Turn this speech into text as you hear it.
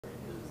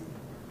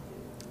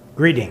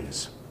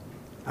Greetings.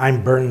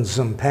 I'm Bern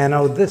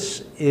Zampano.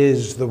 This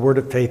is the Word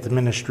of Faith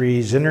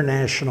Ministries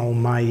International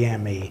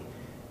Miami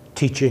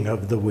Teaching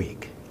of the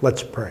Week.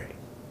 Let's pray.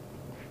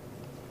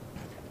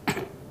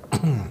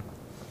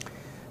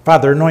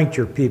 Father, anoint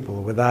your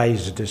people with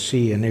eyes to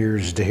see and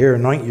ears to hear.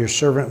 Anoint your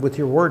servant with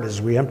your word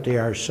as we empty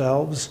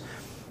ourselves,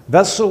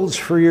 vessels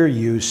for your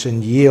use,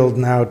 and yield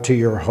now to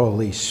your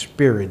Holy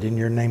Spirit. In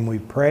your name we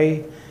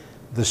pray.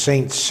 The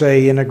saints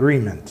say in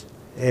agreement,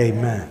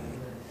 Amen.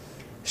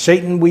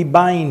 Satan, we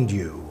bind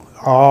you,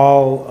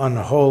 all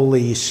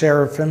unholy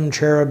seraphim,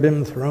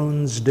 cherubim,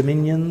 thrones,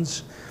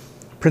 dominions,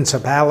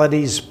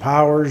 principalities,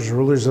 powers,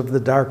 rulers of the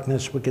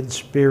darkness, wicked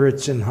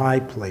spirits in high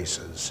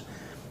places,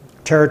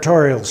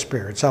 territorial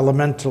spirits,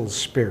 elemental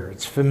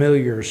spirits,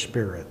 familiar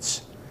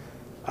spirits,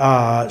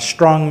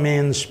 strong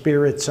man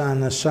spirits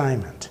on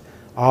assignment,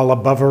 all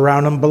above,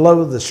 around, and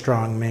below the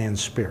strong man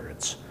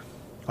spirits.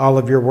 All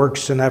of your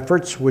works and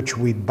efforts, which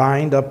we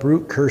bind,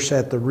 uproot, curse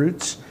at the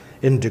roots,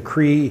 and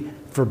decree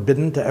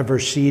forbidden to ever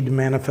seed,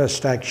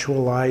 manifest,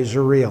 actualize,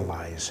 or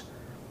realize.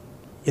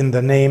 In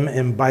the name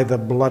and by the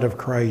blood of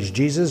Christ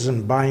Jesus,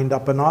 and bind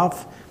up and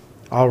off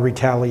all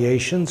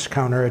retaliations,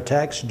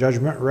 counterattacks,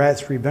 judgment,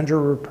 wrath, revenge,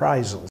 or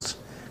reprisals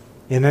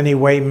in any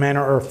way,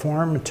 manner, or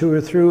form, to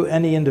or through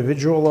any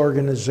individual,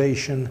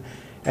 organization,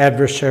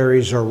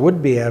 adversaries, or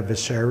would-be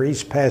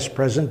adversaries, past,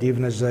 present,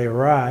 even as they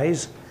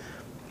arise,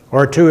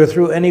 or to or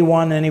through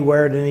anyone,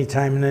 anywhere, at any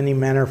time, in any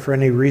manner, for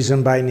any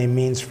reason, by any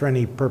means, for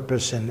any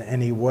purpose, in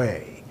any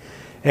way.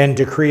 And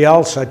decree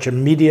all such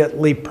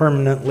immediately,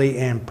 permanently,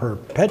 and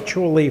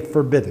perpetually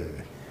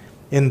forbidden.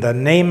 In the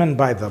name and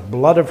by the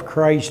blood of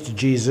Christ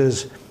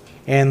Jesus,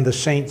 and the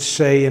saints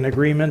say in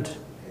agreement,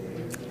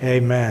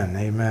 Amen.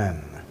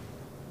 Amen.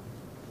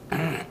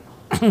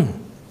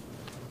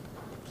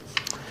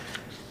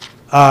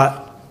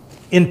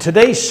 In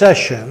today's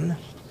session,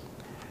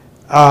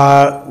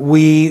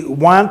 we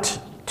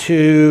want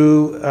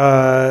to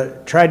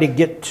try to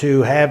get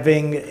to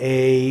having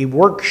a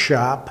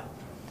workshop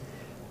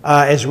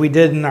as we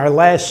did in our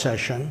last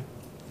session.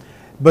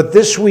 But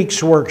this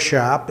week's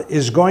workshop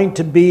is going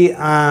to be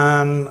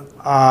on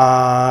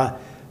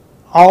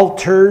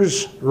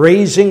altars,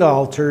 raising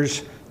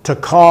altars to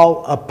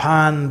call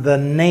upon the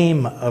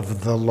name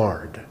of the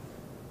Lord.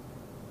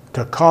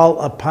 To call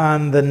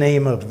upon the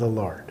name of the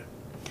Lord.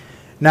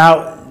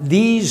 Now,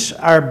 these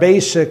are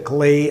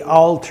basically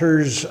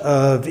altars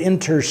of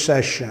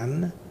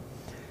intercession,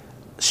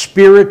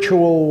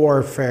 spiritual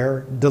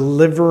warfare,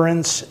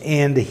 deliverance,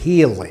 and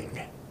healing.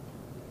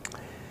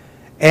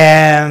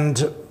 And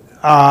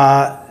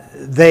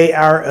they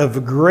are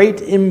of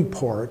great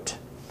import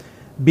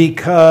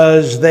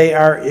because they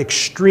are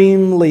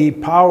extremely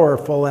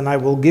powerful, and I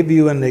will give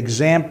you an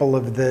example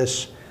of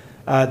this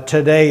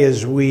today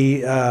as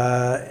we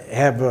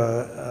have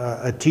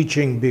a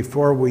teaching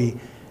before we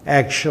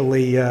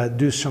actually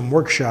do some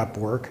workshop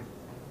work.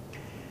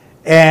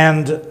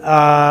 And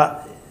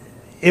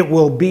it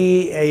will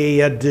be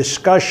a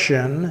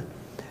discussion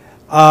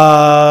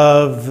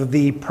of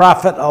the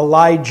prophet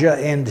Elijah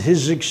and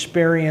his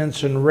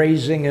experience in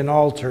raising an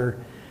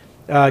altar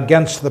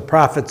against the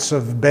prophets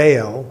of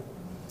Baal,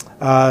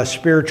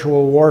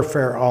 spiritual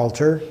warfare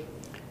altar,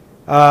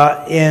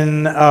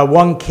 in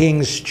 1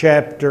 Kings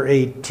chapter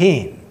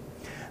 18.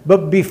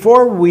 But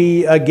before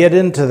we get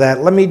into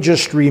that, let me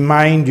just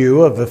remind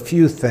you of a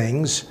few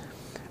things.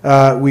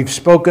 We've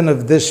spoken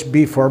of this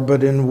before,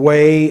 but in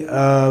way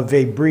of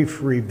a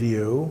brief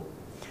review.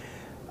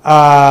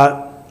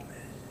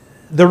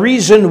 The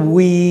reason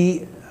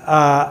we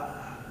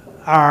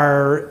are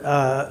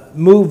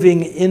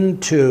moving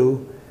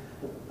into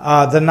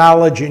the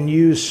knowledge and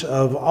use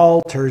of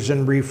altars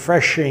and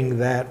refreshing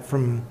that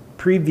from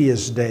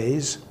previous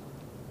days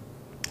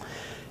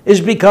is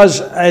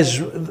because,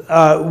 as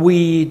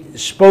we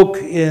spoke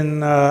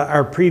in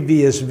our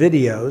previous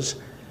videos,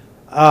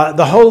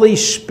 the Holy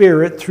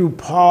Spirit, through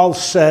Paul,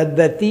 said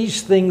that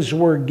these things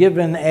were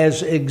given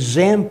as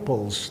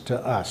examples to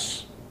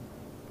us.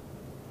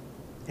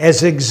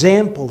 As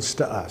examples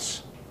to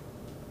us.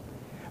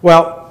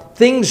 Well,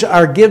 things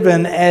are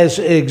given as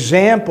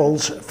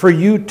examples for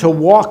you to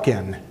walk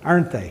in,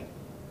 aren't they?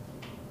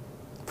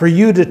 For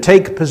you to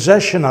take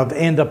possession of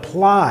and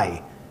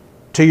apply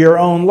to your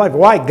own life.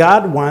 Why?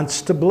 God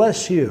wants to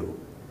bless you.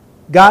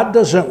 God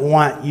doesn't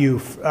want you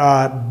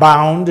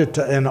bound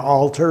to an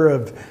altar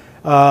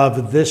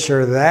of this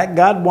or that.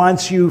 God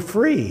wants you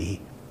free.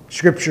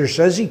 Scripture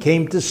says he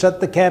came to set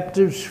the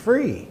captives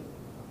free.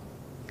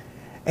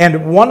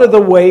 And one of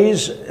the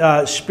ways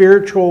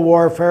spiritual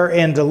warfare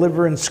and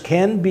deliverance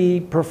can be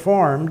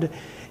performed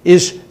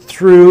is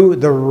through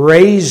the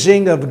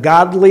raising of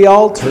godly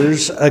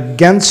altars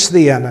against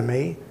the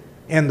enemy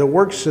and the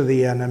works of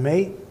the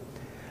enemy.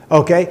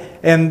 Okay,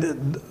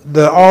 and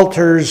the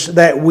altars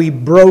that we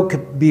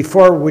broke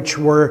before, which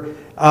were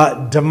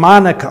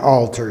demonic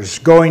altars,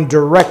 going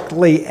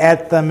directly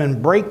at them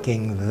and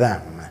breaking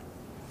them.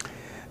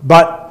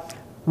 But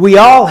we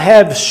all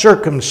have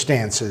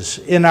circumstances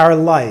in our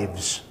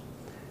lives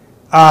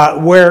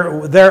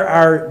where there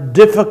are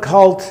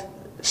difficult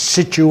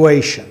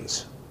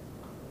situations.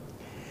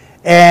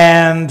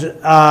 And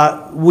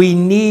we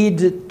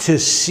need to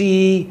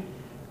see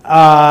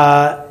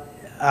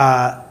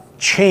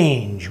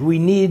change. We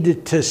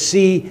need to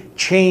see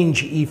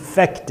change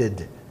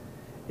effected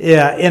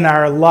in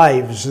our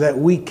lives, that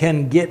we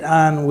can get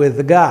on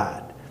with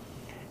God.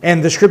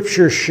 And the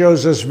scripture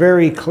shows us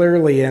very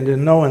clearly and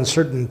in no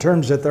uncertain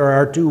terms that there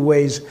are two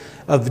ways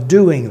of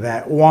doing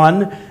that.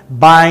 One,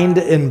 bind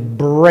and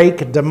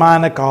break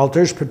demonic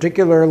altars,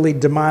 particularly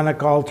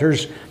demonic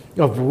altars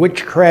of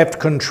witchcraft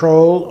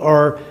control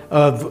or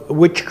of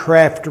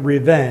witchcraft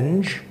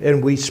revenge.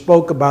 And we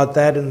spoke about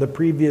that in the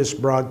previous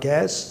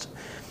broadcasts.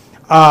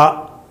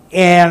 Or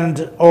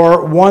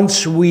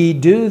once we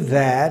do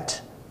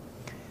that,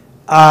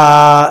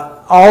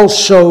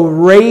 also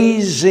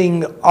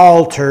raising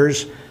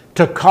altars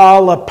to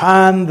call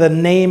upon the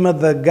name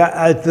of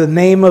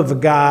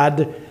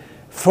God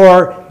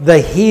for the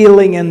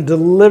healing and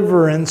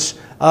deliverance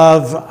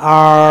of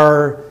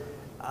our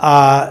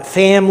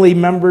family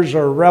members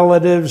or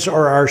relatives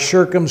or our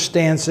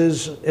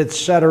circumstances,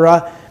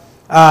 etc.,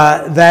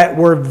 that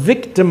were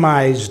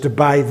victimized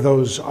by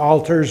those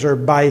altars or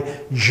by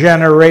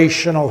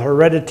generational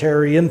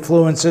hereditary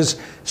influences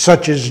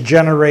such as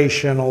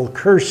generational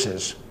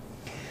curses.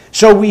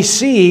 So we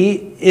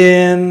see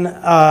in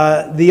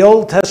the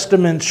Old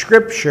Testament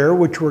scripture,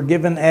 which were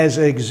given as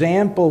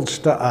examples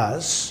to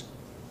us,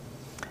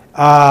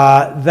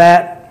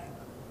 that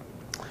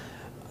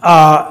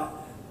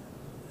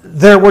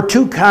there were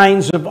two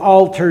kinds of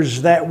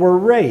altars that were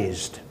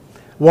raised.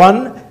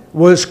 One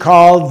was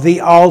called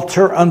the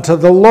altar unto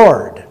the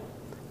Lord.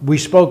 We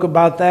spoke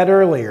about that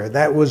earlier.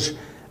 That was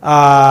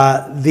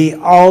the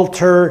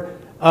altar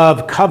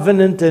of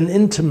covenant and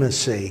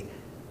intimacy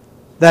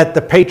that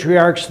the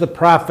patriarchs, the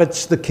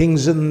prophets, the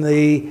kings, and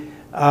the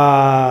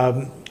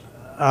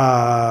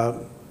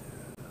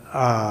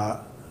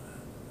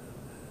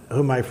who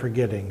am I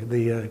forgetting?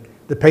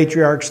 The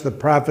patriarchs, the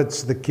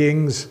prophets, the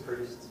kings,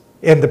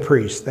 and the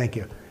priests. Thank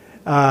you.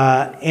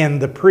 And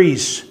the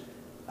priests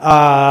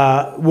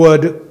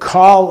would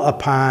call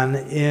upon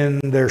in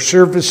their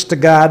service to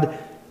God,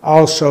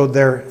 also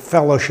their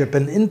fellowship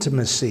and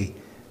intimacy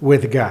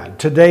with God.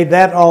 Today,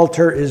 that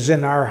altar is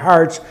in our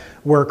hearts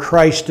where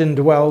Christ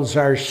indwells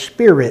our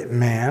spirit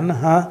man.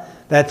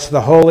 That's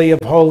the Holy of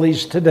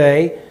Holies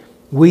today.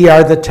 We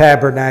are the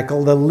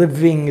tabernacle, the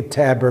living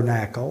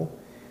tabernacle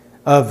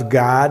of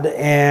God.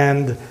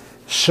 And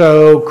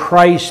so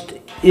Christ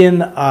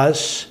in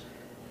us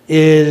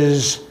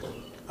is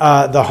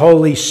the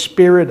Holy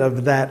Spirit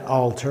of that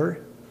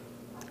altar.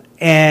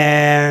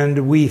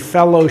 And we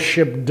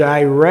fellowship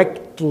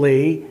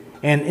directly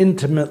and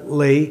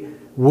intimately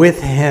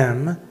with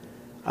Him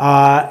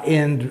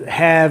and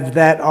have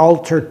that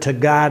altar to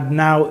God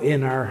now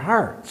in our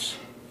hearts.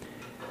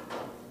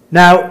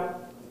 Now,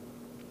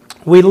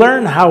 we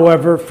learn,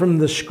 however, from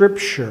the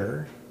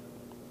scripture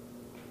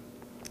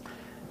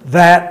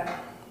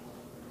that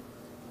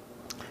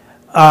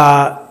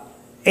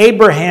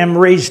Abraham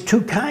raised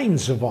two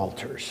kinds of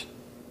altars.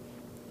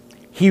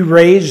 He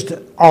raised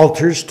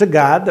altars to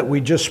God that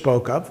we just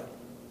spoke of,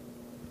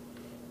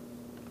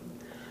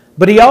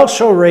 but he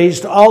also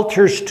raised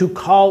altars to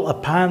call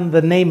upon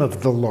the name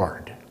of the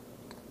Lord.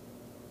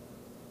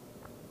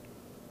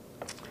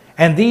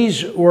 And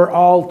these were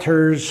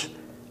altars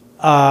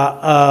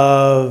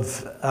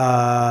of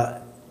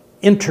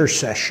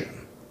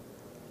intercession,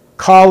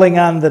 calling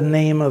on the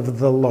name of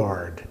the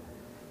Lord.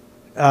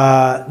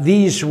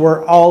 These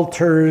were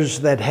altars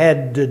that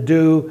had to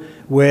do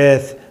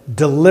with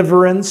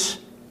deliverance,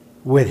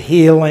 with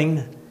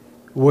healing,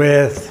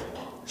 with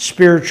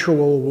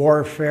spiritual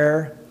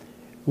warfare,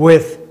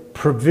 with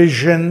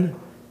provision,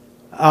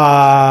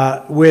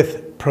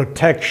 with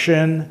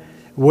protection,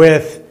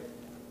 with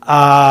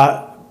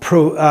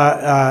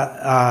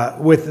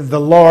the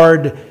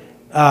Lord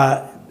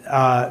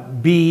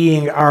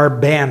being our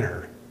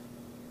banner.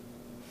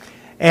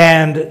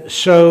 And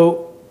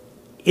so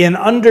in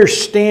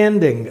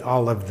understanding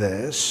all of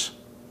this,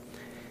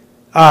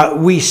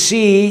 we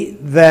see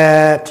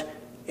that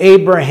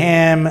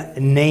Abraham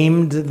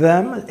named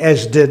them,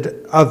 as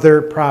did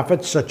other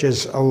prophets such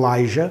as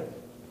Elijah.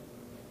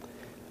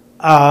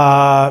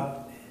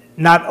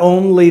 Not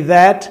only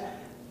that,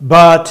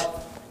 but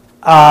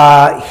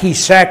he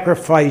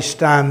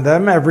sacrificed on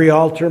them. Every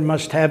altar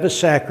must have a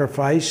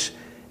sacrifice.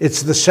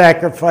 It's the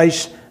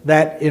sacrifice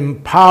that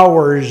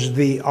empowers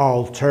the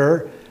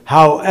altar.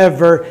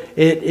 However,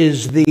 it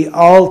is the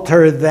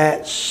altar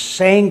that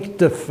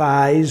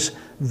sanctifies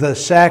the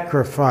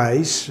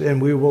sacrifice,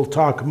 and we will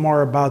talk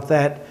more about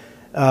that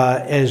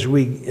as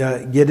we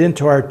get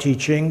into our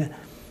teaching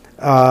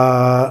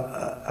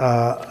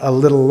a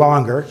little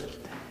longer.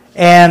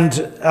 And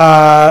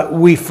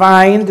we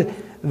find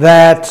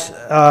that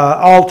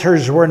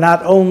altars were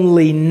not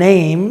only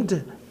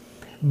named,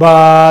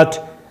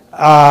 but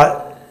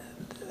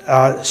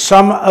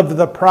some of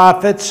the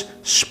prophets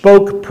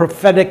spoke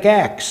prophetic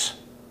acts.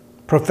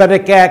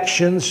 Prophetic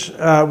actions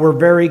were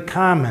very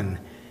common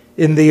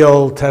in the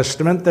Old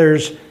Testament.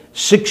 There's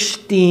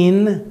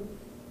 16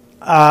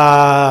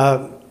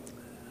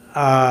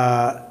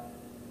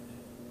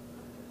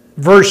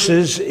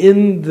 verses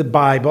in the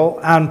Bible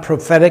on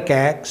prophetic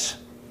acts.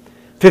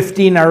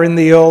 15 are in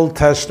the Old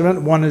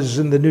Testament. One is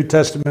in the New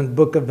Testament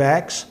book of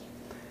Acts,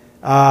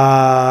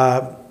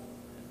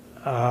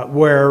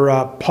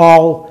 where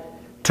Paul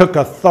took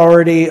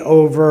authority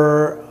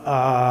over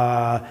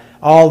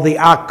all the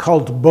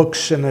occult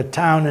books in a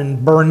town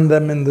and burned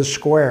them in the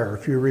square,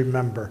 if you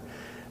remember,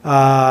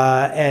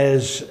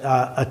 as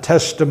a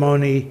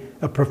testimony,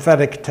 a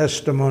prophetic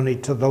testimony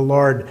to the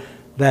Lord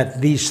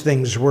that these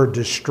things were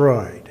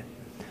destroyed.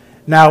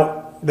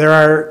 Now, there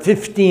are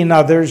 15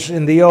 others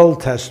in the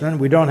Old Testament.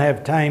 We don't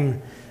have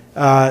time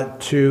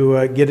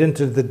to get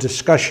into the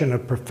discussion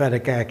of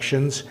prophetic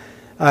actions,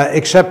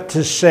 except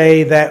to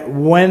say that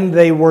when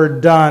they were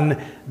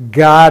done,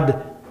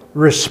 God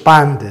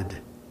responded.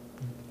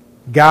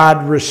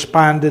 God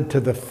responded to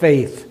the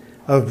faith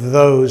of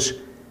those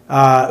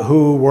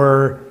who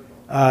were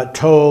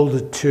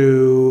told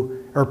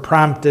to or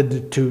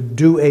prompted to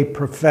do a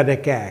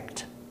prophetic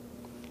act.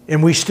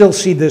 And we still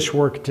see this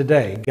work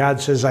today. God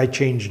says, I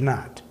change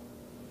not.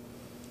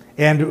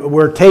 And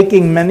we're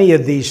taking many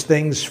of these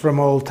things from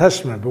Old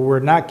Testament, but we're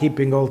not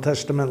keeping Old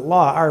Testament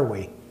law, are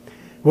we?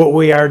 What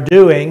we are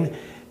doing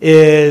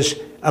is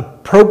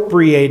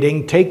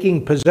appropriating,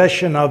 taking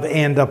possession of,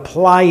 and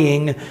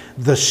applying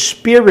the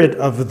spirit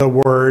of the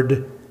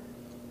word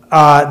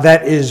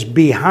that is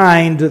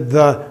behind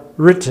the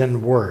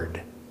written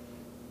word.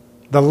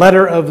 The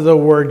letter of the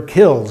word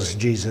kills,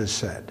 Jesus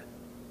said.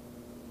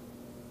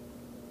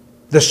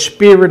 The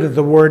spirit of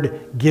the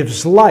word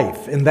gives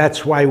life, and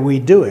that's why we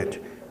do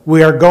it.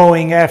 We are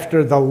going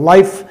after the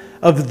life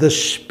of the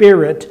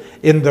Spirit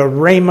in the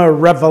Rhema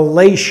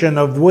revelation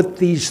of what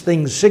these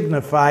things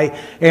signify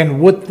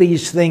and what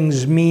these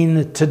things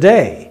mean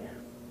today.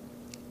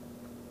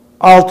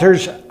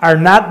 Altars are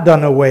not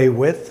done away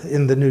with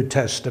in the New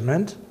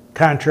Testament,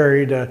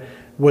 contrary to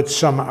what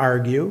some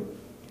argue.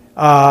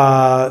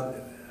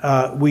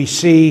 We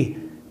see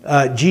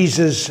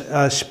Jesus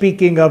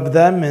speaking of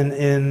them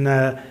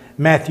in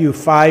Matthew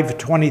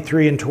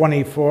 5:23 and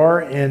 24,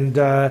 and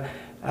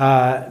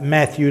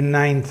Matthew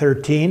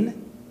 9:13.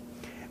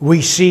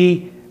 We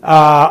see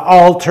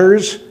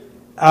altars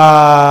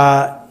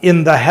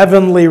in the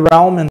heavenly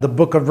realm in the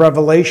book of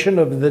Revelation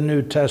of the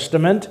New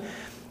Testament,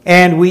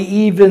 and we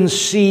even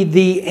see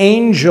the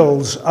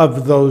angels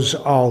of those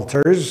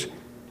altars,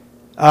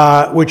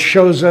 which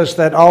shows us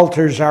that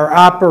altars are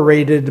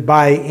operated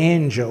by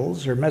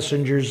angels or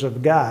messengers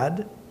of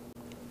God,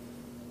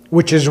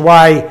 which is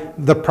why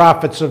the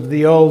prophets of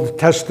the Old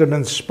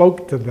Testament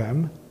spoke to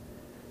them.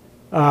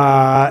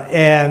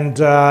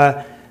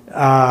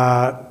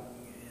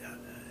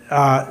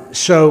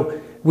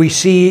 So we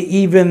see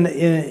even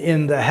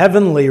in the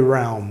heavenly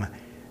realm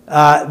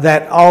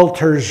that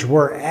altars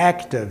were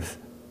active,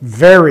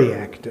 very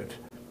active.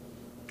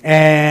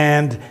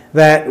 And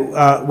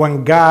that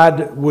when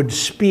God would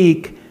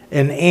speak,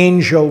 an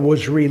angel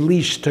was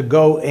released to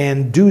go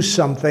and do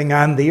something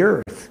on the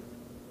earth.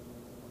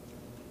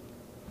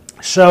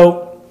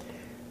 So,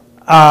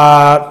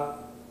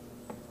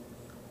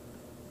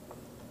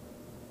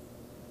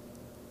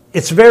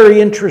 it's very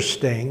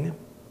interesting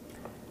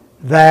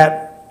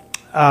that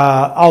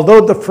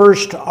although the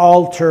first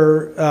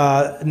altar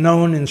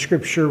known in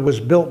Scripture was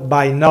built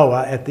by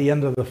Noah at the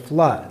end of the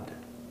flood,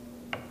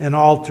 an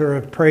altar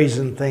of praise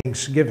and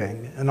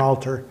thanksgiving, an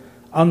altar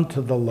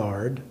unto the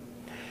Lord,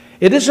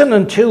 it isn't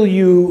until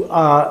you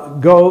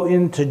go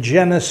into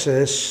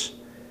Genesis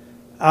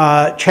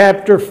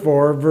chapter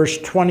 4, verse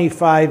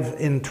 25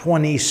 and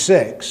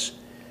 26,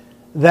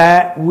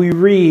 that we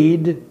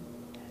read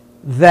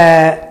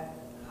that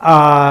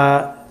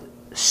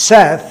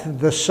Seth,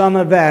 the son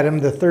of Adam,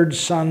 the third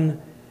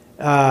son,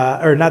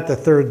 or not the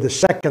third, the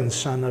second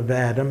son of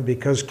Adam,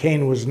 because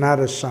Cain was not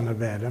a son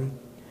of Adam,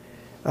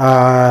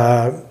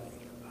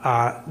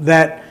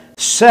 that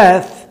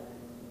Seth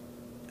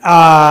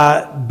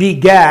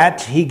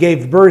begat, he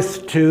gave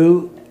birth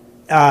to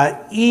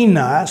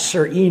Enos,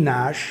 or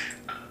Enosh.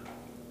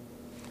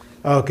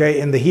 Okay,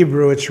 in the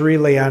Hebrew it's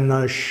really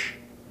Anush,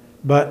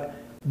 but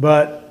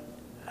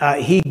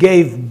he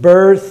gave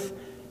birth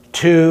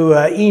to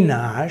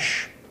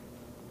Enosh,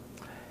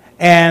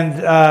 and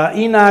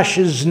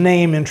Enosh's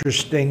name,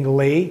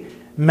 interestingly,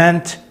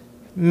 meant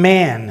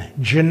man,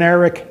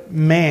 generic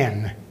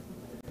man.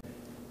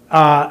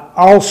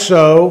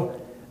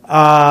 Also,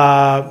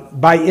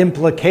 by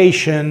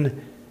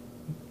implication,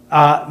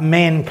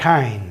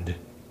 mankind.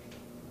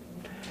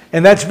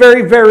 And that's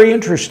very, very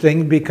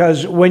interesting,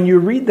 because when you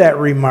read that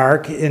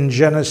remark in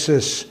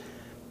Genesis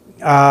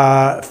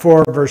 4,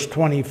 verse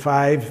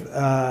 25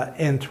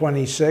 and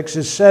 26,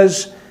 it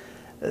says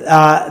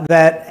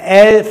that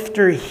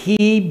after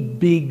he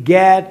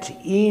begat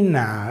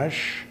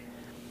Enosh,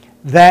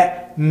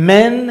 that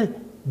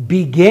men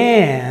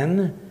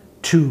began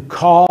to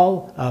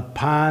call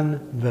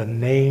upon the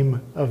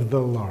name of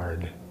the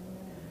Lord.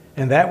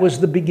 And that was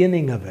the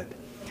beginning of it.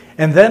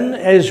 And then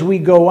as we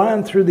go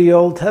on through the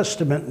Old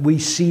Testament, we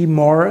see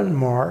more and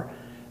more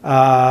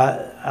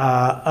of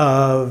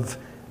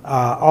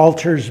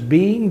altars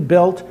being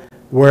built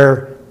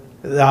where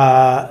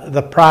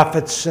the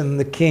prophets and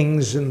the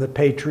kings and the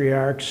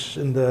patriarchs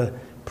and the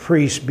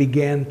priests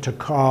began to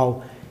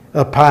call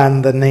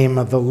upon the name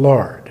of the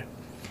Lord.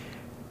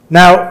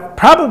 Now,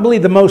 probably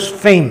the most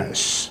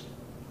famous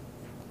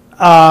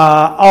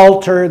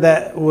altar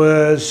that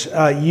was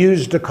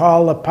used to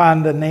call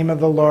upon the name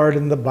of the Lord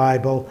in the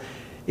Bible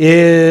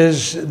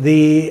is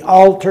the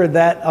altar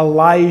that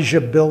Elijah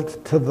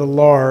built to the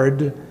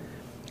Lord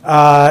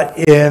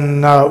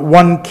in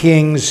 1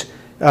 Kings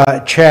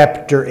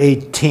chapter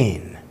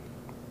 18.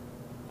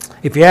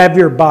 If you have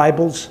your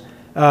Bibles,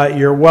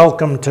 you're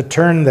welcome to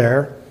turn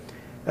there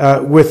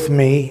with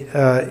me,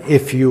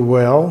 if you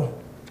will.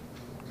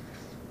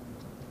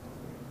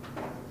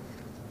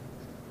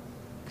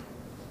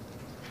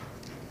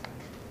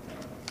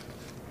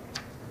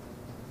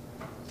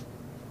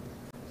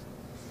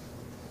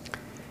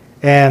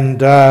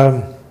 And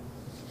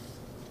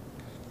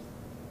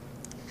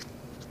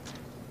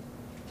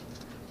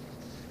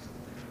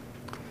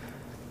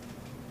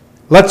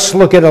let's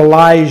look at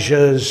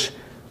Elijah's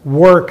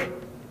work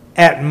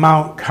at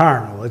Mount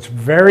Carmel. It's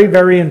very,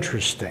 very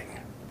interesting.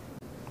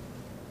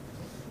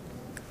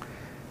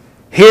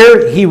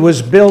 Here he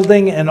was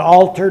building an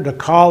altar to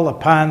call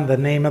upon the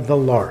name of the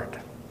Lord.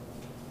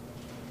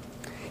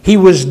 He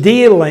was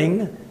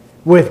dealing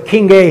with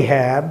King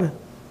Ahab,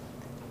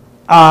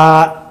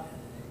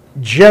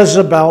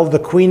 Jezebel, the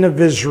queen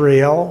of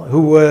Israel,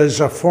 who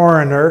was a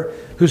foreigner,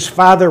 whose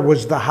father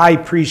was the high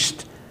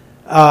priest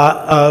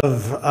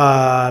of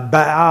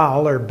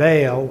Baal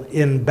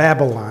in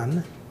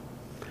Babylon,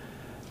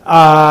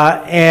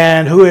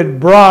 and who had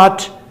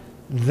brought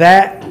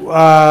that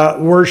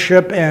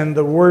worship and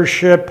the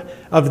worship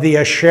of the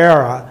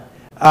Asherah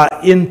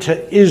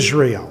into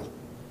Israel.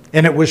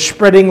 And it was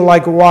spreading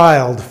like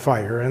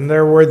wildfire. And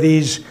there were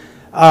these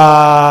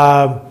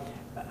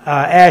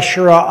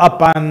Asherah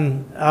up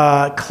on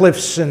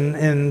cliffs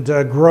and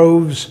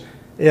groves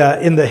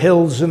in the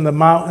hills and the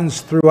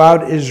mountains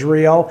throughout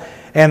Israel.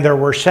 And there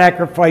were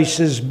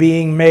sacrifices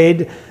being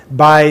made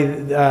by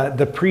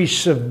the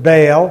priests of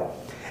Baal.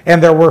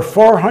 And there were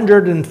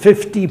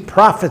 450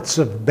 prophets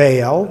of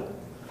Baal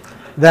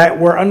that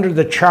were under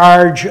the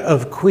charge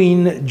of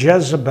Queen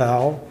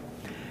Jezebel.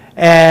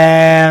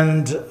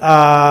 And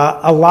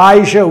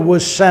Elijah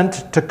was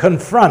sent to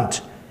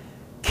confront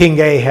King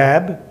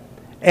Ahab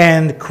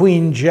and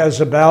Queen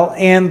Jezebel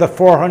and the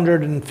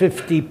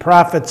 450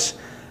 prophets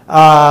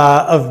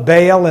of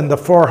Baal and the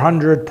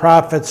 400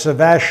 prophets of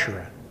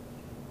Asherah.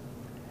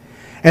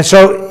 And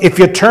so if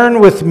you turn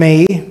with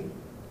me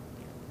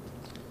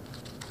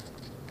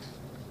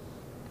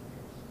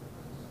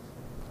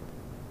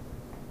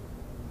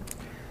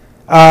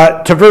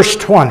to verse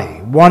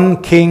 20,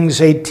 1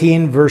 Kings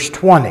 18, verse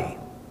 20.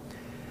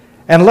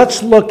 And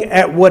let's look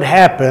at what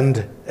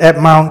happened at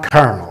Mount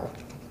Carmel.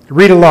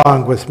 Read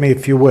along with me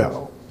if you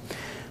will.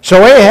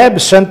 So Ahab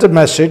sent a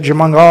message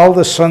among all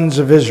the sons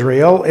of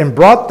Israel and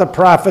brought the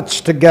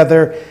prophets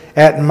together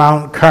at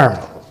Mount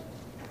Carmel.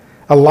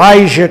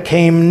 Elijah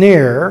came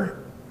near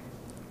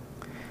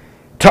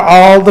to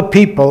all the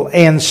people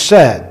and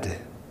said,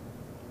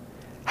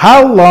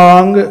 "How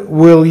long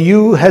will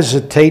you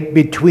hesitate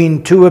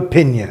between two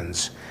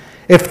opinions?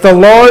 If the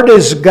Lord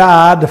is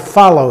God,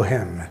 follow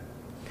him.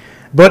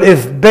 But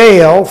if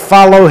Baal,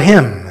 follow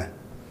him."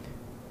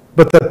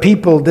 But the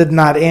people did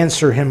not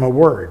answer him a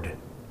word.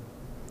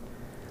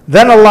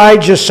 Then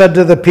Elijah said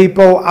to the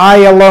people, "I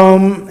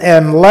alone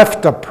am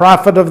left a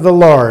prophet of the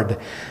Lord,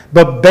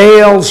 but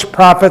Baal's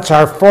prophets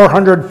are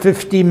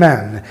 450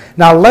 men.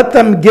 Now let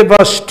them give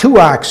us 2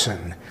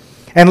 oxen,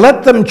 and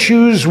let them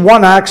choose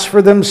 1 ox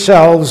for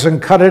themselves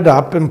and cut it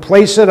up and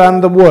place it on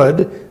the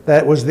wood,"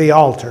 that was the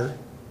altar,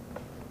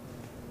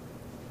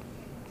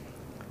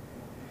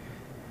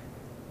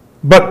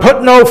 "but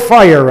put no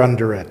fire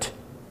under it.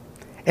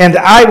 And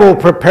I will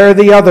prepare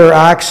the other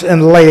ox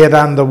and lay it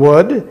on the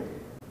wood,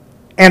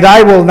 and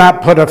I will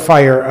not put a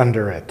fire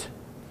under it.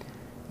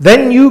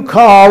 Then you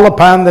call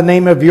upon the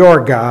name of your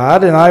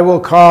God, and I will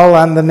call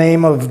on the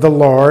name of the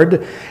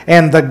Lord,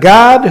 and the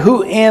God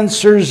who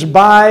answers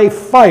by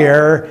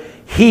fire,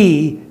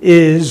 he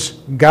is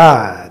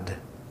God."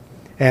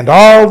 And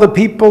all the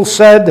people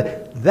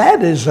said,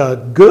 "That is a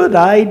good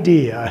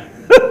idea."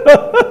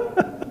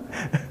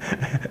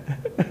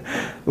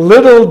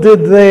 Little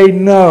did they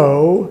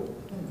know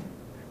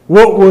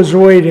what was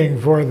waiting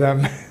for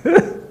them.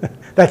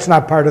 That's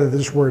not part of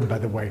this word, by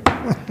the way.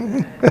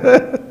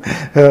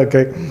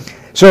 Okay.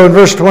 So in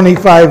verse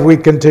 25 we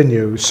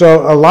continue.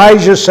 So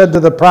Elijah said to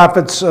the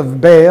prophets of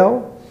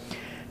Baal,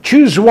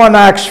 "Choose 1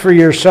 ox for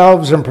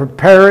yourselves and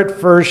prepare it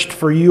first,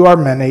 for you are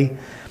many,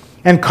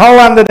 and call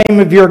on the name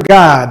of your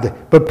God,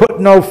 but put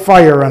no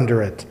fire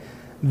under it."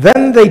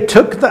 Then they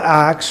took the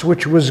ox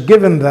which was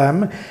given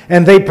them,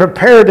 and they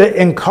prepared it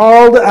and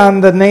called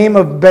on the name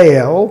of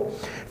Baal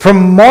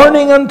from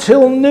morning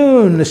until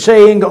noon,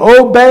 saying,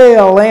 "O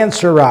Baal,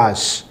 answer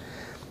us."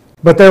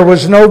 But there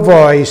was no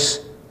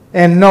voice,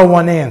 and no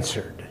one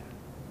answered.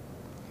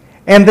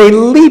 And they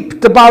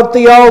leaped about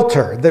the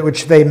altar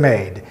which they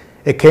made,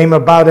 It came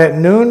about at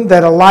noon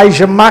that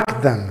Elijah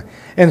mocked them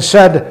and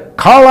said,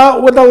 "Call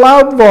out with a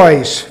loud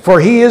voice, for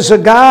he is a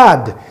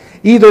god.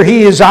 Either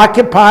he is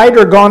occupied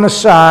or gone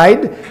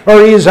aside,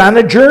 or he is on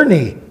a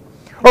journey.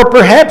 Or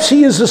perhaps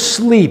he is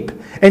asleep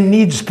and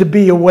needs to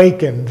be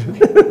awakened."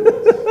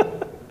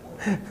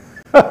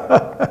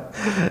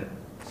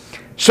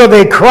 So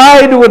they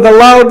cried with a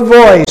loud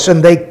voice,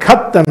 and they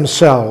cut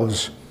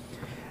themselves.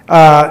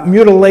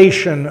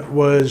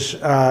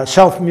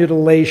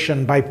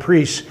 Self-mutilation by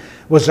priests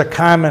was a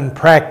common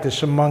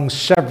practice among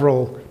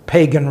several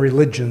pagan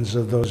religions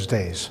of those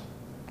days.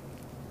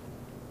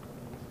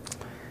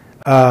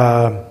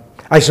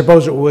 I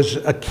suppose it was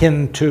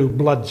akin to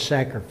blood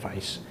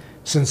sacrifice,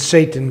 since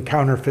Satan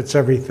counterfeits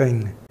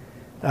everything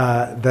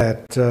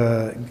that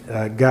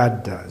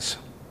God does.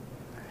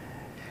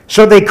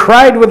 So they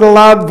cried with a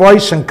loud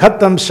voice and cut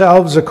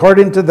themselves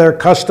according to their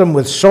custom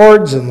with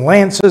swords and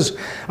lances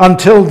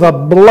until the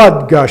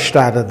blood gushed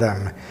out of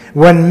them.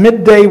 When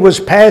midday was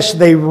past,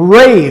 they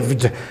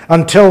raved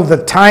until the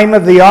time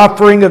of the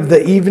offering of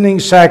the evening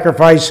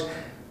sacrifice,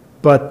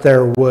 but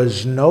there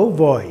was no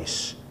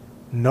voice,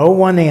 no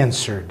one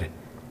answered,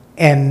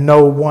 and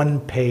no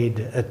one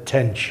paid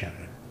attention.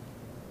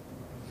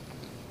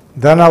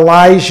 Then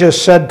Elijah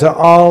said to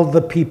all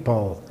the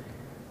people,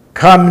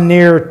 "Come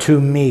near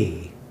to me."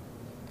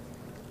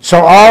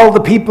 So all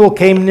the people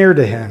came near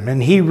to him,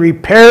 and he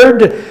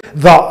repaired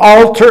the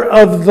altar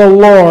of the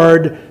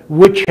Lord,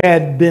 which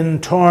had been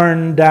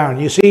torn down.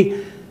 You see,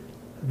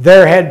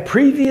 there had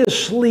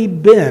previously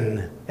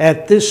been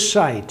at this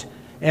site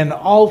an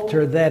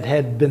altar that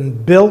had been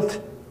built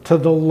to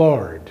the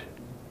Lord.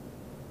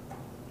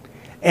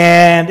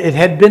 And it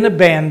had been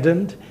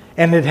abandoned,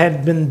 and it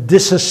had been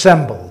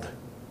disassembled.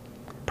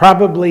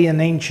 Probably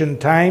in ancient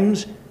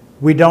times,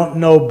 we don't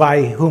know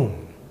by whom.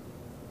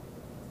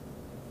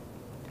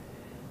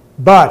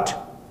 But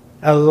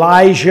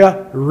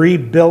Elijah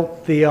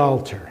rebuilt the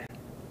altar.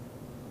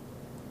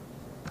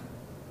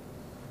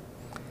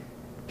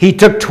 He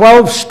took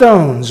 12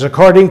 stones,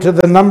 according to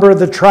the number of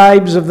the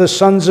tribes of the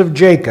sons of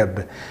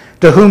Jacob,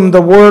 to whom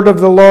the word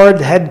of the Lord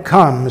had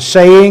come,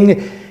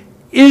 saying,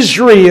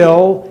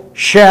 "Israel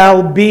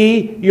shall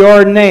be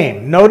your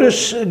name."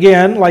 Notice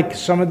again, like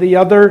some of the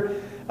other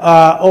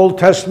Old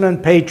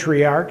Testament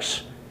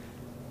patriarchs,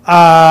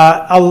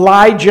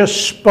 Elijah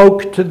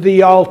spoke to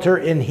the altar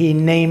and he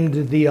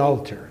named the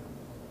altar.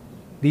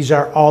 These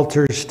are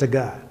altars to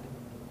God.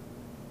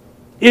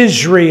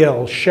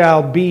 Israel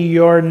shall be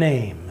your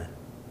name.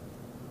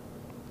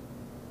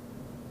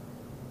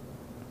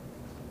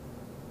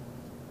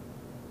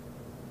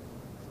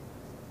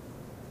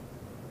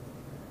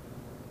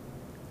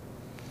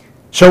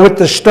 So with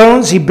the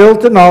stones he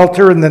built an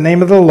altar in the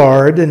name of the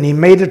Lord, and he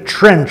made a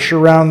trench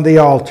around the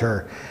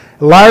altar,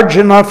 large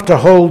enough to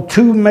hold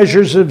 2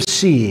 measures of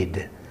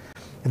seed.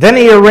 Then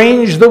he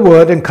arranged the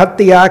wood and cut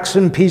the ox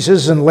in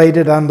pieces and laid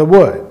it on the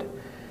wood.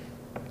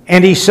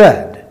 And he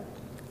said,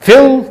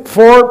 "Fill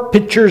 4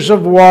 pitchers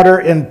of water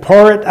and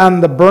pour it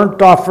on the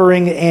burnt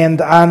offering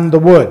and on the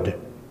wood."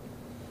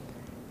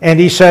 And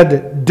he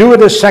said, "Do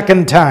it a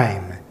second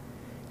time."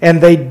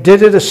 And they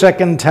did it a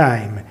second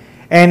time.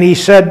 And he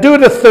said, "Do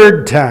it a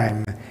third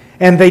time."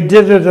 And they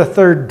did it a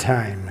third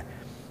time.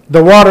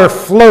 The water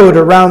flowed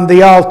around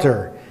the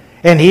altar,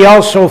 and he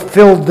also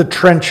filled the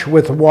trench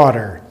with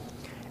water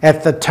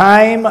at the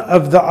time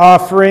of the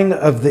offering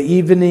of the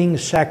evening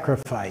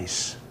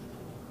sacrifice.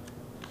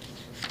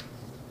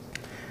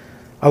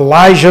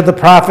 Elijah the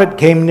prophet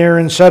came near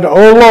and said,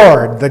 "O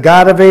Lord, the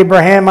God of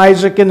Abraham,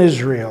 Isaac, and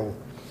Israel,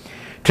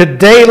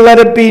 today let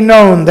it be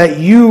known that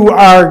you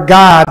are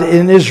God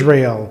in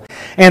Israel,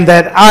 and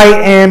that I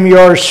am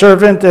your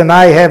servant, and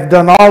I have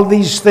done all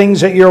these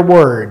things at your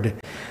word.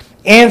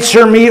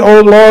 Answer me,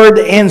 O Lord,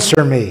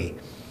 answer me,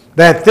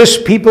 that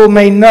this people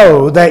may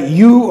know that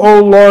you, O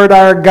Lord,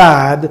 are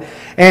God,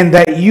 and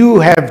that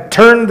you have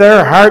turned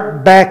their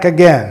heart back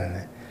again."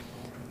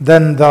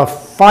 Then the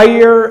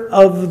fire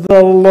of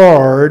the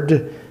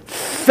Lord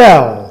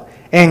fell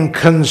and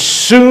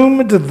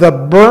consumed the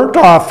burnt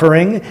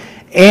offering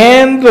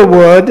and the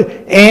wood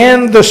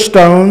and the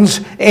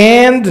stones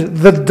and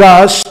the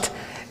dust,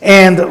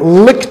 and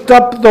licked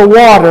up the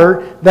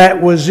water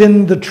that was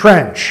in the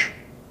trench.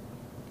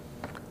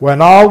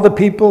 When all the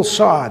people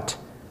saw it,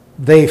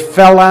 they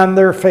fell on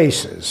their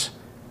faces,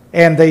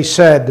 and they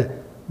said,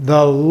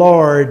 "The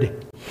Lord,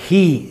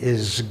 He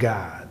is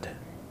God."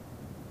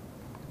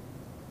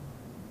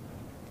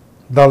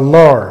 The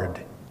Lord,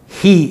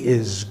 He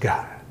is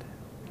God.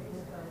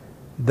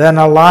 Then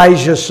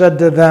Elijah said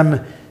to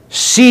them,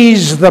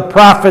 "Seize the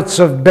prophets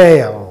of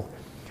Baal.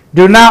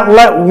 Do not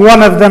let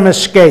one of them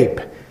escape."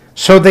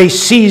 So they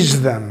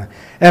seized them.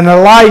 And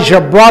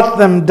Elijah brought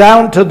them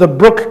down to the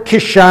brook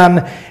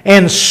Kishon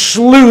and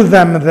slew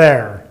them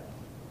there.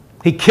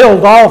 He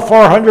killed all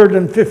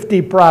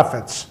 450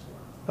 prophets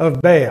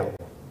of Baal.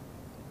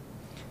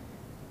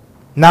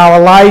 Now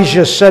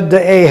Elijah said to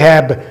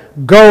Ahab,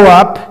 "Go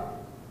up."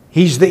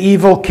 He's the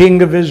evil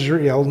king of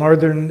Israel,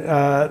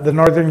 the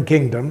northern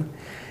kingdom.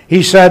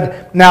 He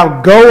said,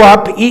 "Now go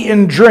up, eat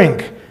and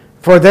drink,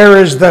 for there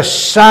is the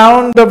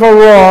sound of a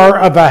roar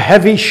of a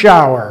heavy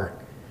shower.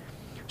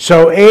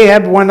 So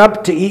Ahab went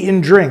up to eat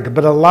and drink,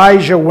 but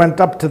Elijah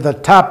went up to the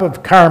top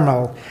of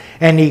Carmel,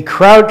 and he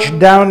crouched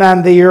down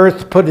on the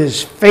earth, put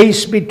his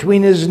face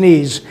between his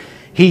knees.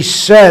 He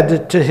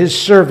said to his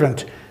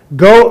servant,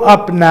 "Go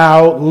up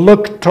now,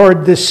 look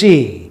toward the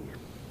sea."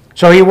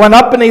 So he went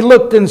up and he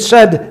looked and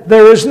said,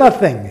 "There is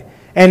nothing."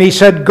 And he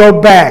said, "Go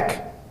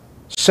back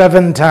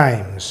 7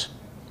 times.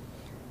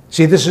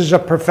 See, this is a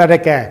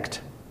prophetic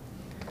act.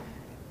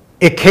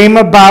 It came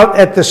about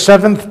at the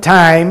 7th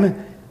time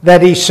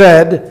that he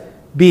said,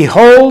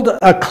 "Behold,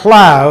 a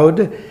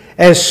cloud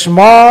as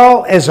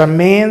small as a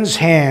man's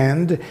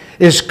hand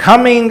is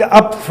coming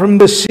up from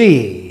the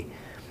sea."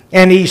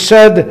 And he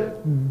said,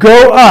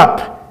 "Go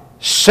up,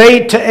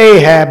 say to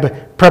Ahab,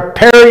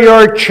 prepare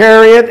your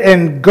chariot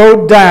and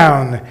go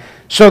down,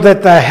 so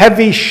that the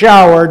heavy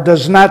shower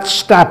does not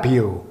stop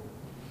you."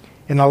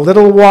 In a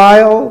little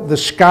while, the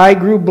sky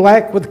grew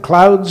black with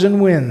clouds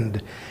and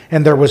wind,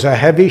 and there was a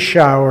heavy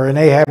shower, and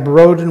Ahab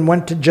rode and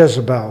went to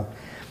Jezebel.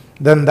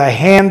 Then the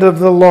hand of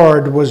the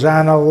Lord was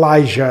on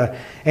Elijah,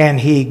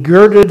 and he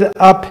girded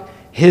up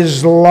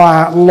his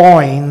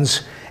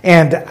loins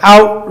and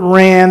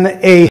outran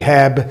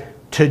Ahab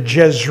to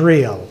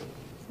Jezreel.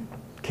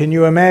 Can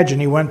you imagine?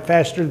 He went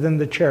faster than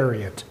the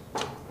chariot.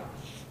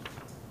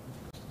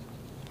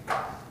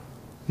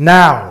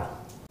 Now,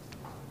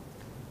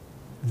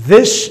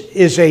 this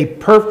is a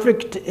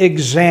perfect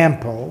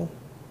example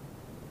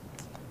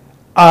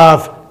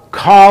of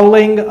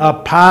calling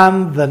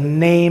upon the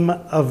name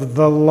of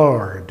the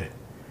Lord.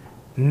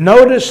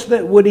 Notice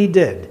that what he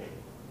did,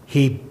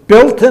 he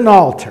built an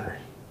altar.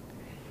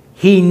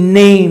 He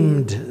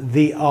named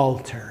the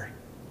altar.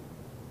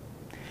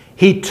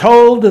 He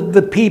told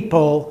the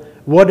people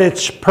what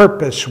its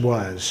purpose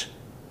was.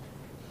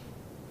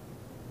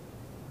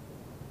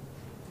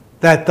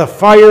 That the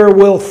fire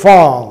will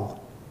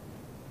fall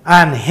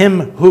on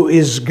him who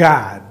is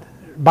God,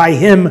 by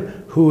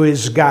him who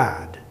is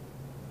God.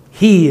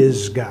 He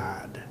is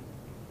God.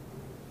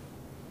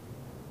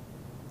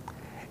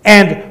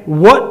 And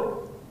what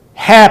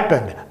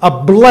happened? A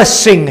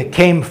blessing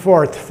came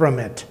forth from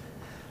it.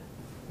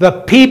 The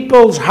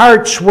people's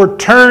hearts were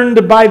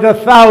turned by the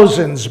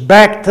thousands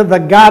back to the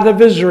God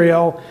of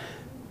Israel,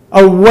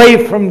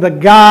 away from the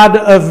God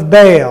of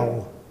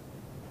Baal.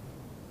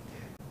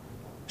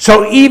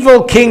 So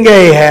evil King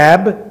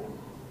Ahab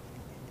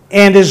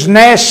and his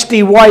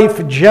nasty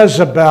wife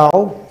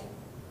Jezebel,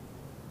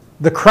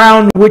 the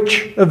crown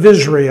witch of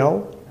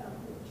Israel,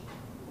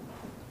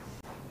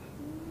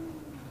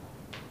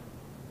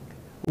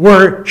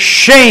 were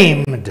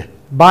shamed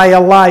by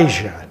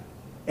Elijah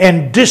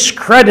and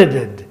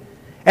discredited,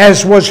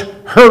 as was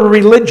her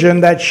religion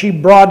that she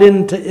brought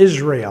into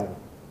Israel.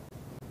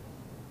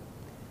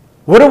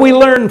 What do we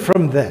learn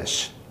from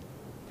this?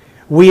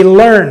 We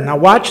learn, now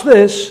watch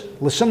this,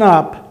 listen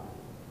up,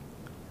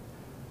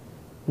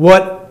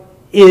 what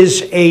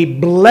is a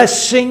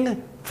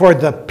blessing for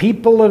the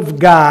people of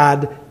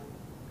God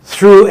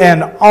through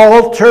an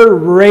altar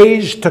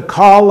raised to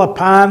call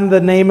upon the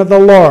name of the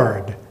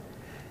Lord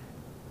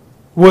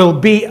will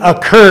be a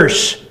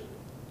curse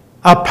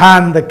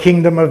upon the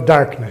kingdom of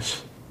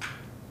darkness.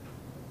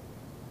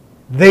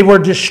 They were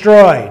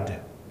destroyed.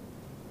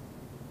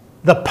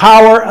 The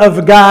power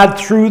of God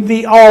through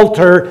the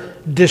altar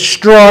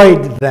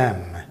destroyed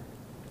them.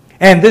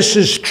 And this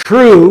is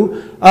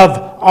true of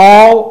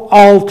all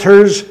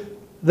altars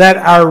that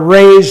are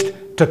raised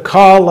to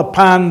call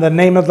upon the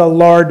name of the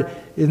Lord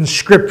in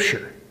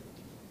Scripture.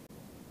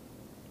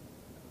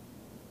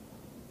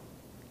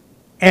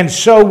 And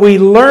so we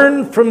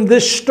learn from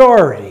this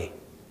story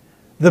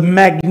the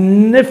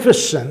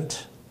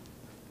magnificent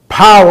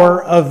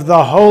power of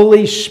the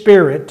Holy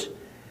Spirit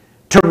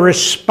to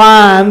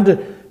respond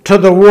to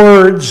the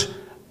words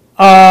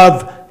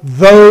of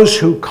those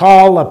who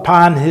call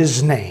upon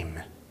his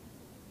name.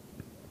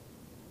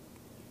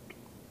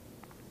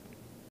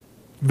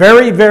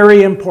 Very,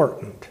 very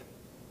important.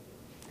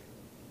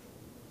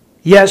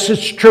 Yes,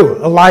 it's true.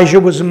 Elijah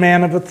was a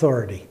man of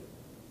authority.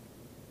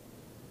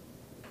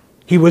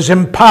 He was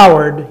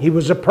empowered. He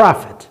was a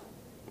prophet.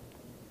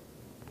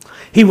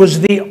 He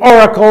was the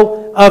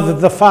oracle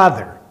of the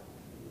Father.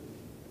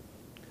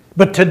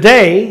 But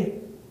today,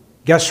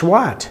 guess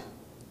what?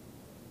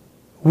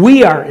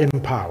 We are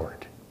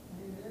empowered.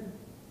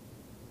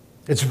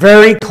 It's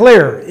very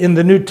clear in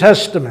the New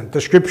Testament.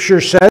 The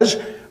Scripture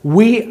says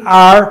we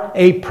are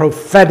a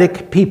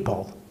prophetic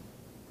people.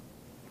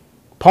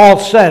 Paul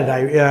said,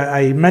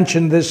 I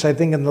mentioned this, I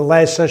think, in the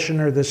last session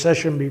or the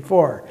session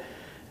before,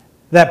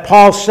 that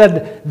Paul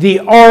said the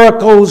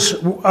oracles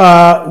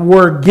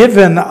were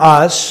given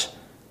us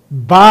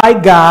by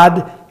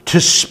God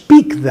to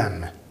speak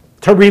them,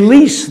 to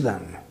release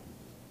them.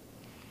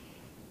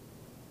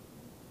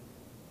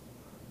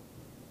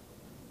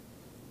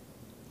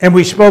 And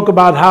we spoke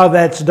about how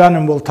that's done,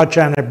 and we'll touch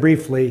on it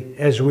briefly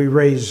as we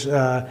raise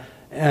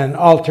an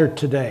altar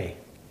today.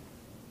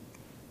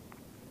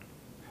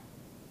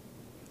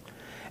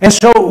 And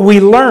so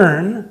we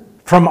learn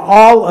from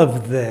all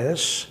of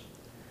this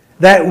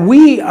that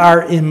we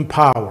are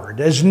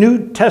empowered as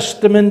New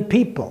Testament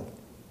people,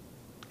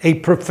 a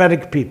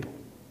prophetic people.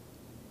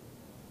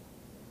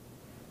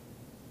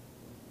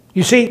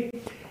 You see,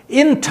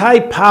 in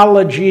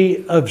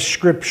typology of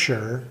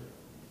Scripture,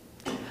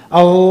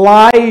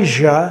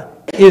 Elijah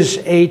is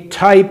a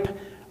type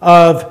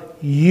of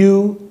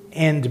you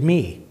and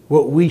me,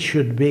 what we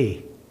should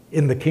be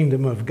in the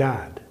kingdom of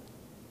God.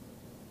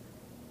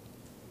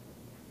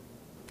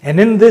 And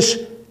in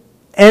this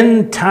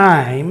end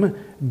time,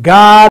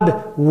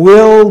 God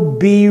will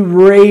be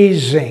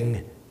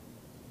raising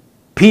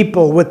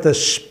people with the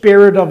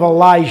spirit of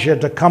Elijah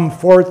to come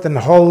forth in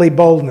holy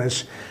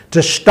boldness,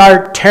 to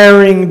start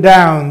tearing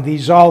down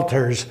these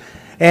altars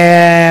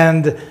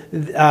and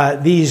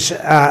these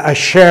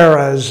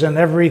Asherahs and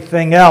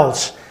everything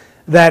else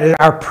that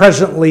are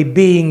presently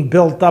being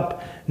built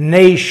up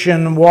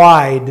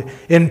nationwide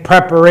in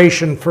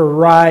preparation for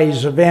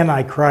rise of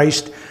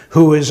Antichrist,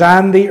 who is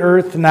on the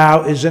earth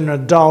now, is an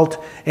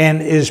adult,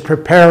 and is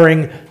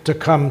preparing to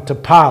come to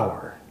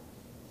power.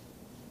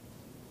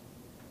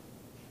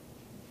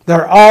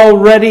 There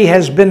already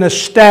has been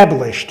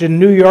established in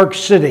New York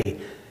City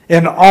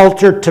an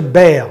altar to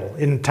Baal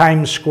in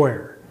Times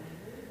Square.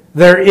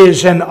 There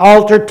is an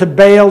altar to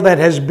Baal that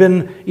has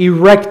been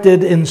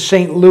erected in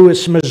St.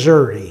 Louis,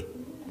 Missouri.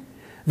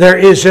 There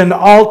is an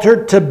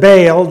altar to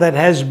Baal that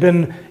has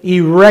been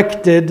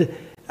erected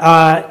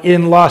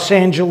in Los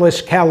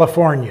Angeles,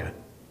 California.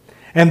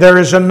 And there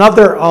is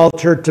another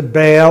altar to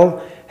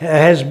Baal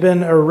has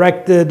been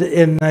erected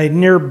in a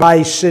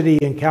nearby city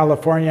in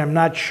California. I'm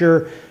not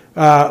sure,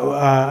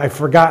 I've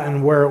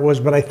forgotten where it was,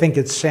 but I think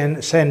it's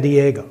San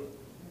Diego.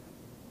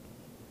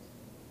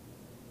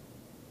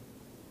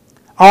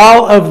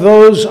 All of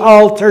those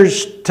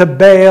altars to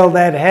Baal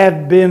that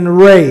have been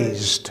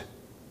raised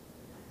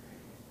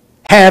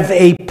have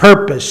a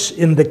purpose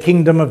in the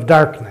kingdom of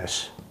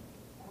darkness.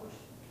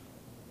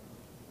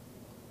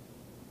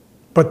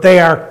 But they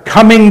are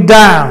coming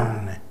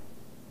down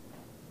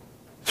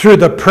through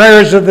the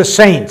prayers of the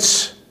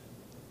saints.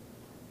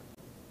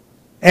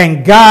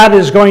 And God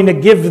is going to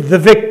give the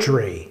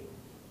victory.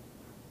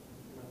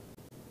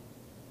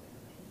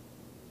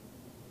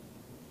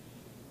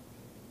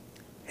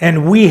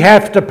 And we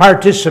have to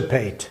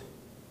participate.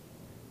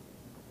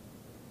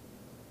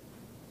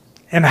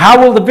 And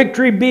how will the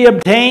victory be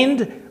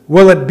obtained?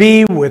 Will it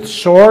be with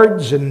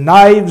swords and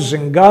knives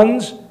and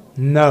guns?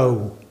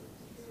 No.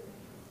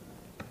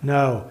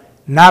 No.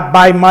 Not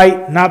by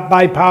might, not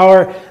by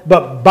power,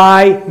 but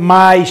by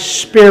my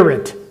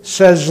Spirit,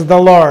 says the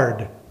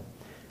Lord.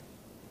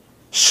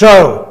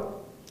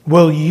 So,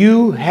 will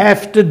you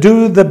have to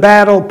do the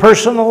battle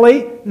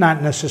personally?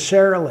 Not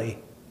necessarily.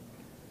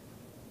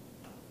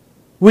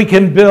 We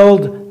can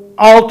build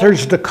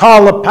altars to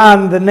call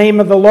upon the name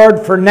of the Lord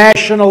for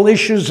national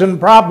issues and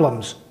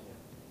problems.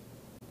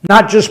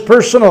 Not just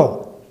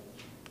personal.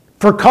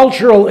 For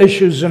cultural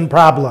issues and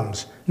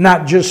problems.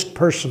 Not just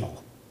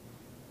personal.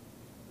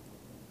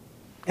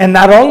 And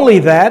not only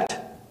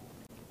that,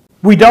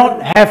 we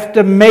don't have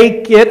to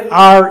make it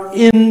our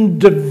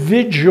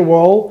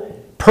individual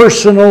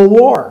personal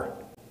war.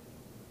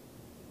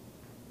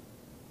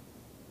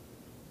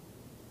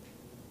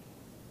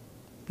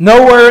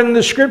 Nowhere in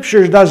the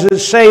Scriptures does it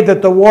say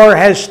that the war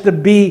has to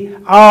be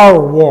our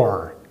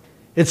war.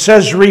 It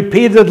says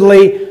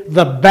repeatedly,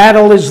 the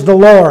battle is the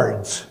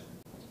Lord's.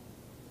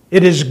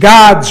 It is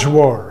God's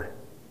war.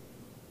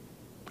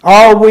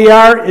 All we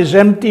are is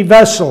empty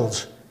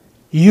vessels,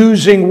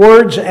 using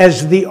words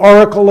as the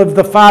oracle of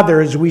the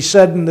Father, as we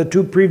said in the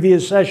 2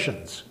 previous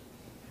sessions.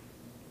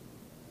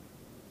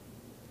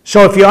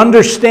 So if you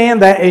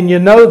understand that and you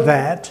know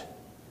that,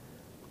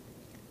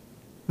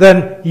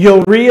 then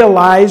you'll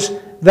realize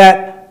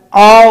that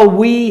all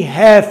we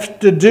have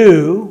to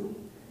do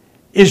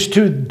is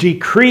to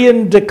decree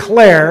and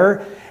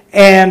declare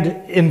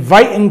and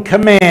invite and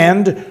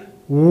command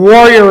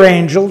warrior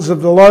angels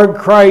of the Lord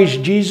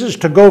Christ Jesus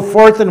to go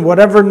forth in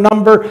whatever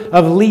number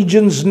of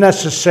legions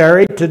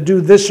necessary to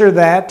do this or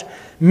that,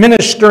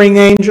 ministering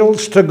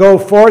angels to go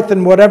forth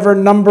in whatever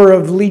number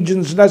of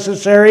legions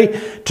necessary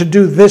to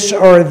do this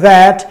or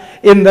that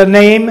in the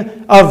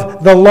name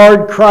of the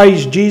Lord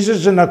Christ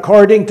Jesus and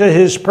according to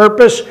His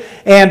purpose,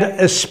 and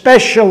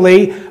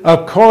especially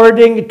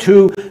according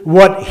to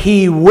what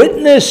He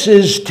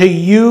witnesses to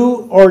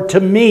you or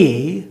to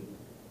me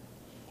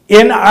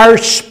in our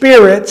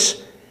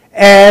spirits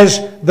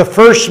as the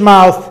first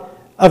mouth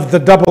of the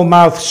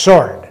double-mouthed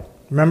sword.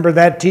 Remember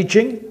that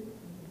teaching?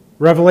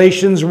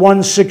 Revelations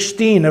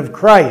 1:16 of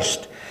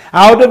Christ.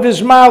 Out of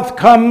His mouth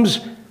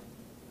comes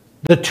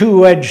the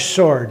two-edged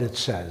sword, it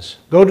says.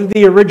 Go to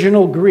the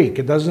original Greek.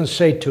 It doesn't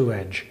say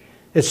two-edged.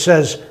 It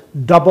says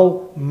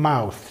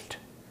double-mouthed.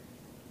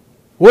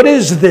 What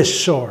is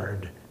this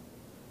sword?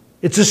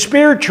 It's a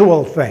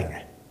spiritual thing.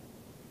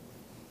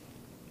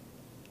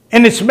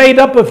 And it's made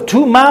up of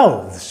two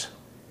mouths.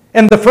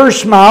 And the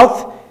first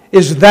mouth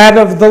is that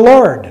of the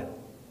Lord.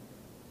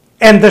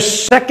 And the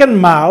second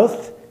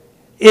mouth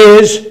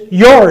is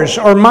yours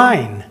or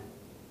mine.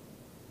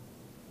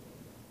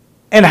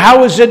 And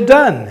how is it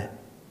done?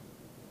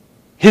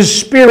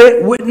 His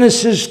Spirit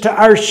witnesses to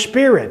our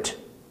spirit.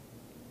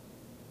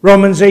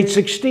 Romans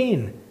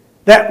 8:16,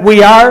 that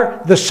we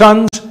are the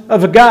sons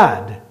of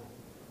God.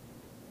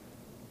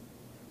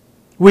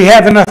 We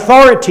have an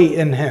authority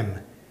in Him.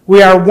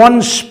 We are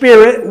one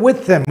spirit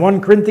with Him. 1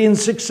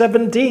 Corinthians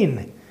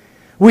 6:17.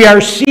 We are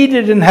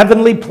seated in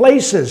heavenly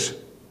places.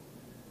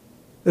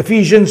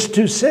 Ephesians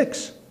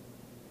 2:6.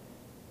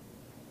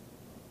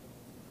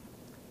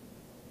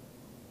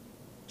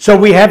 So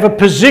we have a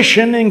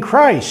position in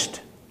Christ.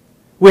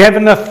 We have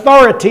an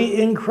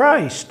authority in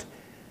Christ.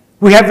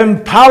 We have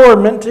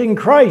empowerment in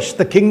Christ.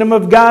 The kingdom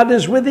of God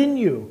is within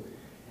you.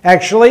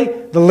 Actually,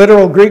 the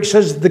literal Greek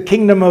says the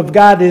kingdom of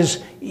God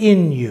is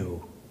in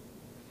you.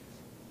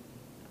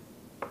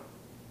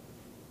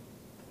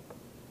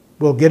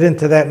 We'll get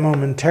into that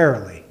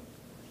momentarily.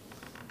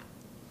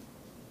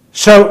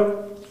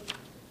 So,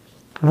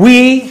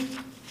 we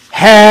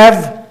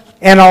have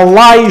an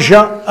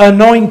Elijah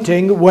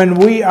anointing when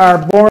we are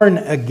born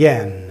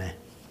again.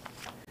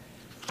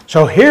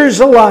 So here's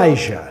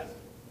Elijah,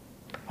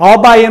 all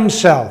by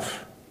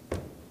himself,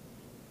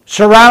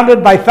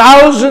 surrounded by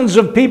thousands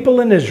of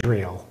people in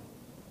Israel.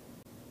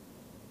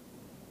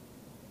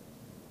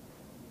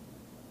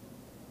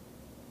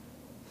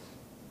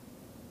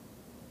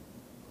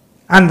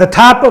 On the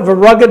top of a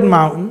rugged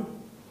mountain,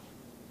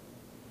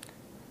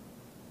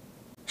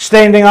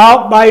 standing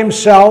out by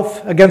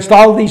himself against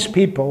all these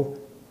people,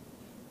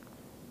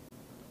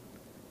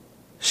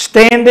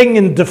 standing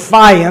in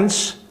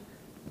defiance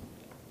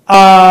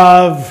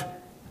of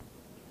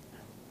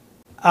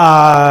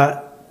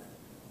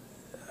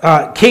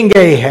King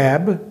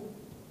Ahab,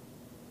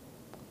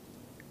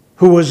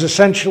 who was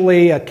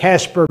essentially a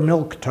Casper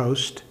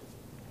milquetoast.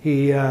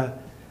 He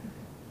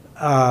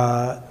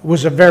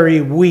was a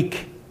very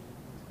weak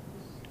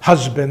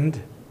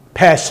husband,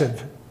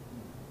 passive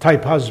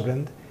type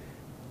husband,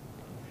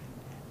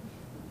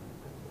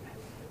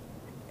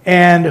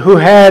 and who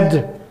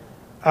had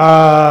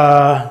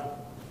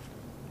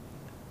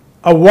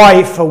a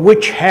wife, a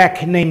witch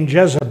hack named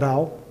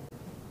Jezebel,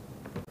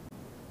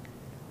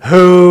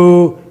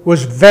 who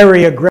was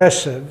very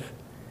aggressive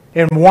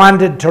and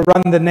wanted to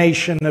run the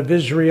nation of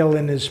Israel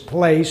in his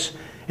place.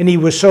 And he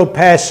was so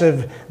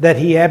passive that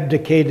he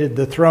abdicated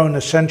the throne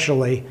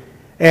essentially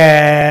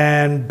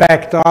and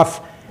backed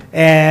off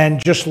and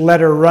just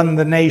let her run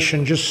the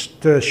nation just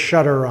to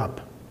shut her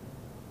up.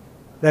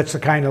 That's the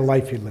kind of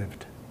life he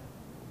lived.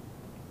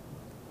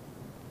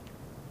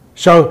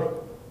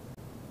 So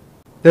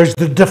there's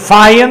the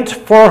defiant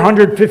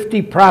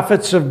 450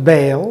 prophets of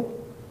Baal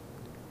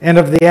and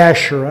of the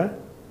Asherah,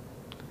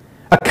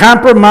 a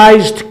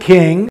compromised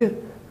king,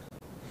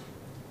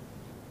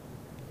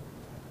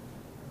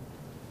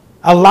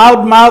 a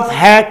loudmouth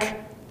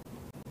hack,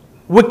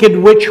 wicked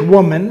witch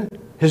woman,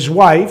 his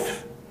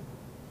wife,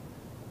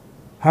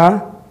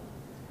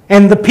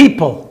 and the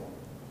people.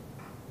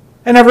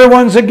 And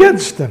everyone's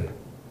against him.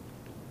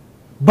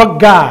 But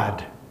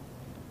God.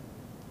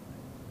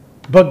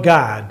 But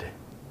God.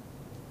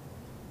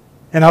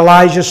 And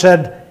Elijah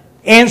said,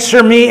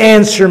 answer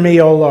me,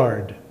 O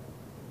Lord.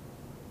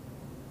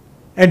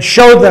 And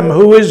show them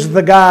who is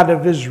the God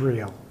of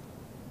Israel.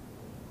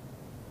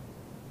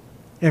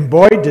 And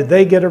boy, did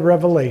they get a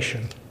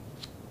revelation.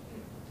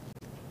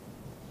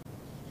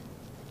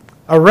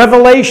 A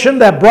revelation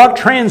that brought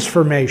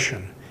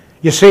transformation.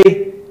 You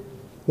see,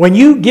 when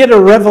you get a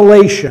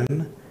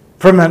revelation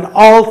from an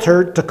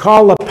altar to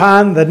call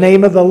upon the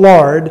name of the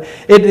Lord,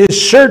 it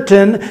is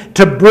certain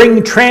to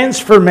bring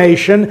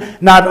transformation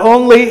not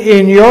only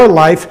in your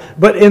life,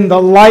 but in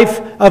the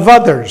life of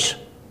others.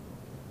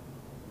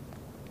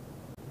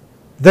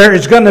 There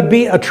is going to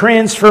be a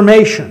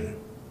transformation.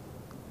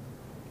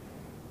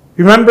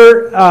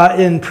 Remember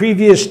in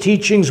previous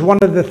teachings, one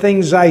of the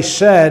things I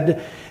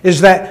said is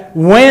that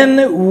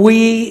when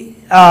we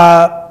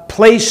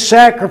place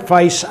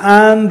sacrifice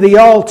on the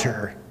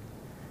altar,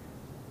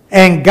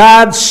 and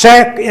God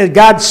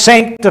sanctifies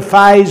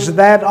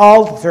that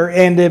altar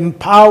and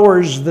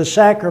empowers the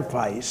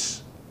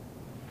sacrifice,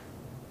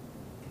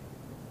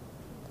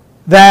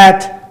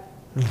 that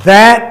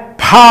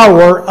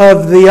power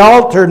of the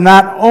altar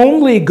not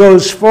only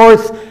goes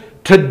forth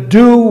to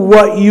do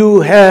what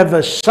you have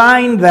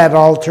assigned that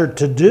altar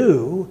to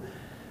do,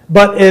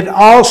 but it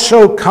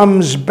also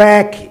comes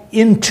back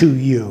into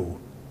you.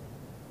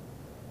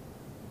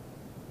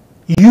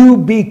 You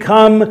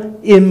become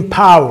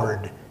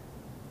empowered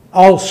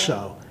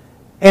also.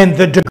 And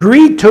the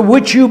degree to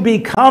which you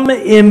become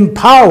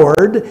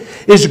empowered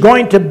is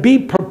going to be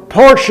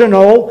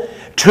proportional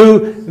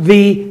to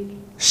the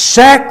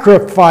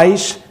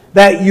sacrifice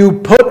that you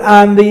put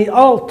on the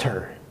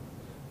altar.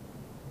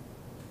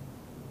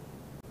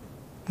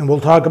 And we'll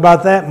talk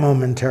about that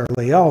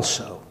momentarily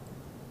also.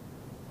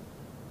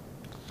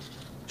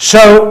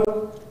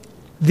 So,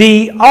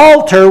 the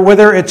altar,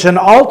 whether it's an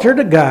altar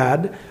to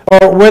God,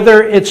 or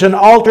whether it's an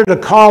altar to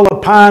call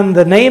upon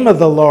the name of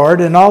the Lord,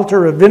 an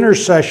altar of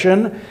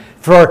intercession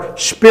for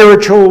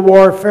spiritual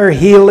warfare,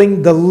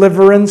 healing,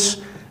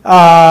 deliverance,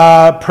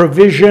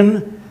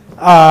 provision,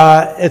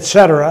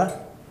 etc.,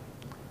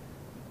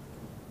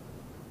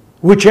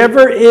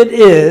 whichever it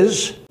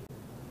is,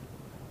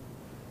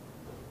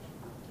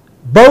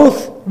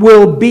 both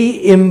will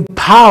be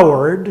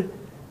empowered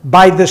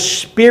by the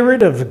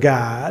Spirit of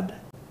God.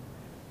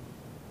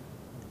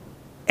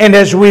 And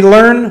as we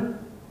learn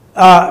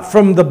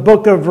from the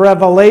book of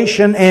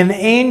Revelation, an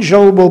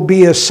angel will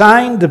be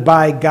assigned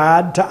by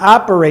God to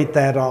operate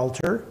that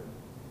altar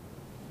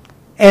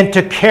and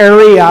to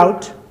carry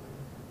out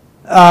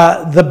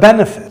the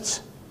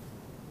benefits.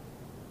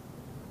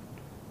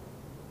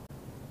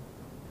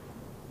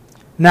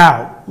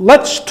 Now,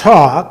 let's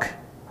talk,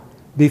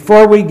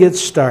 before we get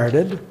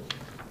started,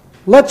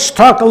 let's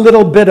talk a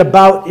little bit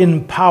about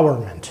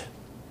empowerment,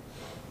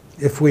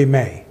 if we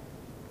may.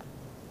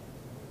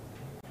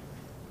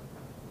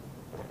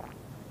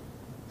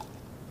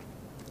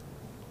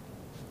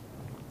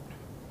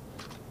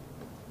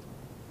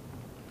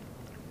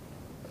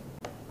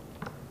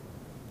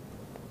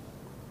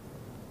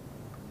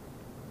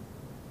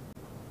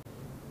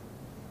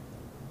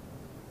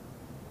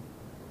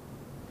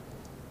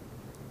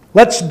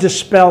 Let's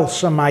dispel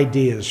some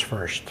ideas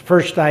first.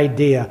 First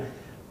idea,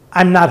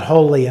 I'm not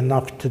holy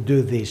enough to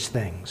do these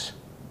things.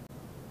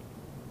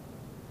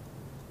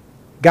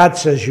 God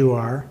says you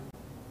are,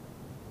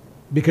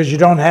 because you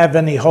don't have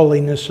any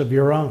holiness of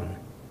your own.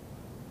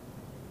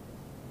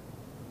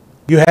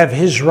 You have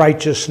His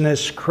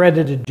righteousness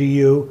credited to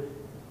you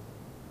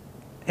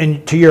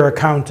and to your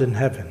account in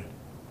heaven.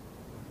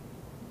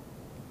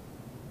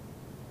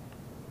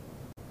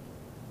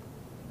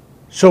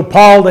 So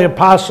Paul the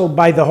apostle,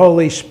 by the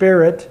Holy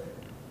Spirit,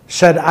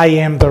 said, I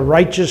am the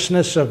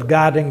righteousness of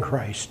God in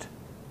Christ.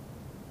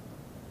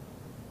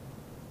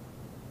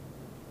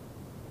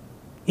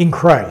 In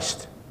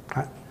Christ.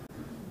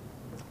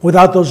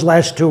 Without those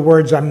last two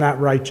words, I'm not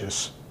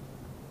righteous.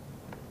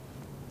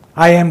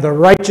 I am the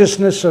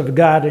righteousness of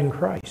God in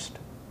Christ.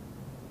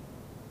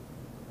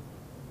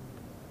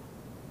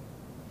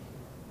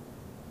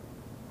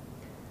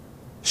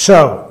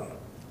 So,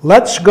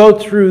 let's go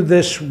through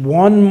this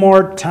one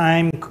more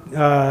time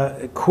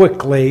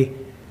quickly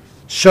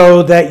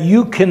so that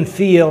you can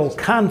feel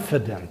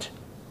confident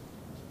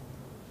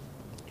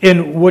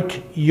in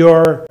what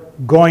you're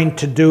going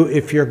to do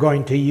if you're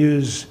going to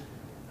use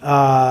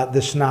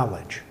this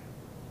knowledge.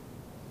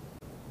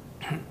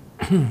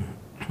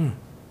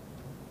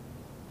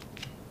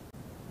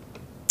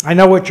 I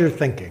know what you're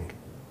thinking.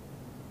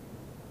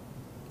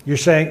 You're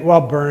saying,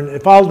 well, Bern,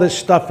 if all this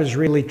stuff is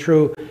really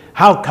true,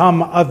 how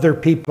come other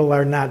people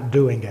are not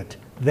doing it?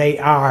 They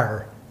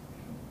are.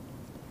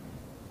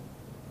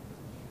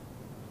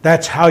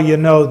 That's how you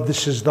know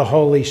this is the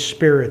Holy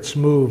Spirit's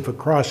move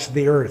across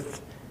the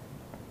earth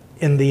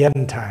in the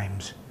end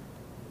times.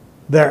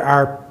 There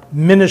are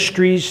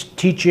ministries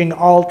teaching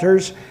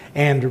altars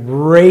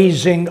and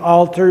raising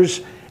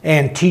altars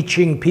and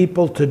teaching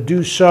people to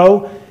do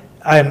so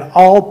in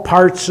all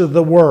parts of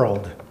the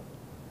world.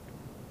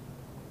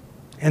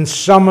 And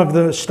some of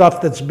the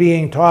stuff that's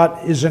being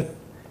taught isn't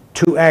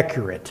too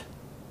accurate.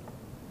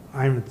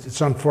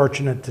 It's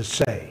unfortunate to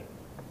say.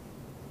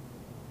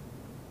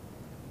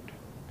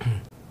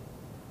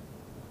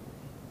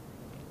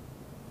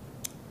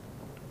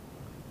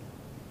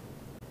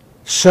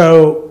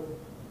 So,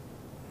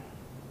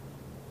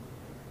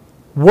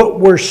 what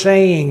we're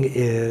saying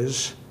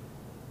is,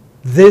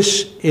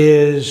 this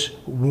is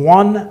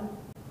one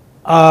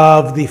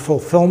of the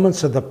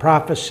fulfillments of the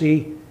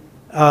prophecy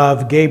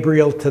of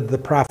Gabriel to the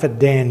prophet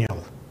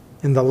Daniel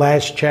in the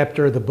last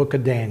chapter of the book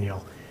of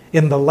Daniel.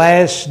 In the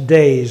last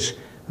days,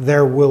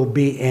 there will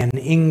be an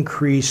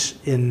increase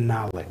in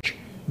knowledge.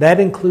 That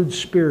includes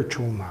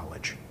spiritual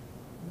knowledge.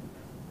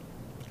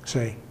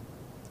 See,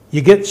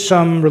 you get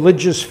some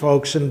religious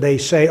folks and they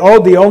say, oh,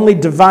 the only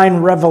divine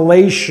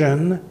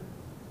revelation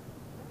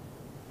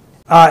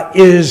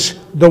is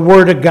the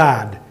Word of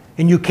God.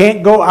 And you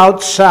can't go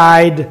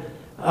outside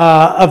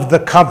of the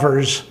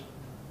covers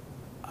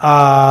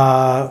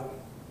of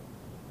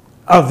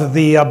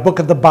the book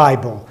of the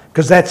Bible,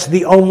 because that's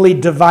the only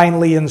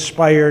divinely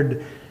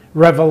inspired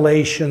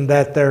revelation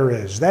that there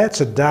is.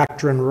 That's a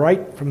doctrine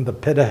right from the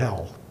pit of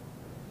hell.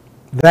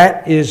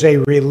 That is a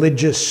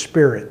religious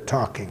spirit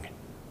talking.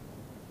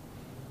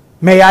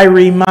 May I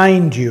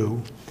remind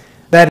you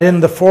that in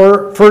the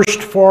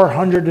first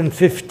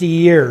 450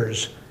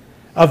 years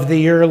of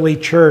the early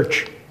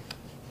church,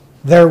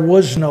 there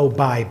was no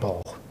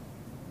Bible,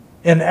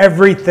 and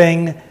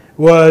everything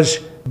was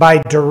by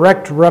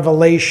direct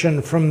revelation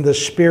from the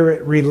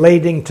Spirit,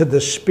 relating to the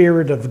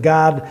Spirit of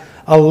God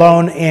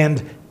alone,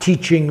 and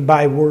teaching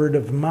by word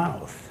of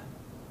mouth.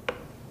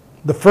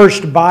 The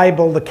first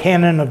Bible, the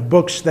canon of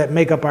books that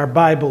make up our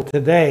Bible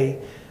today,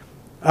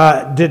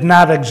 did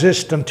not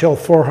exist until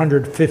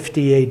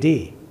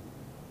 450 AD.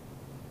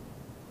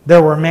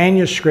 There were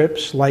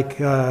manuscripts like,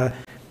 for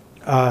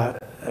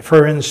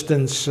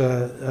instance,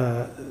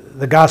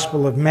 the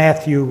Gospel of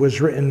Matthew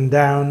was written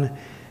down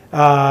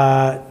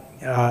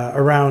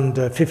around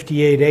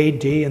 58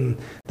 AD, and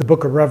the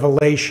book of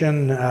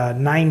Revelation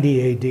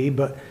 90 AD,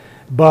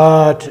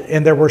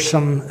 and there were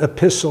some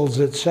epistles,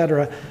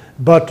 etc.,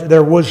 but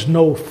there was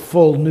no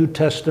full New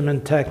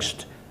Testament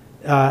text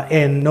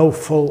and no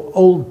full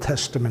Old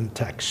Testament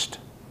text.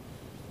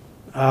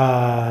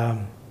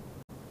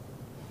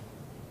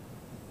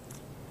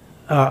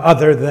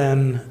 Other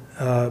than,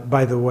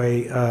 by the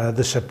way,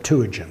 the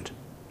Septuagint,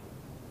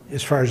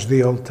 as far as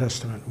the Old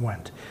Testament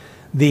went.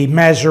 The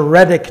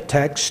Masoretic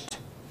text,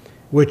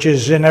 which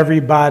is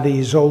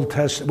everybody's Old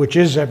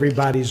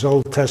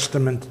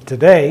Testament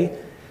today,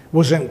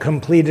 wasn't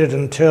completed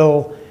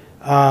until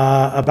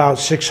about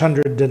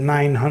 600 to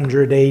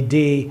 900 AD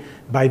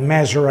by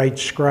Masorite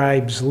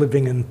scribes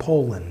living in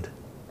Poland.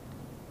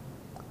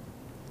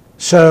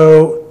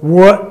 So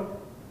what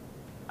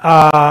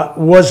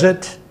was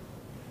it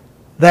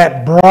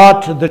that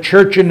brought the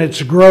church in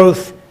its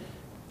growth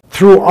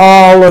through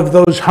all of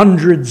those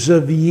hundreds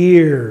of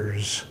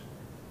years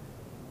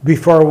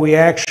before we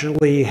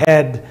actually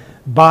had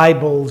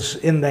Bibles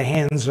in the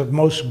hands of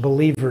most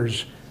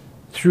believers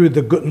through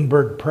the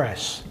Gutenberg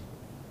press?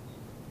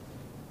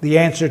 The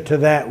answer to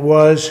that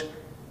was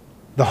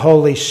the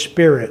Holy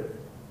Spirit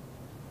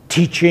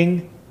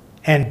teaching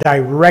and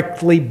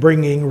directly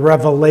bringing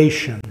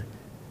revelation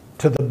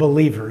to the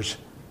believers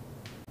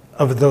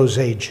of those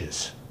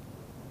ages.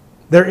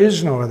 There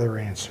is no other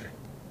answer.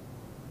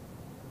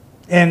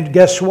 And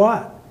guess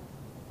what?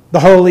 The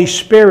Holy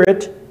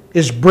Spirit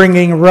is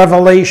bringing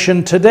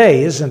revelation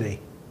today, isn't He?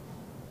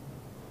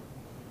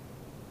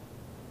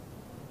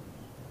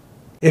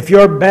 If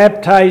you're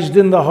baptized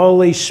in the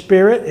Holy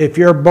Spirit, if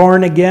you're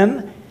born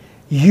again,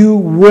 you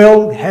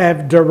will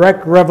have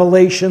direct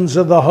revelations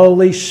of the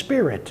Holy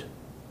Spirit.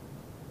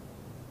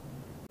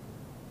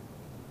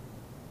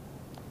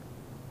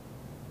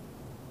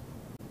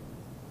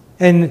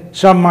 And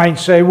some might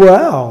say,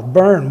 well,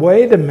 Bern,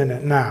 wait a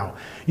minute now.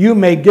 You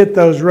may get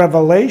those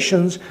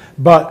revelations,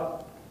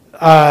 but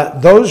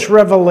those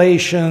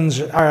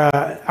revelations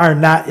are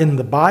not in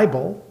the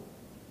Bible.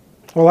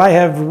 Well, I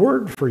have a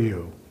word for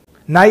you.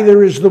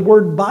 Neither is the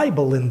word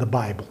Bible in the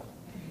Bible.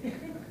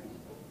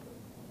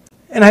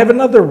 And I have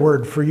another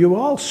word for you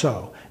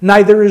also.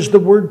 Neither is the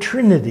word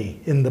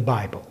Trinity in the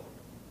Bible.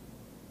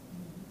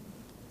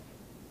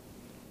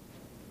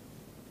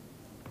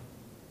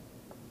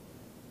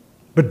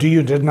 But do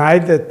you deny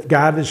that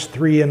God is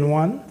three in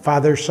one?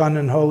 Father, Son,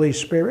 and Holy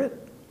Spirit?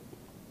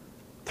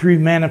 Three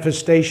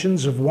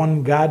manifestations of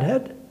one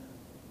Godhead?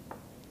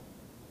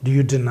 Do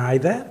you deny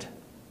that?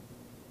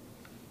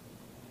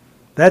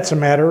 That's a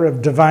matter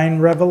of divine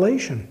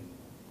revelation.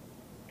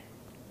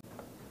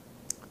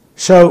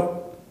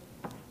 So,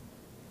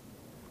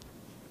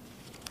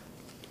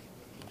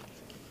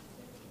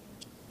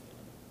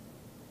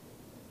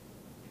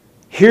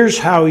 here's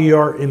how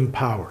you're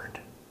empowered.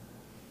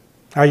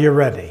 Are you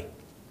ready?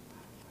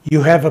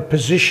 You have a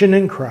position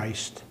in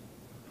Christ.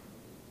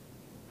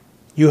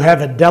 You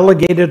have a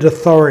delegated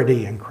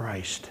authority in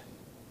Christ.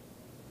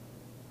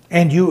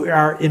 And you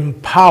are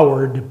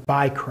empowered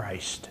by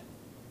Christ.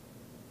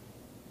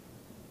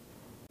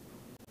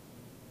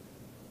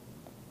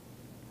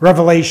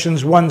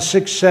 Revelations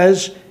 1:6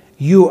 says,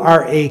 you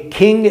are a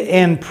king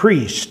and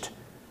priest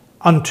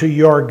unto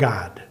your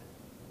God.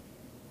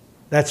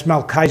 That's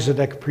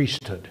Melchizedek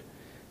priesthood.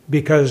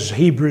 Because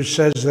Hebrews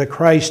says that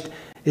Christ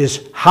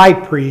is high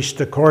priest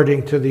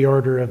according to the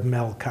order of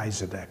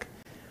Melchizedek.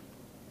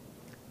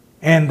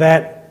 And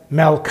that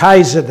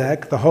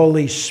Melchizedek, the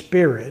Holy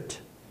Spirit,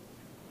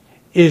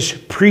 is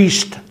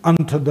priest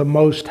unto the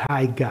Most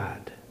High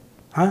God.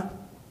 Huh?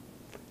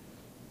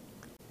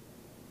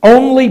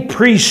 Only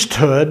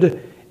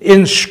priesthood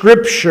in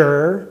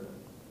Scripture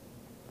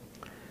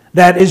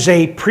that is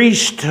a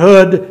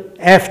priesthood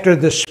after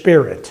the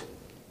Spirit.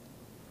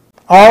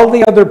 All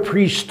the other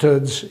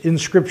priesthoods in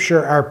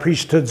Scripture are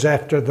priesthoods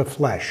after the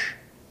flesh.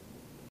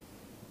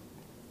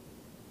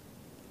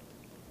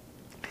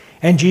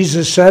 And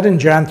Jesus said in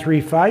John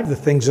 3:5, the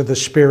things of the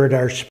Spirit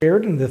are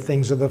spirit, and the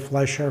things of the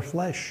flesh are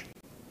flesh.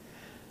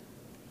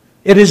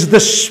 It is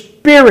the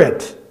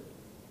Spirit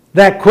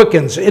that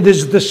quickens. It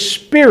is the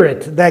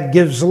Spirit that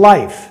gives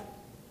life.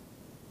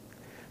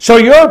 So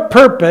your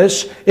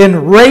purpose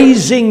in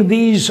raising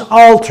these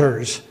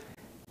altars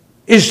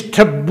is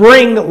to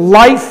bring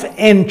life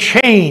and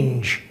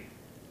change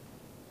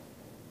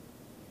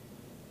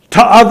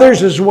to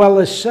others as well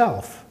as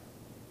self.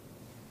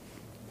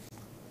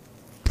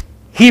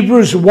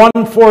 Hebrews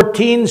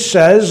 1:14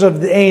 says of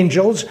the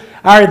angels,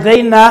 are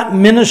they not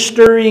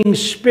ministering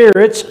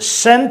spirits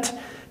sent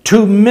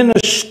to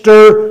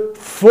minister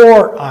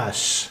for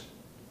us?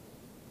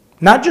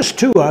 Not just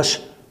to us,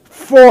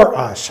 for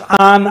us,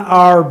 on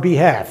our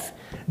behalf.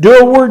 Do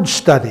a word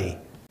study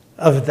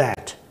of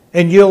that,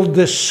 and you'll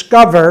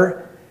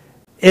discover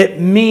it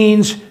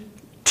means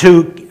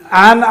to,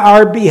 on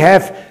our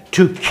behalf,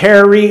 to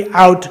carry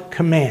out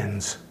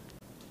commands.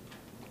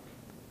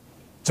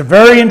 It's a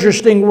very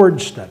interesting word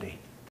study.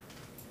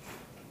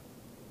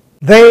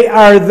 They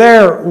are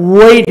there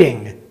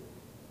waiting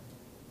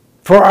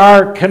for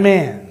our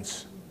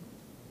commands.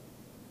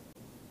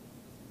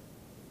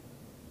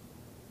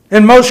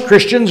 And most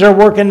Christians are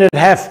working at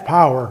half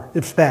power,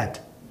 if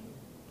that.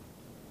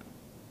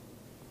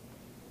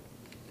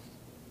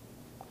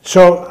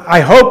 So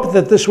I hope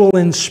that this will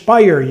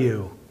inspire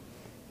you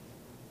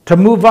to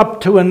move up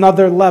to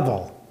another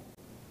level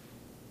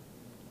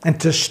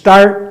and to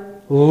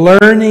start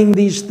learning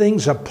these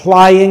things,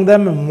 applying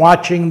them, and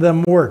watching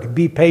them work.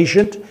 Be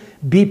patient.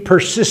 Be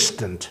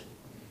persistent.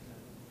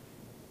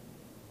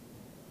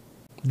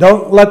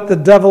 Don't let the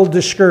devil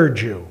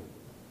discourage you.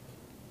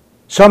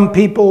 Some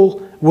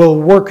people will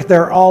work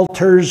their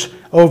altars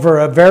over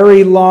a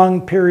very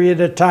long period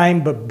of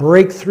time, but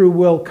breakthrough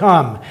will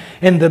come.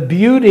 And the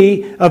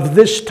beauty of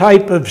this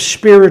type of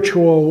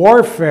spiritual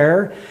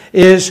warfare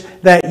is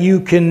that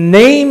you can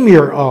name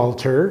your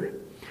altar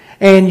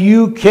and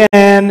you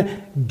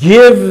can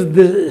give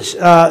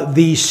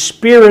the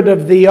spirit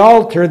of the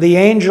altar, the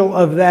angel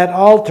of that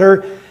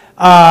altar,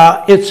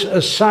 its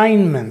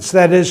assignments.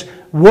 That is,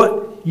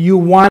 what you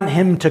want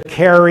him to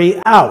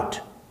carry out.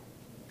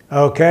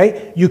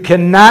 Okay? You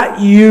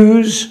cannot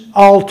use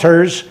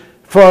altars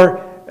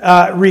for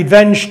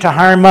revenge to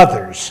harm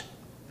others.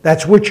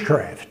 That's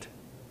witchcraft.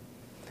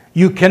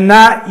 You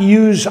cannot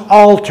use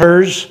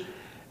altars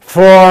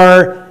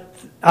for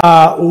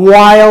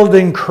wild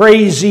and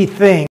crazy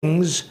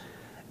things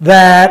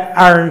that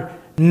are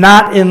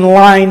not in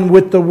line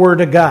with the Word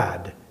of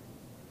God.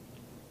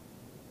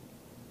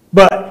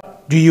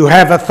 But do you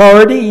have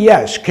authority?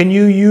 Yes. Can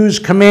you use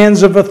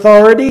commands of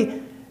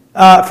authority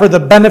for the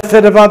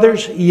benefit of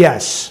others?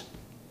 Yes.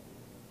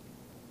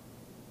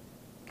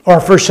 Or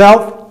for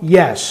self?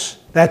 Yes.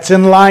 That's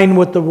in line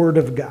with the Word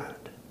of God.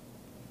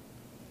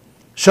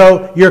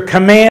 So your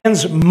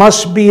commands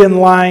must be in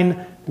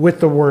line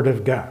with the Word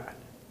of God.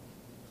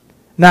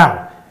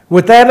 Now,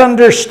 with that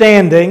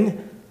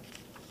understanding,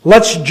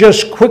 let's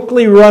just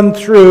quickly run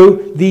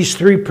through these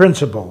three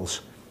principles.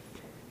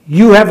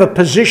 You have a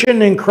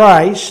position in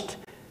Christ.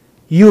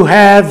 You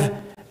have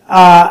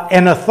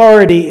an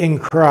authority in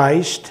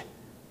Christ.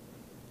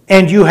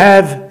 And you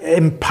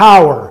have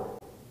power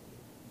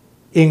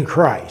in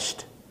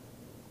Christ.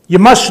 You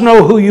must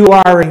know who you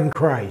are in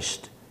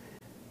Christ.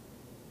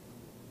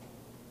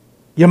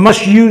 You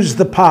must use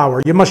the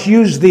power. You must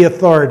use the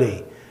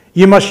authority.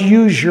 You must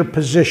use your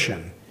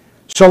position.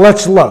 So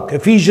let's look.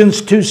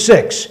 Ephesians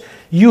 2:6.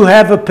 You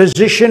have a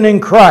position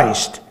in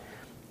Christ.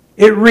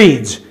 It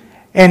reads,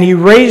 and he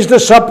raised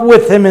us up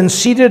with him and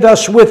seated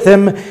us with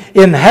him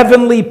in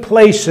heavenly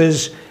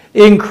places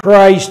in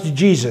Christ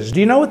Jesus. Do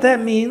you know what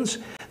that means?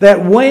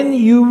 That when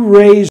you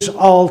raise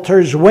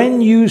altars,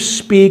 when you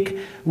speak,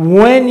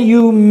 when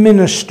you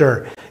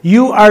minister,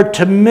 you are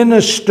to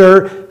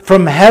minister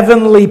from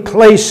heavenly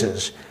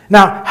places.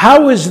 Now,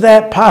 how is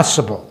that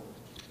possible?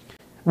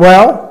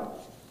 Well,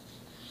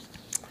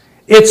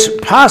 it's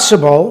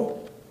possible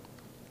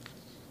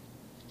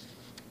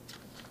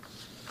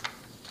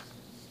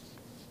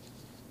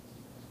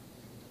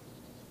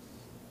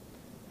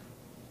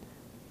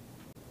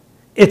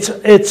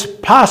It's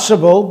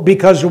possible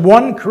because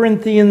 1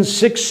 Corinthians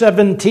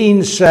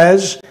 6:17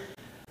 says,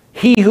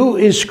 he who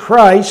is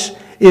Christ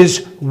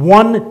is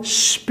one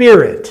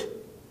spirit.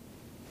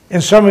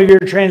 And some of your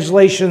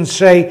translations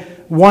say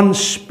one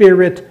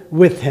spirit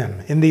with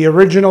him. In the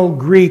original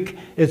Greek,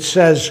 it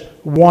says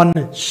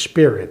one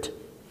spirit.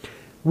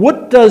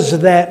 What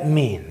does that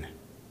mean?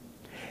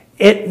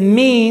 It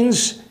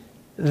means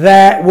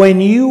that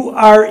when you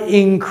are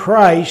in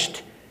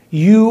Christ,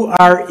 you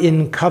are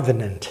in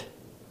covenant.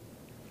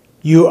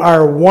 You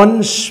are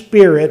one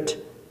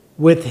spirit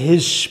with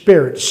his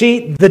spirit.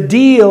 See, the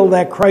deal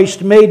that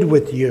Christ made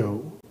with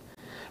you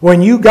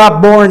when you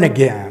got born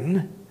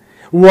again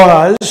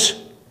was,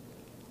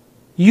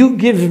 you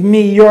give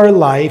me your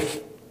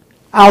life,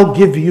 I'll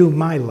give you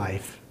my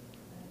life.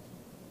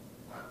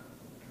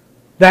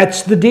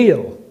 That's the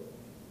deal.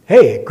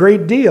 Hey,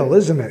 great deal,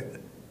 isn't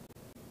it?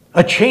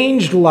 A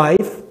changed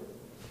life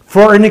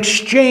for an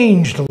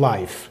exchanged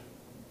life.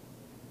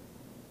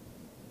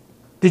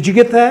 Did you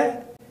get that?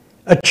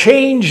 A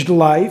changed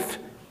life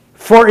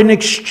for an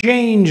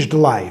exchanged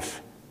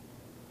life.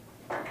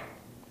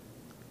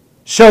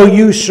 So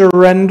you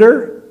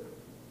surrender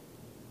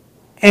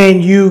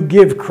and you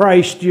give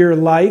Christ your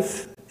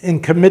life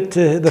and commit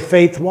to the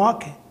faith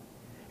walk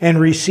and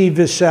receive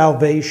his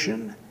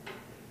salvation.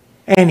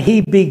 And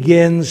he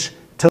begins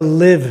to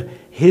live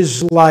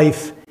his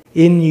life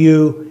in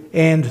you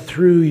and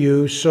through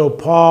you. So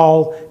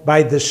Paul,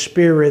 by the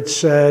Spirit,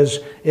 says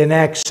in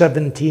Acts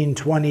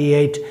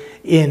 17:28,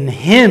 in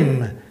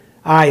him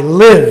I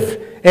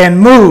live and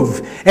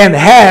move and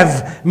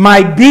have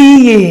my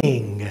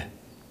being.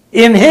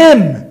 In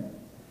him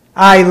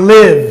I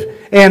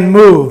live and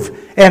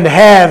move and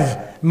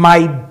have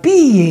my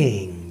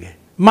being.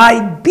 My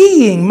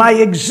being, my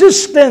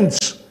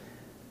existence.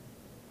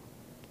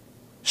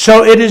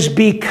 So it is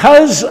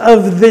because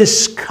of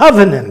this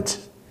covenant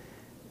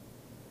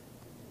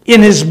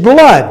in his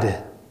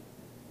blood,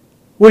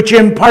 which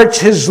imparts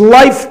his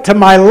life to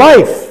my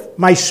life,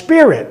 my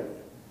spirit.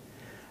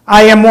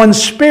 I am one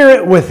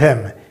spirit with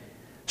him.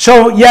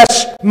 So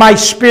yes, my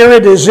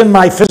spirit is in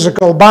my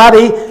physical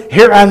body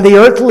here on the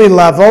earthly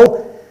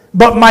level,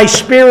 but my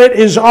spirit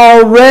is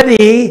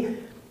already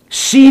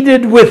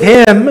seated with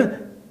him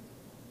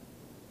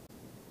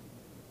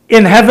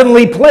in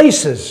heavenly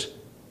places.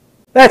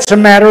 That's a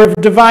matter of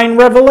divine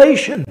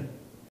revelation.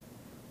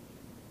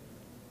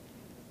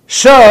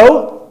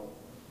 So,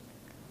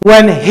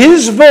 when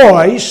his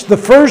voice, the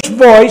first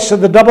voice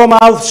of the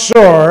double-mouthed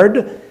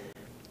sword,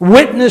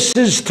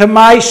 witnesses to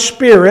my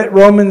spirit,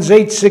 Romans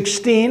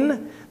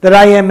 8:16, that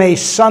I am a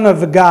son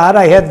of God,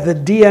 I have the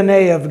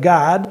DNA of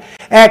God,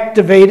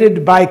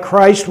 activated by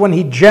Christ when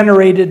he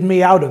generated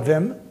me out of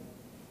him,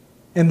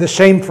 and the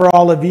same for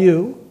all of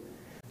you.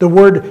 The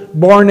word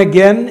born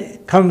again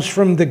comes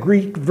from the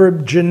Greek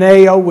verb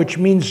geneo, which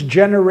means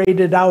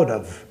generated out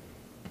of,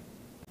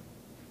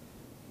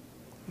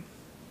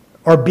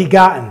 or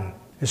begotten.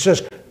 It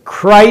says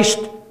Christ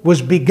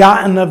was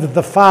begotten of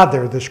the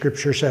Father, the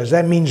scripture says.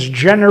 That means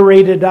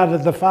generated out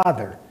of the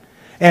Father.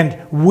 And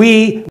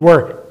we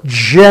were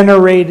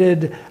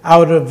generated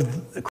out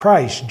of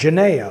Christ,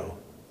 geneo.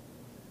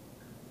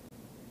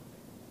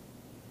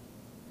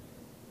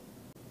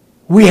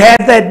 We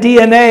have that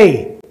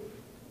DNA.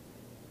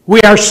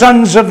 We are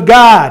sons of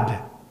God.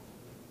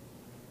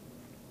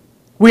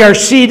 We are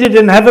seated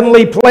in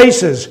heavenly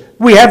places.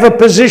 We have a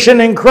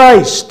position in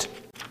Christ.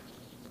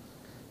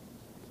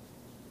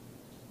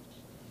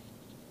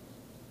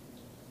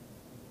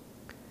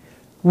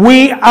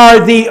 We are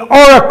the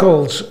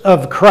oracles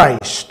of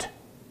Christ.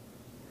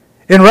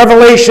 In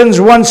Revelations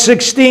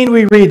 1:16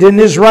 we read, in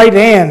his right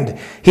hand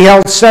he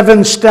held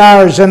 7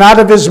 stars, and out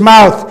of his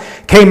mouth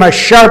came a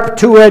sharp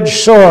two-edged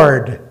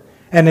sword,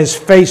 and his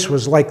face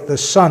was like the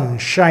sun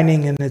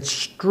shining in its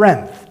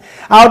strength.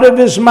 Out of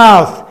his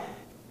mouth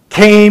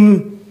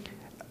came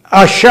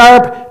a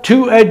sharp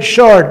two-edged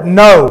sword.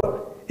 No,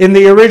 in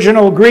the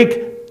original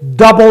Greek,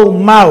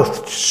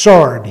 double-mouthed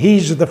sword.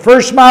 He's the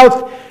first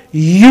mouth.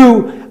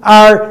 You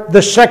are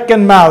the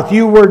second mouth.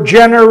 You were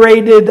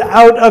generated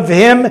out of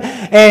him,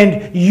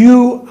 and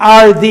you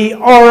are the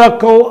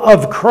oracle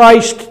of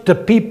Christ to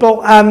people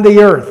on the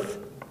earth.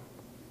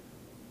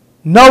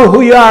 Know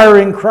who you are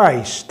in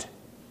Christ.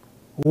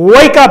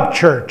 Wake up,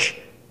 church.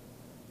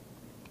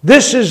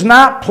 This is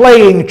not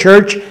playing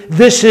church.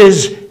 This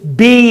is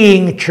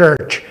being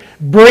church.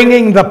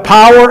 Bringing the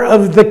power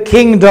of the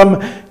kingdom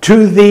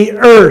to the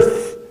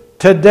earth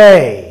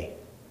today.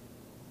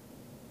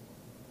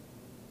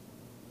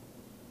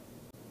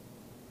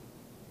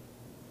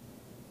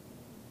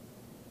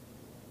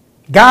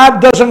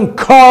 God doesn't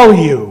call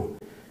you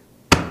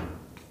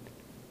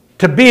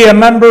to be a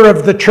member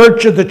of the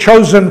Church of the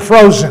Chosen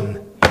Frozen.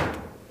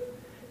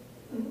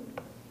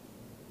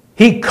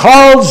 He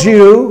calls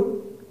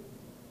you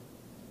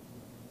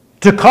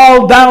to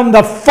call down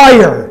the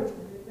fire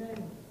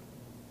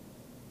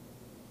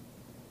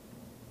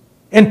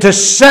and to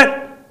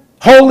set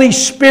Holy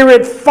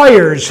Spirit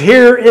fires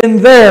here and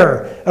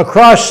there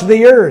across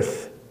the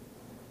earth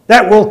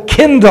that will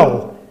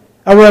kindle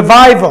a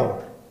revival.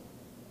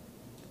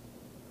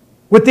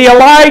 With the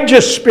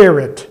Elijah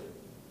spirit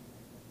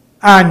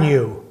on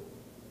you.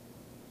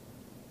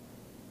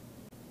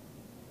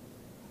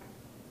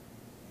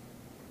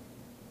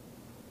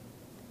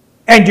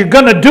 And you're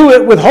going to do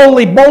it with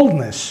holy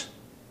boldness.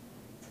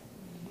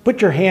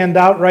 Put your hand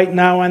out right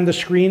now on the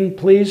screen,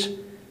 please.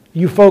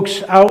 You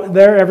folks out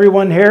there,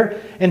 everyone here,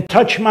 and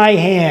touch my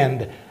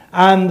hand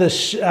on the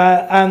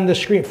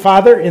screen.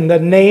 Father, in the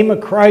name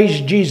of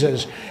Christ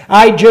Jesus,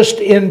 I just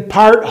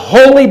impart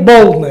holy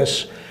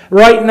boldness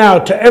right now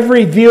to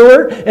every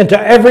viewer and to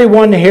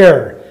everyone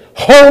here.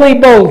 Holy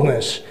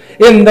boldness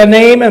in the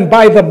name and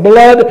by the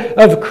blood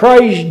of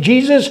Christ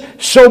Jesus.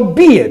 So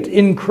be it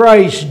in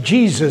Christ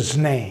Jesus'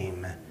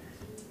 name.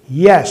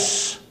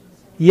 Yes.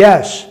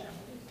 Yes.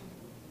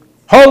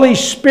 Holy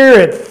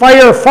Spirit,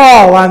 fire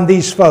fall on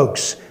these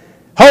folks.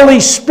 Holy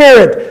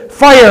Spirit,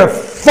 fire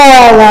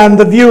fall on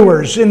the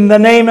viewers in the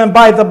name and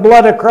by the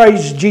blood of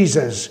Christ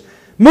Jesus.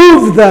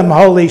 Move them,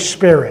 Holy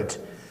Spirit.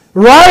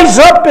 Rise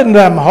up in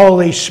them,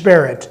 Holy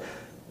Spirit.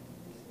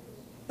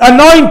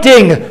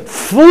 Anointing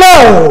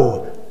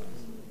flow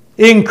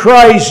in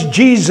Christ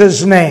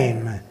Jesus'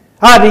 name.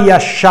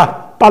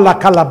 Ariyasha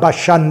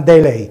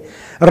palakalabashandele.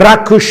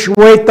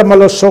 Rakushweta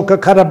malosoka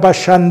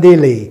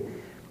karabashandili.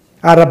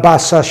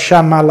 Arabasa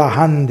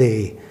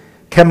shamalahande.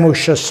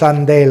 Kemusha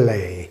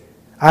sandele.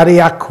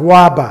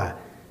 Ariakwaba.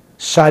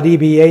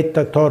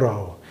 Saribieta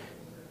toro.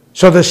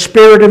 So the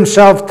Spirit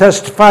himself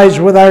testifies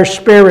with our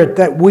spirit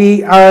that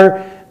we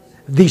are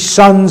the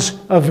sons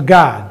of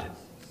God.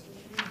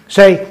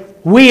 Say,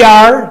 we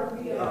are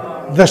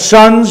the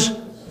sons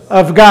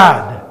of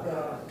God.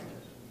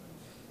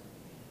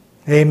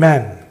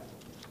 Amen.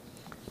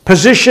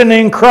 Position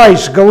in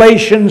Christ,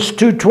 Galatians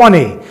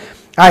 2:20.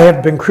 I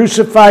have been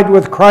crucified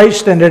with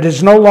Christ, and it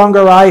is no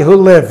longer I who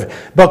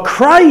live, but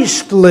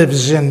Christ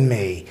lives in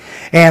me.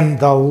 And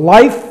the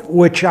life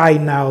which I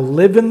now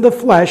live in the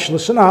flesh,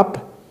 listen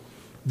up,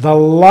 the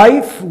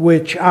life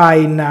which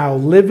I now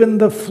live in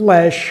the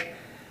flesh,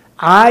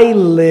 I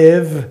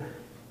live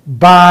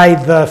by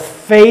the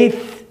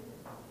faith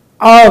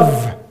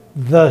of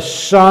the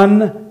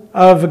Son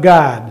of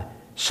God.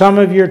 Some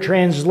of your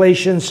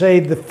translations say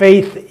the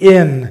faith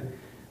in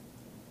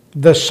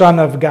the Son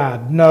of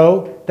God.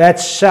 No,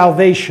 that's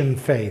salvation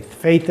faith.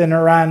 Faith in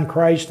or on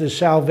Christ is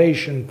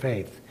salvation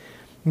faith.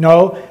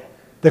 No,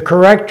 the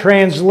correct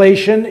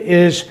translation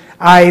is,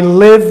 I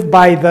live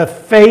by the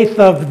faith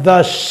of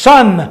the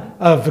Son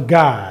of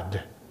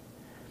God,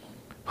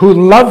 who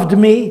loved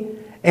me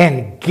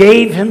and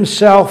gave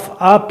himself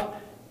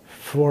up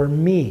for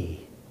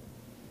me.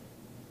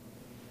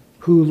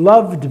 Who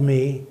loved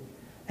me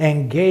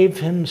and gave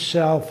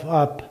himself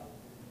up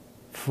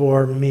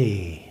for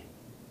me.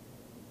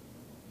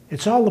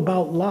 It's all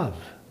about love.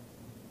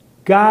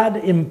 God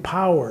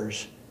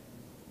empowers.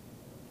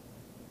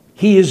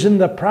 He is in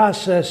the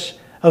process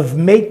of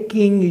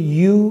making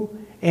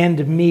you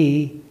and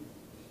me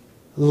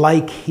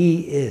like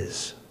he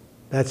is.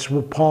 That's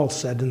what Paul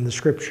said in the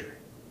scripture.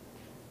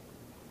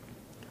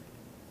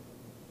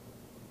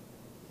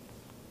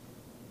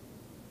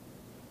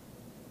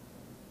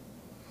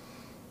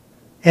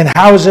 And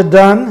how is it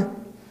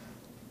done?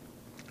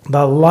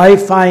 The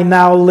life I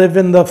now live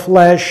in the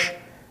flesh,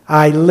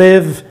 I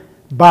live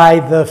by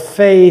the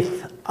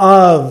faith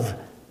of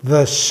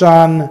the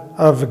Son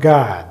of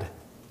God.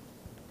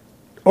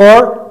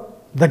 Or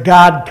the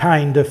God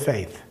kind of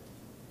faith.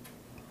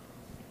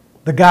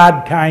 The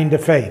God kind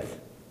of faith.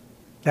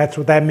 That's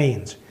what that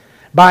means.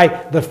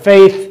 By the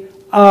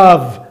faith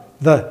of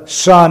the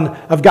Son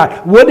of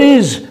God. What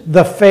is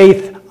the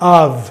faith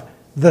of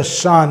the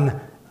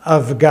Son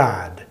of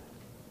God?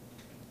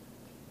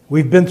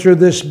 We've been through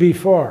this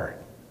before.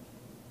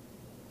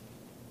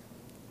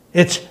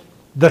 It's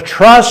the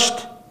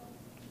trust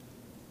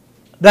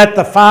that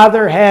the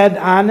Father had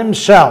on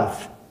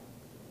himself,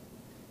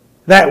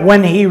 that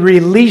when he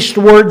released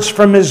words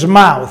from his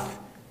mouth,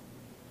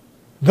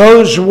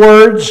 those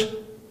words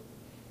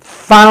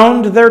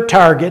found their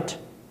target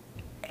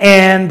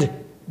and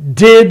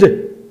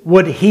did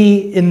what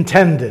he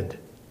intended.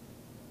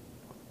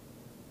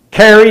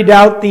 Carried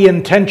out the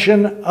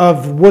intention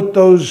of what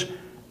those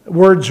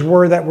words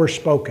were that were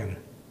spoken.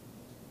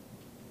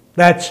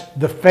 That's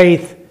the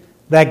faith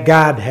that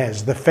God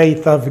has, the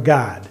faith of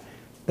God.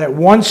 That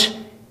once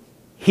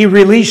he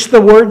released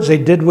the words, they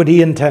did what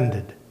he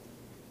intended.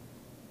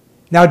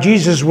 Now,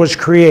 Jesus was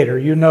creator.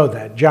 You know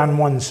that. John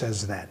 1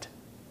 says that.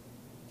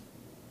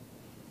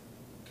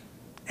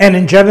 And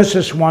in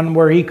Genesis 1,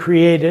 where he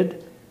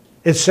created,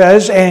 it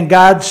says, and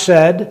God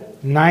said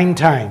 9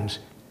 times.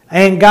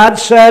 And God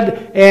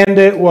said, and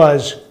it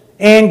was.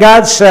 And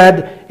God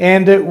said,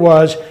 and it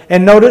was.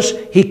 And notice,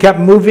 he kept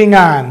moving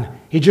on.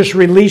 He just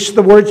released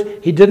the words.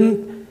 He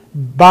didn't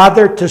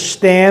bother to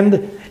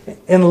stand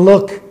and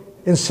look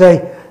and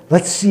say,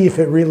 let's see if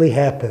it really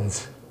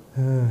happens.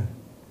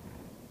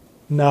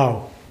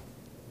 No.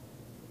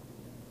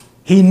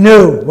 He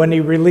knew when he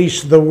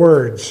released the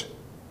words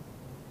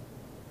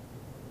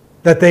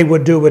that they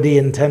would do what he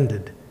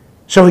intended.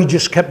 So he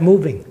just kept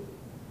moving.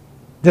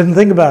 Didn't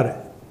think about it.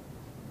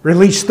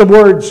 Released the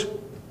words.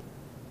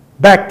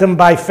 Backed them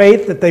by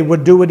faith that they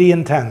would do what he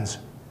intends.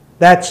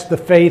 That's the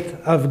faith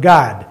of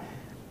God.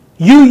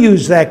 You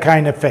use that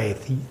kind of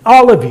faith.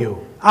 All of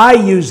you. I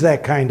use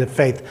that kind of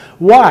faith.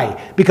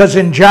 Why? Because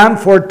in John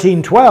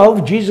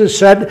 14:12, Jesus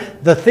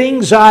said, the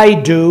things I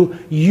do,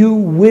 you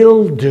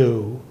will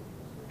do,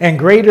 and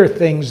greater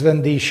things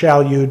than these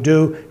shall you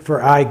do,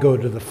 for I go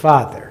to the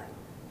Father.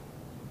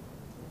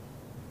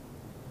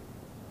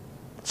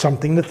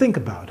 Something to think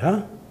about,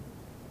 huh?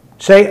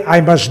 Say, I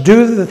must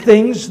do the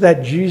things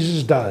that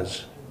Jesus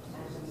does.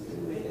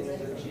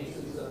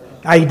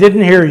 I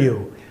didn't hear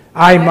you.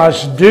 I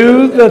must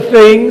do the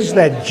things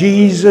that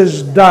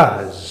Jesus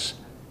does.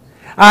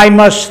 I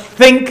must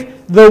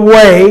think the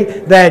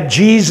way that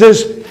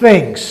Jesus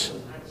thinks.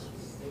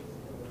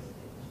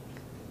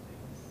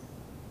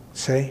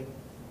 See?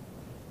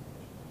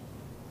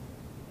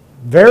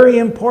 Very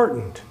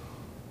important.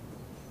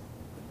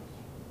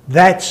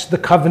 That's the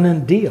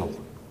covenant deal.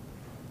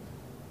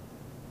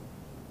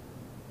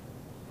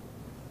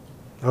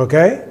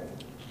 Okay?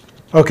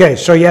 Okay,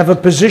 so you have a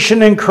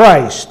position in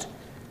Christ.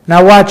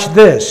 Now watch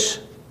this.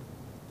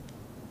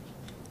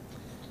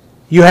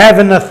 You have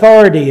an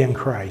authority in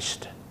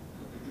Christ.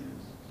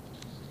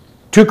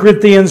 2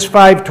 Corinthians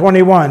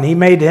 5:21. He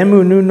made him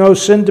who knew no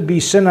sin to be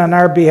sin on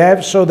our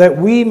behalf, so that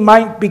we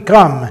might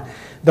become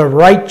the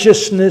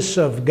righteousness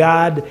of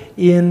God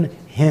in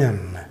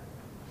him.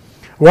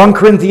 1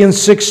 Corinthians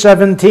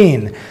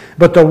 6:17.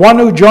 But the one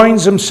who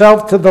joins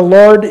himself to the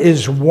Lord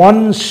is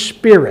one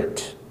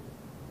spirit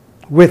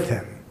with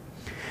him.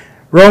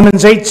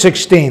 Romans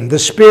 8:16. The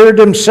Spirit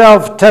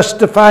himself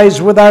testifies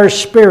with our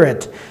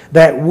spirit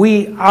that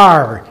we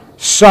are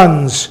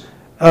sons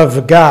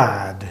of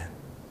God.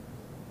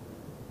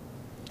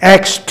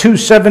 Acts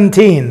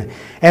 2:17.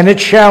 And it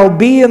shall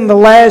be in the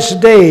last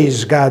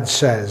days, God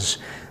says,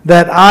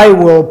 that I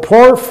will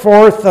pour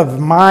forth of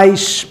my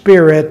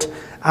spirit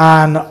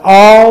on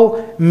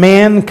all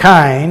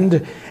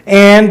mankind,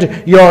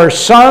 and your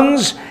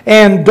sons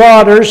and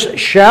daughters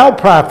shall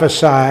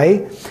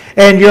prophesy,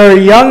 and your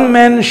young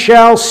men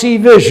shall see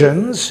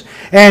visions,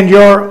 and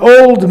your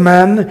old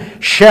men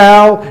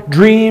shall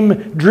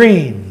dream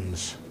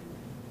dreams.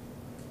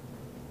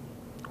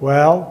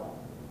 Well,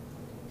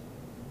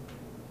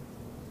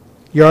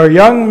 Your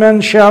young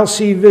men shall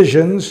see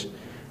visions,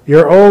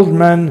 your old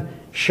men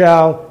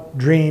shall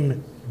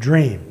dream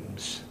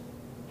dreams.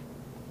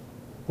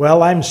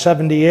 Well, I'm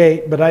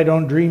 78, but I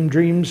don't dream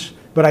dreams,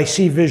 but I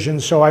see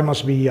visions, so I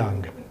must be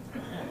young.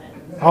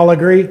 All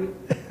agree?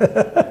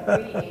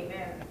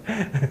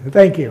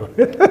 Thank you.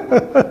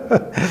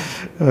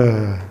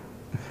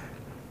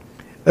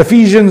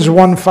 Ephesians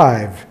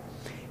 1:5.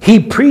 He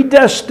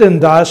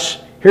predestined us,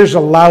 here's a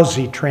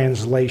lousy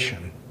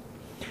translation.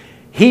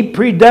 He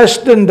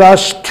predestined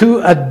us to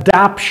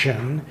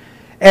adoption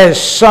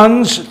as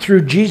sons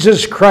through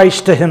Jesus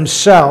Christ to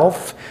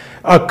himself,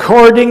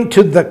 according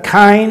to the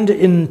kind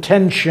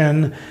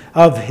intention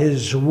of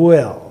his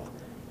will.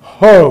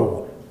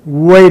 Oh,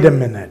 wait a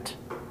minute.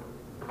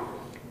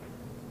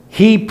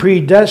 He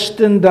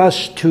predestined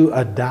us to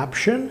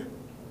adoption.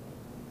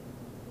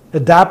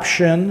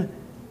 Adoption,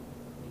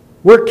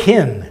 we're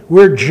kin.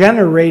 We're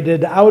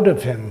generated out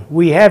of him.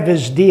 We have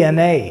his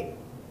DNA.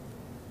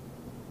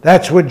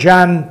 That's what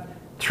John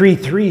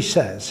 3:3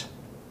 says.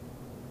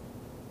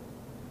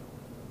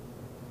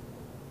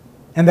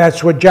 And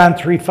that's what John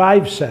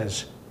 3:5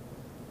 says.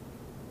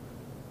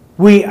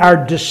 We are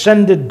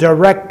descended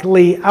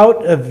directly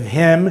out of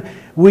him.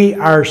 We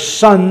are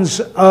sons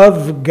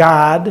of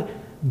God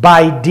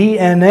by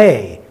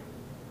DNA.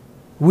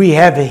 We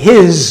have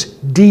his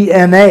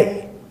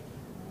DNA.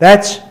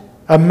 That's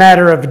a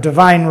matter of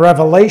divine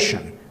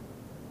revelation.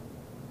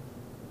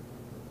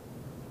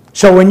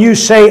 So when you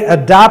say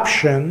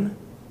adoption,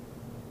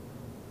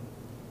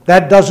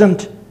 that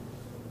doesn't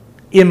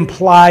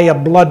imply a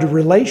blood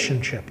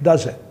relationship,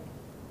 does it?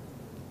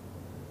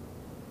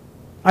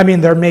 I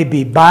mean, there may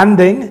be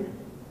bonding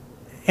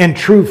and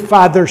true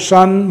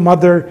father-son,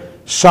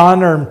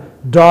 mother-son, or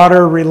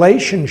daughter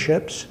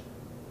relationships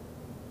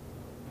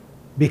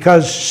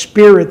because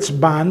spirits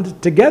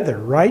bond together,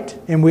 right?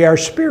 And we are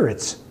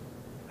spirits,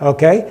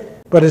 okay?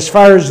 But as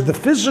far as the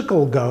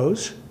physical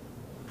goes,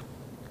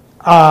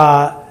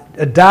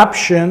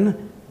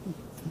 adoption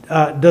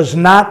does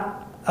not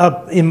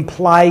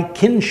imply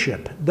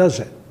kinship, does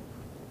it?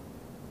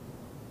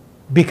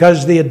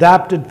 Because the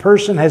adopted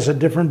person has a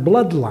different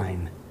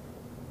bloodline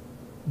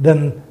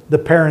than the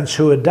parents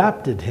who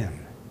adopted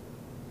him.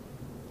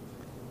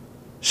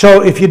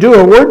 So if you do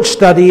a word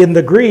study in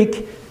the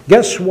Greek,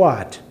 guess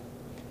what?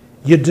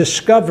 You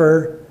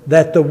discover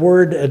that the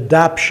word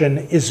adoption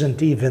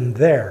isn't even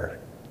there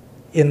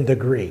in the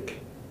Greek.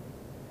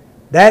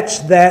 That's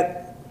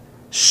that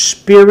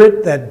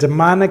spirit, that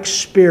demonic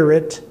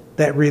spirit,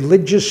 that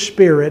religious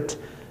spirit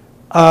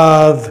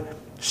of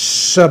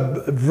subversive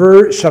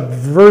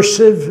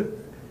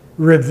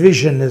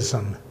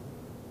revisionism.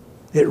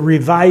 It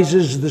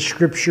revises the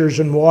scriptures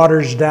and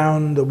waters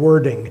down the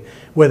wording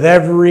with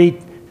every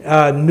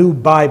new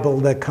Bible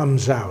that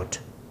comes out.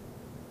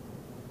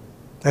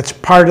 That's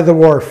part of the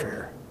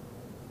warfare.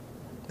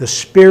 The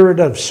spirit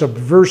of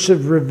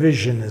subversive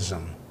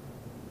revisionism.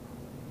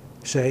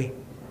 See?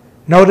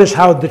 Notice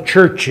how the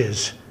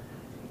churches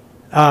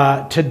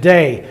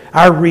today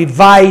are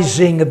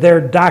revising their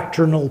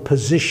doctrinal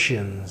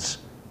positions.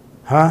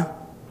 Huh?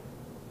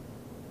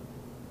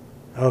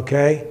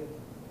 Okay?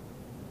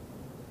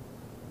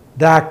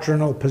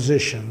 Doctrinal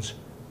positions.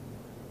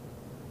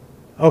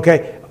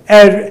 Okay,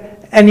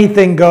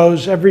 anything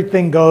goes,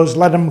 everything goes,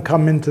 let them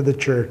come into the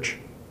church.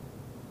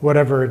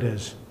 Whatever it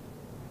is.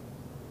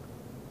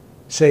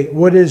 Say,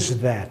 what is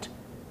that?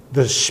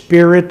 The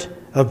spirit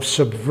of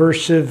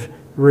subversive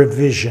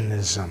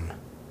revisionism.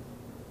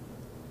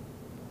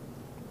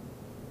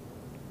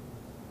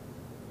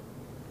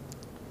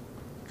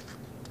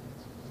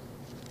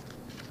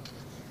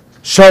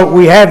 So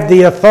we have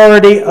the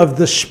authority of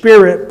the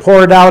Spirit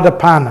poured out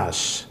upon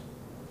us.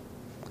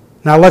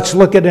 Now let's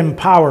look at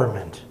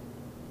empowerment.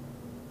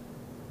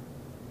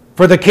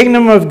 For the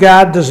kingdom of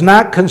God does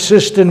not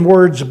consist in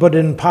words but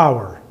in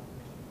power.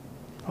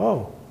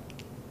 Oh,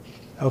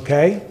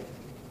 okay.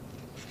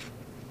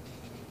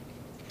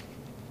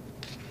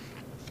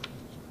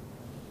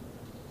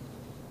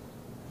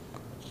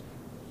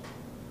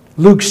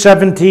 Luke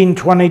 17,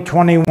 20,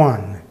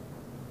 21.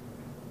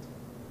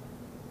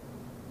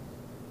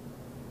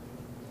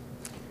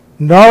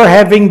 Nor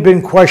having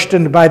been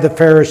questioned by the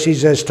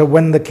Pharisees as to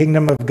when the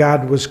kingdom of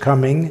God was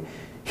coming,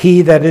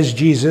 he, that is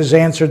Jesus,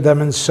 answered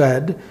them and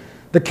said,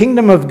 the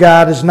kingdom of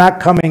God is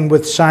not coming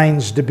with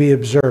signs to be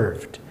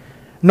observed,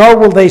 nor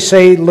will they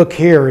say, look,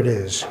 here it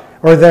is,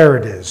 or there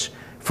it is.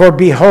 For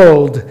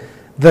behold,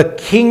 the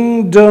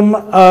kingdom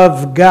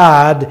of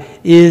God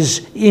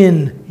is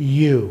in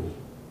you.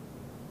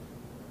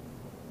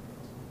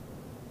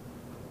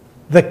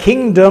 The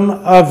kingdom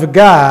of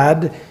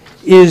God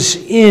is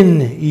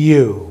in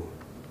you.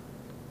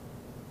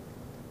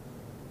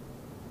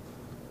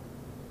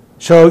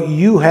 So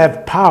you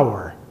have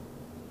power.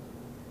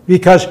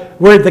 Because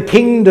where the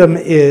kingdom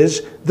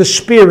is, the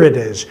Spirit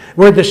is.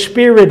 Where the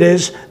Spirit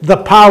is, the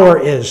power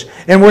is.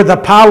 And where the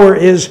power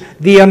is,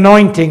 the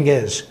anointing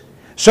is.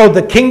 So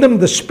the kingdom,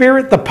 the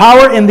Spirit, the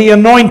power, and the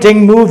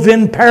anointing move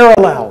in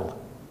parallel.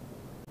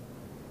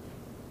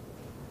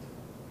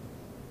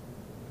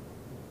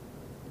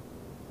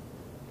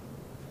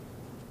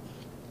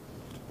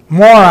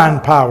 More on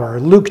power.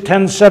 Luke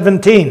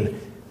 10:17.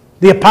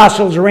 The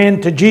apostles ran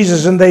to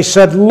Jesus and they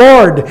said,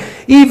 Lord,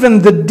 even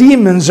the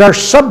demons are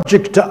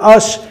subject to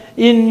us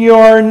in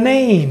your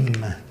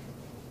name.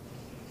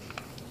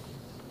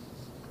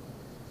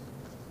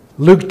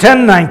 Luke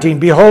 10:19.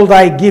 Behold,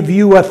 I give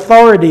you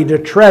authority to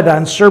tread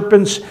on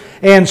serpents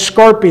and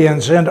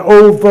scorpions and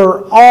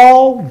over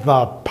all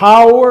the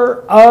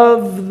power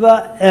of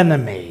the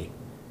enemy.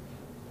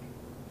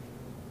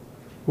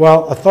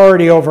 Well,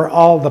 authority over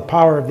all the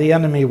power of the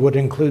enemy would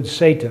include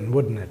Satan,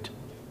 wouldn't it?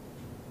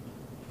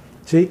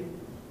 See?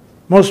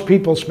 Most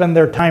people spend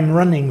their time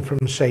running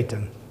from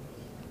Satan.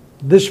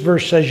 This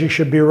verse says you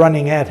should be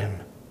running at him.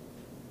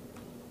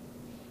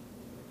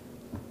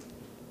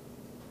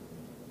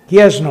 He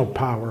has no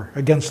power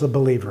against the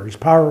believer. His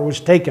power was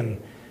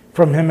taken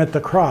from him at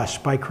the cross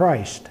by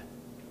Christ.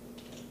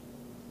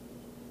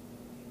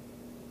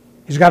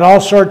 He's got all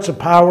sorts of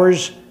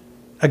powers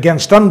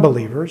against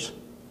unbelievers,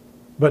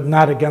 but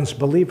not against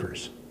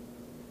believers.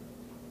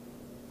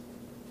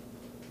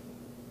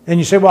 And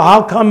you say, well,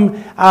 how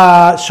come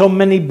so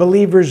many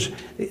believers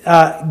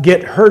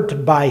get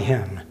hurt by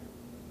him?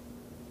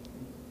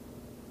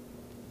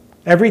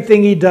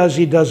 Everything he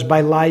does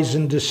by lies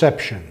and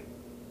deception.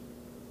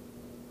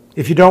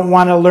 If you don't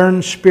want to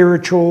learn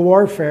spiritual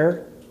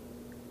warfare,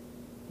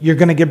 you're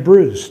going to get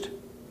bruised.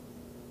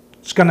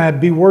 It's going to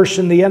be worse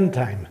in the end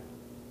time.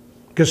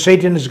 Because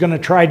Satan is going to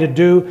try to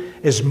do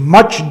as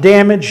much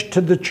damage to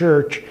the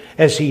church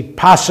as he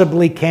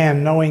possibly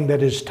can, knowing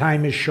that his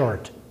time is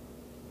short.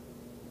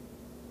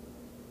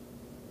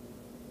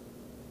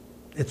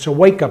 It's a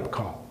wake-up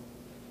call.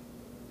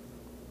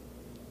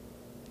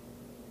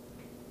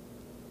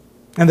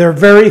 And there are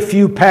very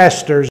few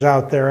pastors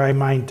out there, I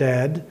might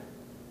add,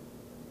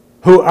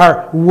 who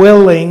are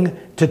willing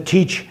to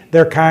teach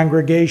their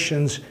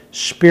congregations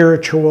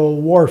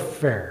spiritual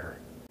warfare.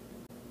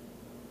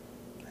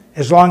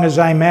 As long as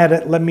I'm at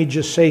it, let me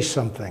just say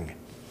something.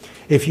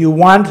 If you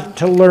want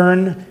to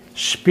learn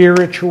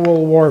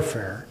spiritual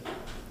warfare,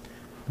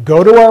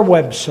 go to our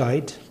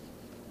website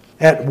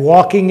at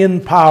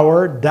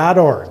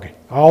walkinginpower.org.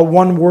 All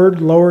one word,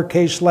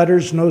 lowercase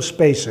letters, no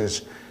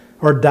spaces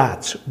or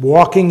dots.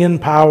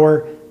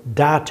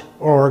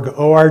 walkinginpower.org,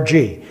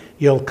 O-R-G.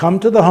 You'll come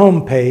to the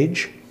home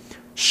page,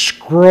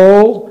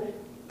 scroll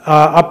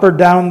up or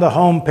down the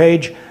home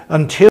page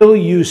until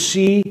you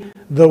see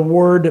the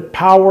word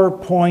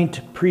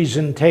PowerPoint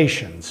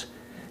presentations.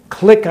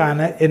 Click on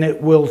it and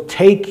it will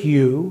take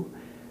you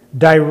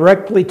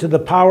directly to the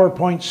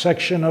PowerPoint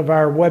section of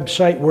our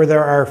website where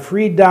there are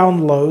free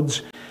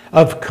downloads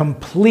of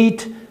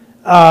complete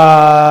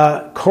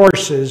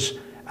courses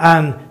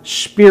on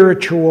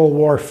spiritual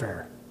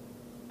warfare.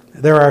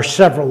 There are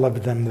several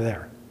of them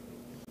there.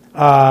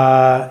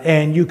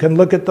 And you can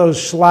look at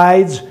those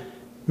slides,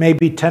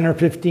 maybe 10 or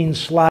 15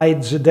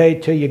 slides a day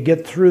till you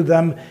get through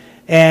them.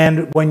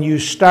 And when you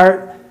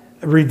start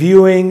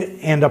reviewing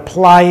and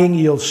applying,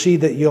 you'll see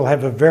that you'll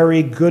have a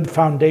very good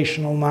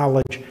foundational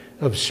knowledge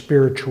of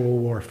spiritual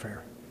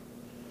warfare.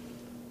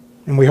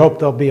 And we hope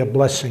they'll be a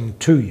blessing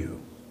to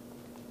you.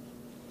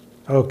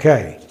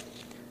 Okay.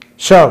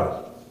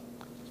 So,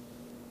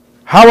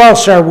 how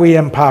else are we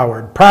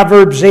empowered?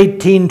 Proverbs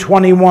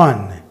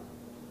 18:21.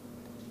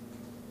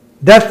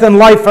 Death and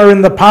life are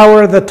in the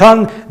power of the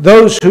tongue.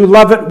 Those who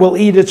love it will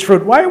eat its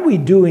fruit. Why are we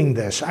doing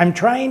this? I'm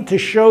trying to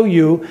show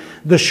you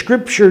the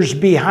scriptures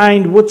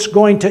behind what's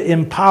going to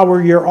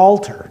empower your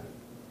altar.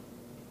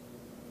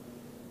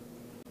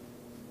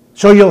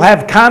 So you'll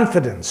have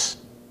confidence.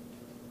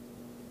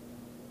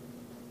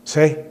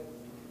 See?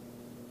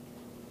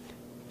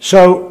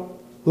 So,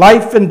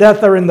 life and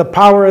death are in the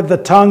power of the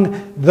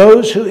tongue.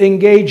 Those who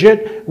engage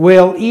it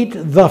will eat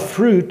the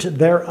fruit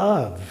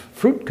thereof.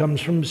 Fruit comes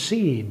from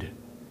seed.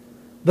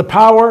 The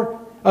power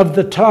of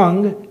the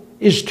tongue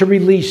is to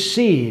release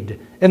seed.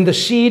 And the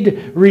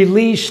seed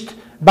released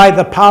by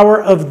the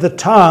power of the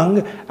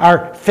tongue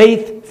are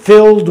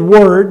faith-filled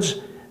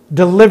words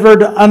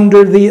delivered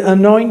under the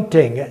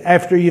anointing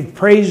after you've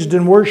praised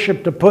and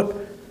worshiped to put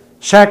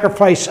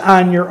sacrifice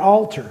on your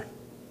altar.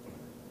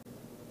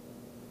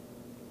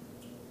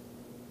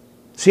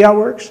 See how it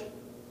works?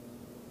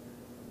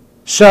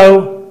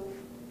 So,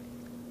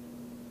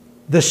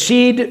 the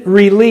seed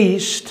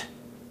released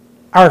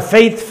are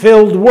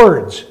faith-filled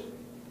words.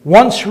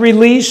 Once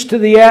released to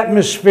the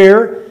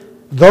atmosphere,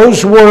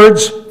 those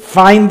words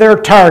find their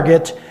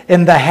target,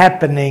 and the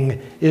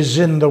happening is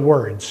in the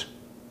words.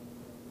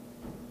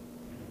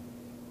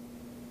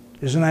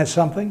 Isn't that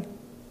something?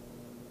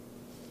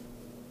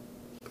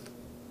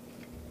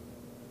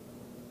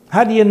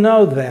 How do you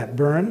know that,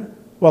 Byrne?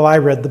 Well, I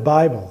read the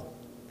Bible.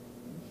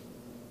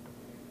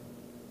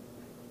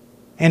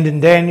 And in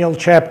Daniel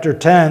chapter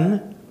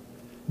 10,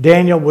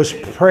 Daniel was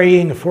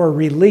praying for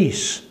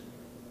release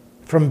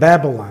from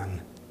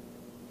Babylon.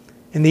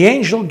 And the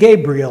angel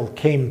Gabriel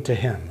came to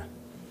him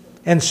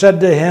and said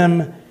to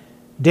him,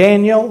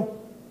 Daniel,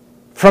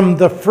 from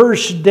the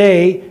first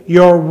day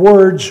your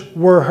words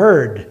were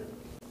heard.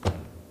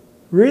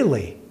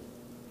 Really?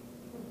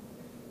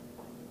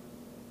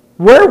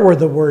 Where were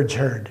the words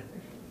heard?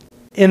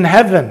 In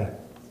heaven.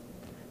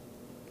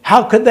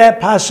 How could that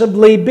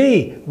possibly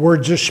be?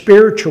 Words are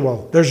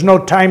spiritual. There's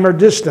no time or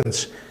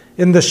distance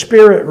in the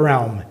spirit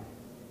realm.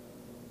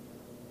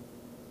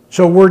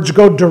 So words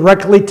go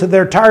directly to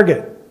their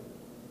target.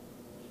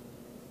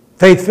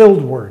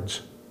 Faith-filled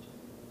words.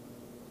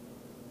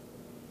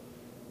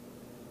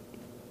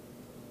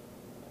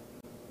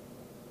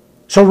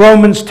 So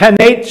Romans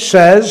 10:8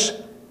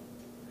 says,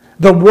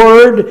 the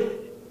word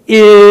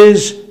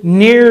is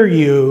near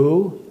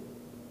you,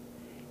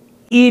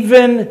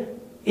 even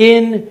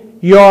in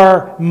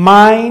your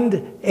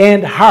mind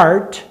and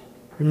heart.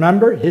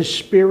 Remember, his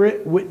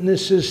spirit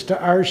witnesses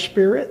to our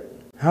spirit.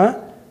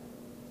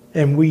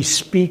 And we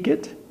speak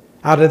it.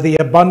 Out of the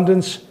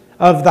abundance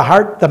of the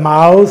heart, the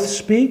mouth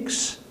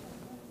speaks.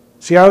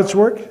 See how it's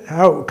worked?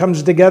 How it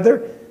comes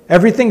together?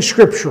 Everything's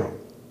scriptural.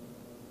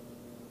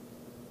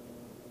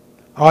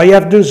 All you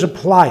have to do is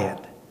apply it.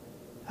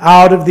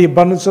 Out of the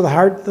abundance of the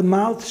heart, the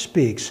mouth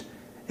speaks.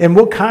 And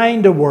what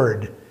kind of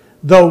word?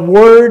 The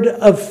word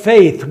of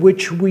faith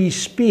which we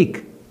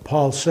speak,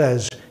 Paul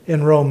says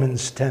in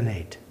Romans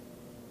 10:8.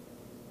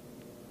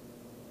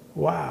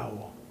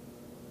 Wow.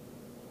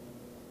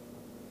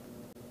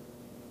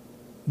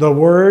 The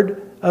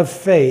word of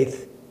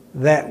faith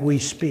that we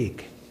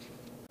speak.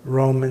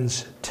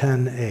 Romans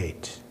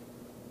 10:8.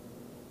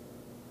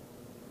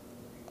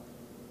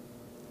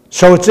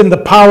 So it's in the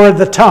power of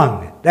the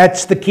tongue.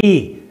 That's the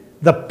key.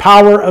 The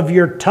power of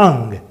your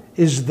tongue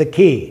is the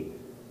key.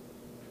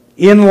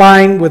 In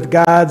line with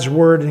God's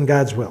word and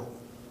God's will.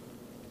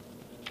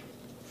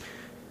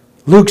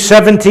 Luke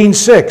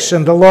 17:6,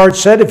 and the Lord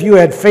said, if you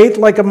had faith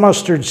like a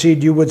mustard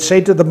seed, you would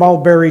say to the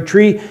mulberry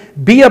tree,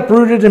 be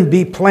uprooted and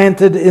be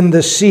planted in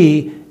the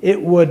sea,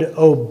 it would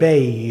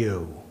obey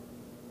you.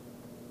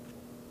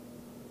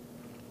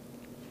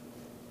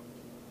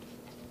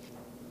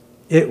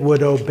 It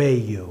would obey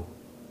you.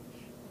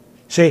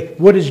 Say,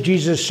 what is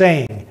Jesus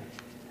saying?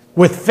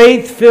 With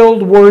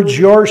faith-filled words,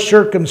 your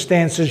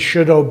circumstances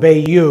should obey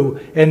you,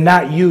 and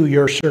not you,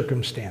 your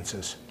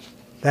circumstances.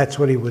 That's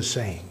what he was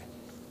saying.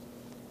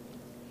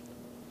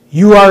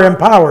 You are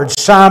empowered.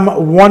 Psalm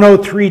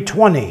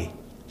 103:20.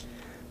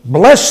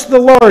 Bless the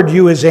Lord,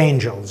 you his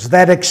angels,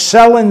 that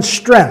excel in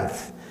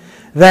strength,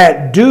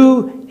 that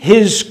do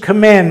his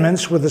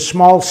commandments, with a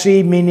small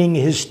c, meaning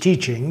his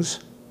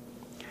teachings,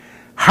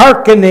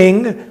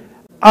 hearkening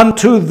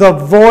unto the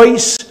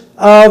voice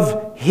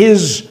of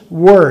his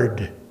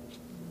word.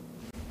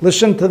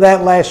 Listen to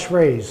that last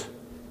phrase.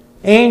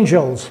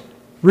 Angels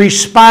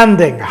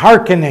responding,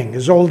 hearkening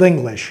is Old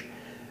English,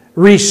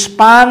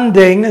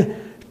 responding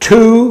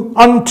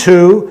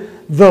unto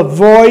the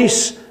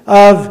voice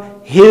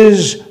of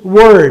his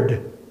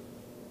word.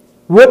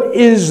 What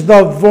is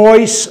the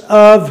voice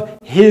of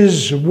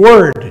his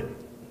word?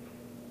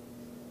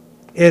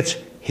 It's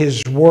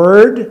his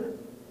word,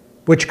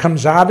 which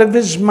comes out of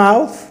his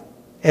mouth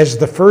as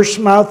the first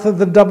mouth of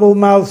the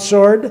double-mouthed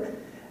sword,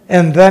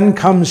 and then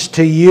comes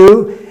to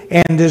you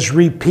and is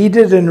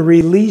repeated and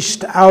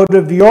released out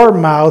of your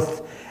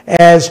mouth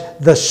as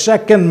the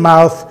second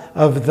mouth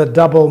of the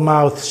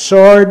double-mouthed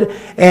sword,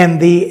 and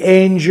the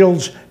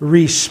angels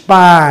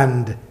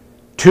respond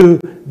to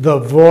the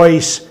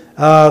voice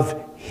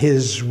of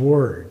his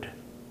word.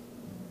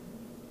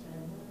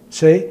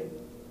 See?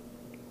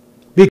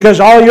 Because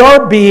all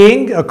your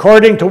being,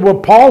 according to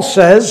what Paul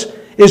says,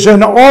 is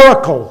an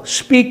oracle,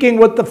 speaking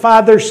what the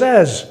Father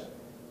says,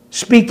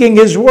 speaking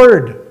his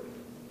word.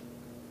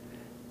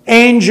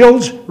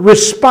 Angels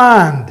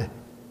respond.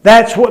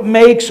 That's what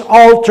makes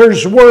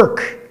altars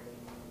work.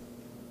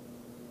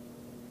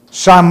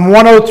 Psalm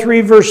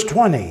 103, verse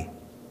 20.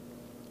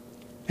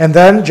 And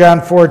then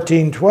John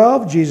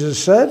 14:12, Jesus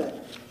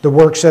said, the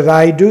works that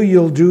I do,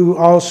 you'll do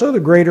also. The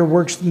greater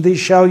works than these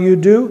shall you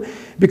do,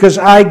 because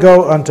I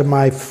go unto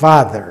my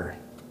Father.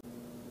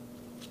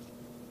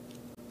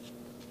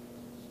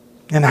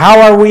 And how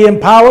are we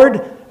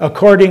empowered?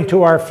 According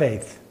to our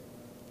faith.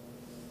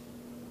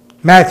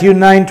 Matthew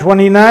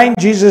 9:29,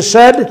 Jesus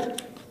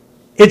said,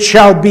 it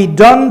shall be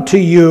done to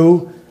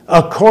you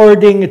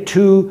according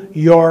to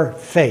your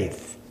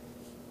faith.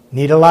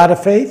 Need a lot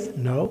of faith?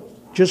 No,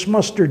 just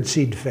mustard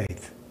seed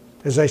faith.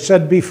 As I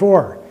said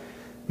before,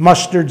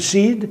 mustard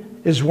seed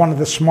is one of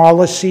the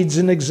smallest seeds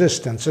in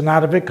existence, and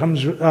out of it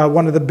comes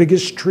one of the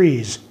biggest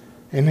trees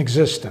in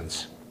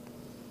existence.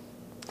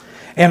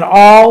 And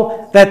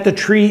all that the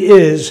tree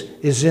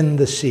is in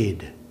the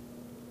seed.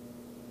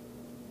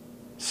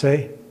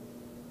 See?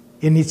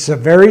 And it's a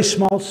very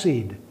small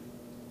seed.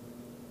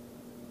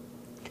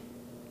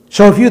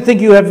 So if you think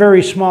you have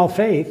very small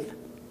faith,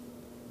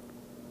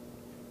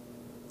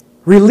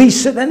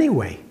 release it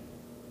anyway.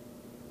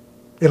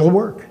 It'll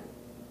work.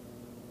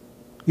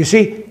 You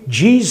see,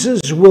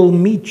 Jesus will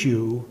meet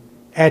you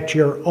at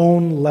your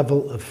own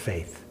level of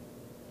faith.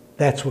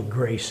 That's what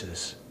grace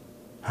is.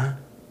 Huh?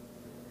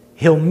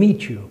 He'll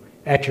meet you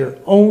at your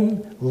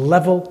own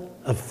level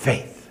of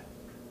faith.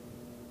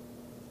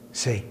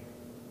 See?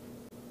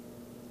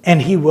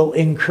 and He will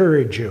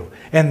encourage you.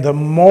 And the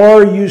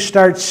more you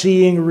start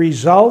seeing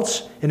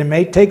results, and it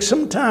may take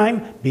some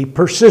time, be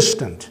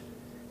persistent.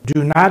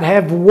 Do not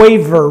have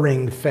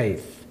wavering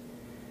faith.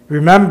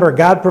 Remember,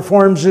 God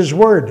performs His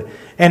word.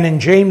 And in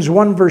James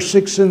 1, verse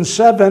 6 and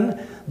 7,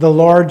 the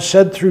Lord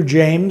said through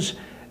James,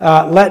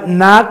 let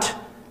not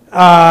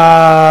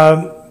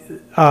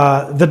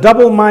the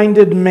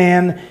double-minded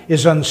man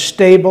is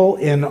unstable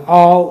in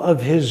all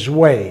of his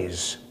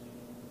ways,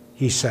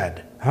 He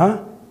said.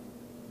 Huh?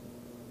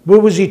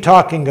 What was He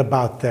talking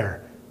about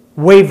there?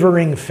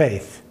 Wavering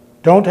faith.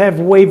 Don't have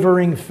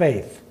wavering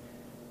faith.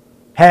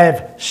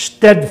 Have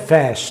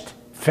steadfast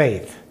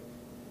faith.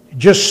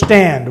 Just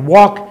stand.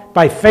 Walk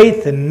by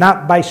faith and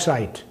not by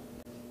sight.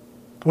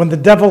 When the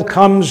devil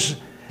comes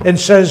and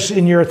says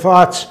in your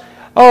thoughts,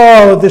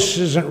 oh, this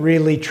isn't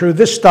really true,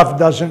 this stuff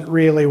doesn't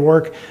really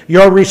work,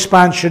 your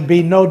response should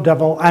be, no,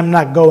 devil, I'm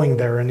not going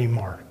there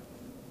anymore.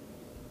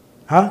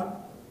 Huh?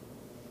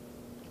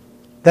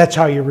 That's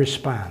how you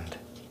respond.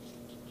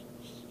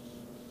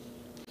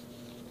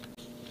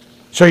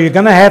 So you're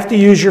going to have to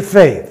use your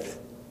faith.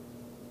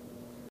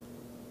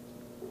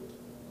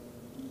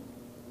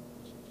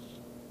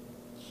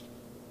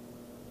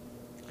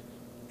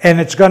 And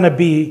it's going to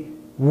be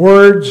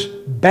words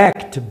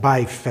backed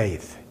by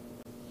faith.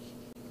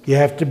 You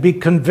have to be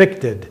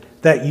convicted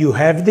that you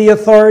have the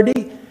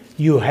authority,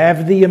 you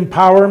have the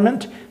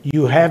empowerment,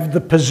 you have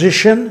the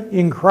position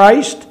in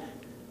Christ,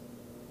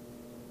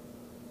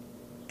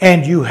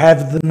 and you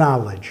have the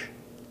knowledge.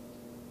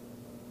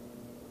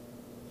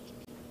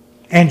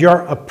 And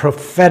you're a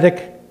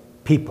prophetic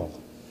people.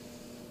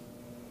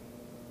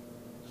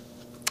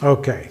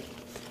 Okay.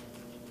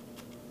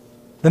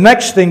 The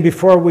next thing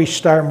before we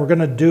start, and we're going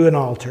to do an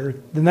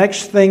altar, the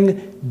next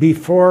thing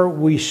before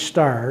we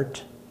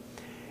start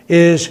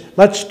is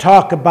let's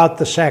talk about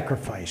the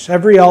sacrifice.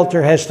 Every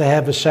altar has to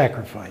have a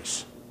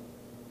sacrifice.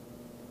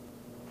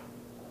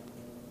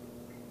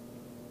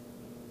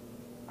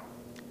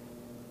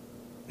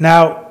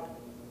 Now,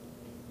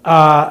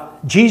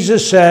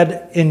 Jesus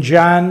said in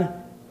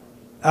John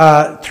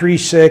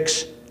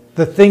 3:6,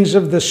 the things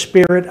of the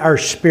Spirit are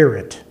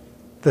spirit,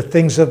 the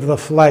things of the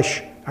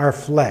flesh are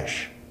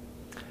flesh.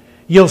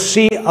 You'll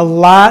see a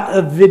lot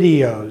of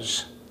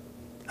videos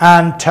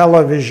on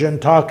television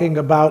talking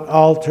about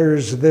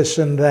altars, this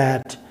and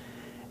that.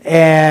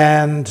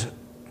 And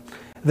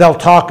they'll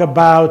talk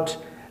about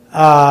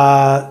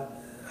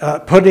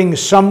putting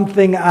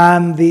something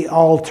on the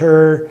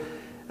altar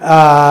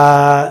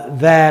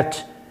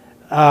that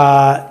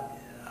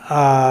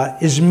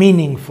is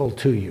meaningful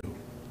to you.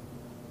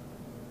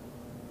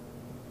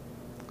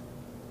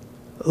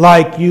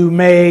 Like you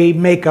may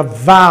make a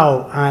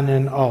vow on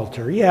an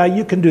altar. Yeah,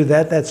 you can do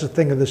that. That's a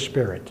thing of the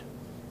Spirit.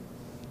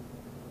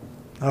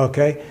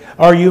 Okay?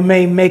 Or you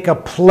may make a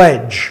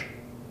pledge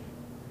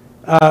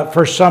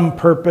for some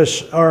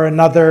purpose or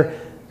another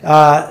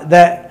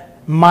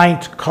that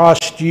might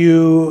cost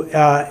you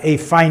a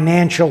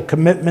financial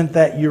commitment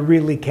that you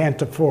really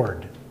can't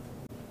afford.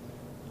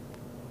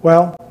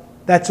 Well,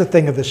 that's a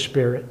thing of the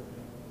Spirit.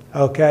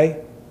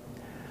 Okay?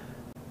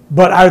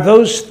 But are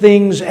those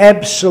things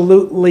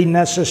absolutely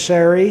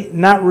necessary?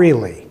 Not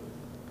really.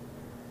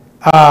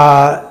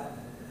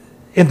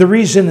 And the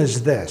reason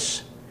is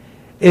this.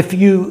 If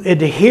you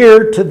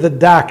adhere to the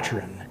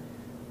doctrine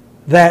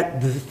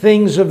that the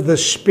things of the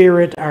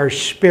Spirit are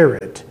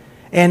spirit,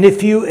 and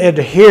if you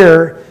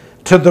adhere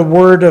to the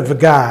Word of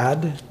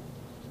God,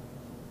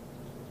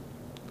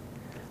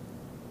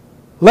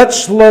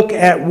 let's look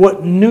at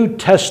what New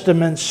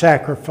Testament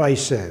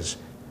sacrifice is.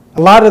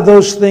 A lot of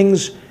those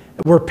things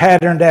were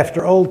patterned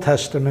after Old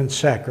Testament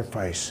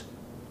sacrifice.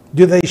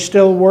 Do they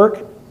still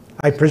work?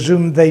 I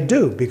presume they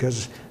do,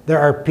 because there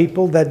are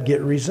people that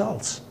get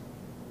results.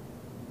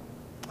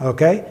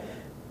 Okay?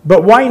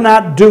 But why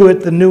not do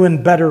it the new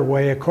and better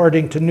way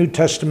according to New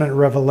Testament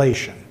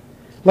revelation?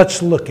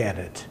 Let's look at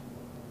it.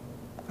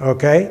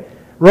 Okay?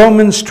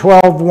 Romans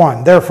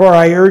 12:1. Therefore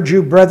I urge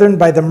you, brethren,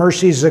 by the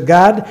mercies of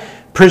God,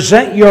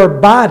 present your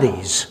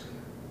bodies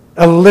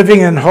a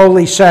living and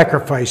holy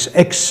sacrifice,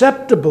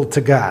 acceptable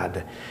to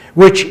God,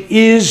 which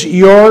is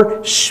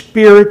your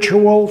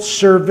spiritual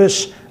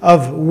service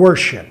of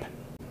worship.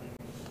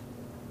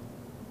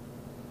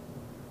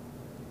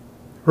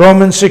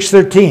 Romans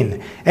 6:13.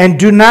 And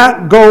do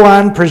not go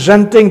on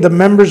presenting the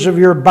members of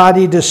your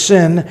body to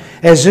sin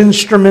as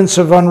instruments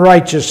of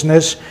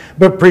unrighteousness,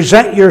 but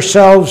present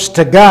yourselves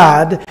to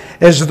God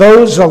as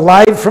those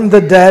alive from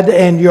the dead,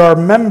 and your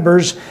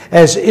members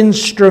as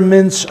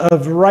instruments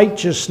of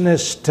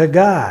righteousness to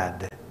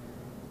God.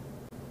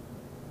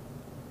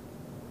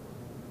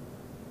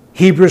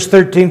 Hebrews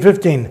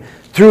 13:15.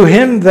 Through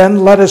him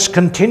then let us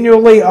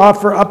continually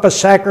offer up a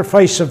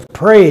sacrifice of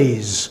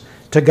praise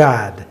to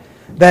God.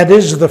 That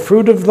is the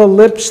fruit of the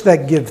lips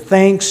that give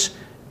thanks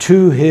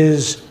to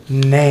his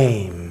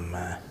name.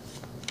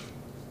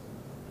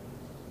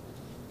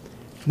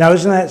 Now,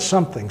 isn't that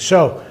something?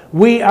 So,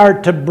 we are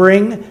to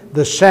bring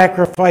the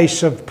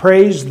sacrifice of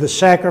praise, the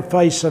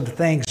sacrifice of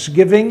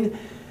thanksgiving.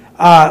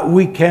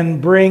 We can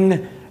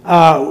bring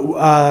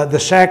the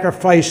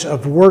sacrifice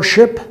of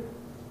worship.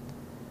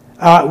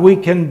 We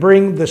can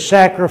bring the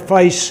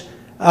sacrifice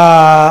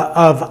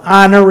of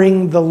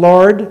honoring the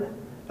Lord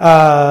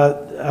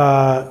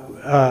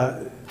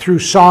through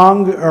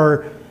song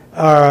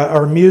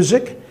or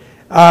music.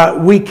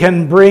 We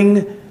can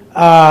bring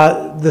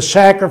the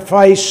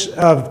sacrifice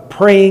of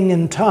praying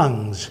in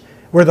tongues,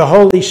 where the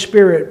Holy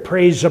Spirit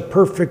prays a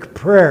perfect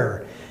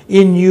prayer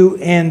in you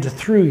and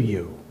through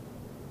you.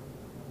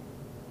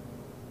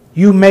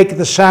 You make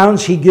the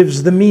sounds, He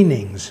gives the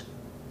meanings,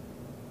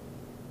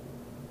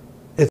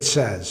 it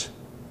says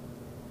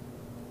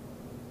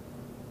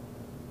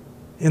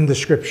in the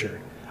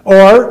Scripture.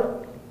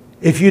 Or,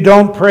 if you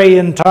don't pray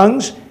in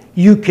tongues,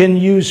 you can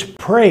use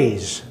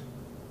praise.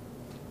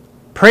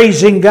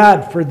 Praising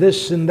God for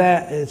this and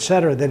that,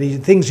 etc.,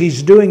 things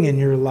He's doing in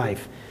your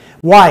life.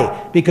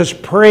 Why? Because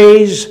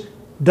praise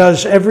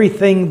does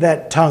everything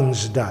that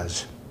tongues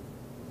does.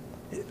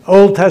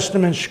 Old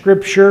Testament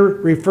Scripture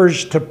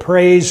refers to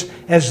praise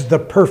as the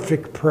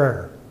perfect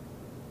prayer.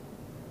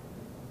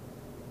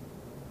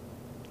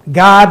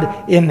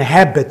 God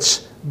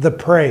inhabits the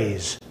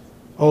praise,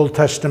 Old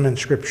Testament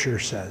Scripture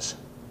says.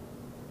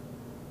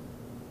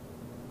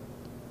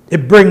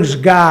 It brings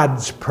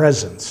God's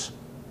presence.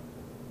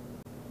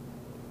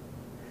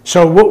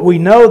 So what we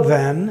know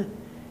then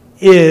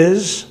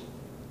is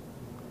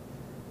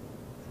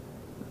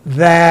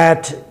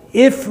that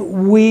if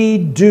we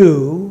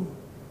do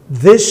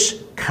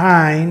this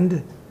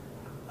kind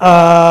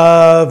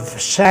of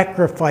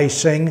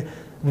sacrificing,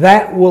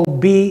 that will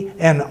be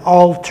an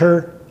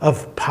altar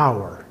of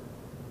power.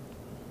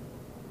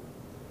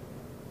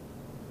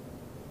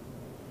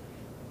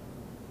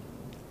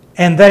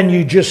 And then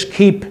you just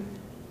keep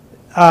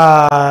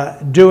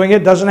doing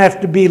it. Doesn't have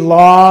to be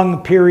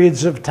long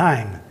periods of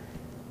time.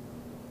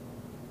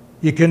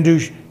 You can do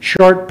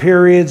short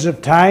periods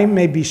of time,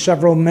 maybe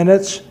several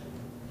minutes,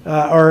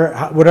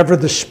 or whatever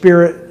the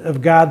Spirit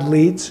of God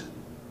leads.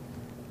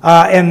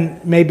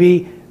 And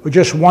maybe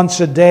just once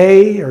a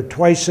day, or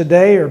twice a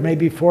day, or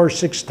maybe 4 or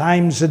 6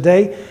 times a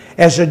day.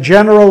 As a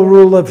general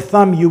rule of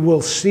thumb, you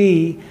will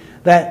see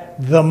that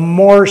the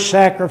more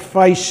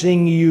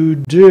sacrificing you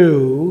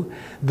do,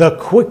 the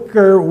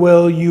quicker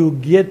will you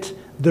get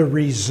the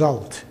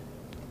result.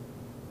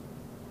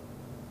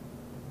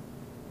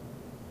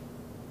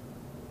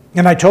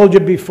 And I told you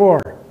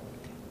before,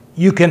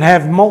 you can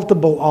have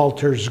multiple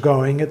altars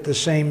going at the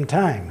same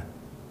time.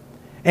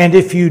 And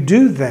if you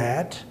do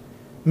that,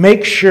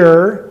 make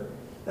sure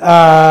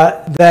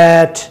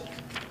that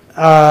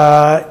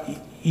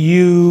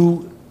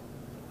you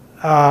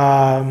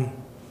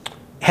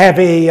have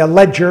a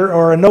ledger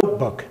or a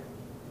notebook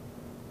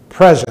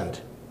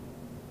present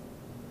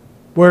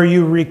where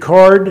you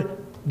record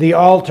the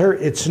altar,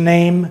 its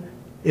name,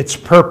 its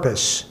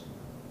purpose,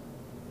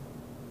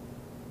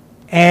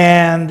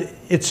 and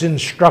its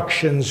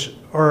instructions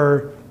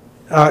or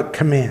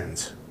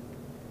commands.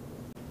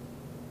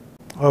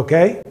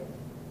 Okay?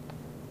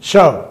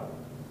 So,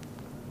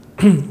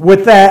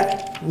 with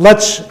that,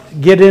 let's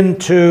get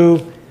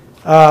into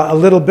a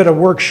little bit of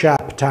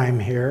workshop time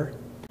here.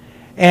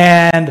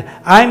 And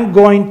I'm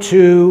going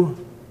to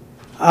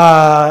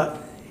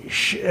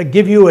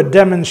give you a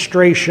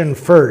demonstration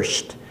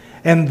first.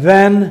 And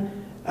then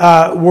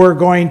we're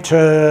going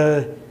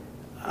to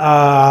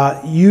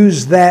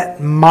use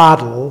that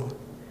model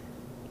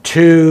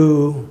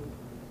to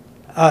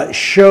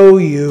show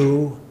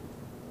you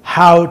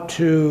how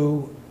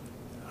to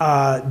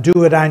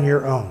do it on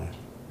your own.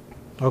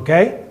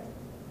 Okay?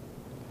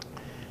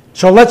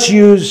 So let's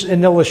use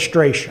an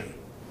illustration.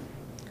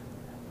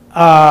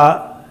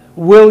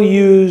 We'll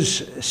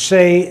use,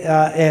 say,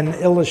 an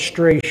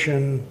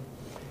illustration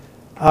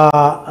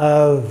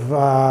of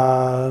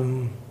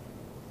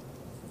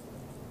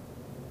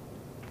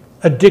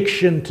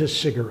addiction to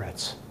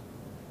cigarettes.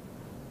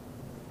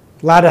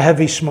 A lot of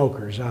heavy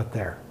smokers out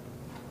there,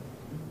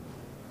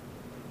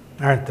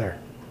 aren't there?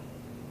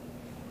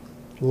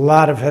 A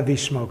lot of heavy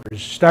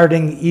smokers,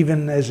 starting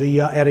even as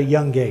at a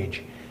young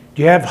age.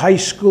 Do you have high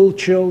school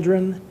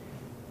children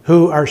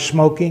who are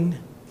smoking?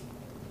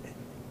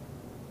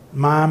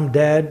 Mom,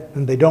 dad,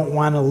 and they don't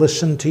want to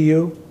listen to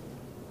you?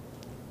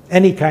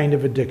 Any kind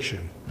of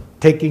addiction,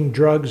 taking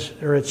drugs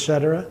or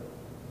etc.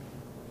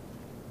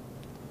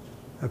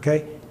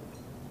 Okay?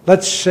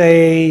 Let's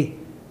say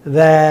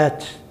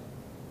that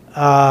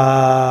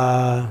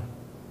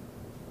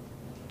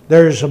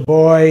there's a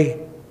boy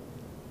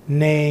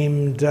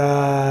named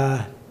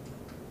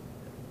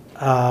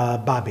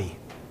Bobby.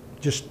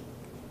 Just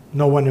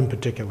no one in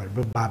particular,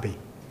 but Bobby.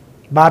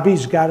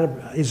 Bobby's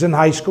he's in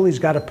high school. He's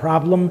got a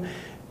problem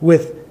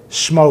with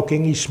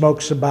smoking. He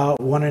smokes about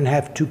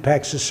 1.5, 2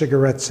 packs of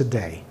cigarettes a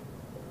day.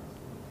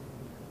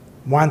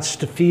 Wants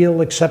to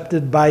feel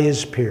accepted by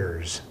his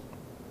peers.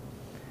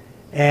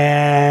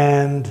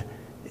 And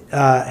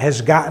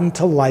has gotten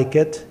to like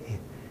it.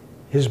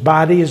 His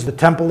body is the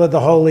temple of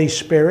the Holy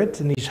Spirit,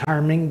 and he's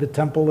harming the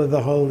temple of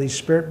the Holy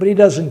Spirit, but he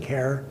doesn't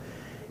care.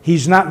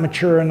 He's not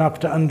mature enough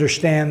to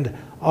understand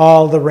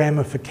all the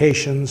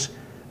ramifications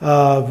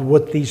of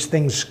what these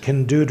things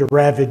can do to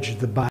ravage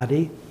the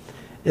body,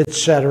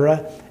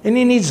 etc. And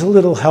he needs a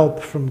little help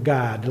from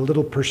God, a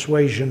little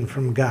persuasion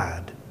from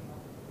God.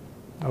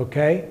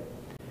 Okay?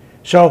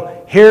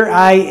 So here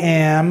I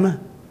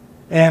am,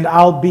 and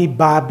I'll be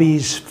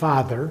Bobby's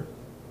father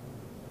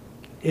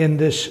in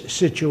this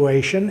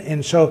situation.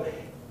 And so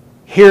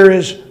here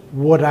is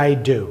what I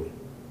do.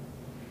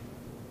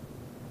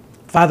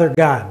 Father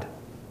God,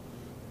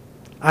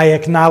 I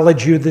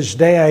acknowledge you this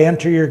day. I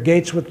enter your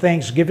gates with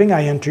thanksgiving.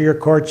 I enter your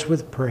courts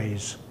with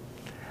praise.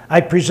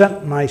 I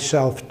present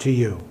myself to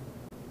you,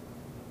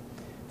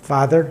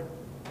 Father,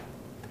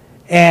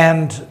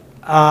 and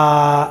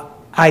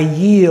I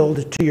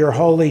yield to your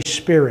Holy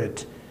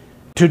Spirit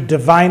to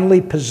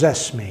divinely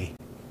possess me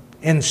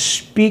and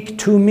speak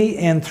to me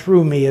and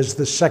through me as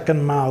the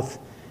second mouth,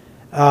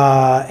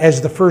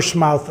 as the first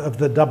mouth of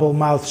the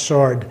double-mouthed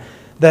sword,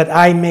 that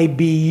I may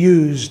be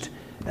used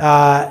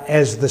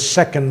as the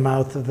second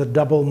mouth of the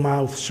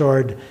double-mouthed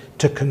sword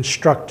to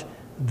construct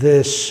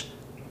this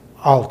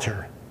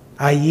altar.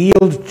 I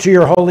yield to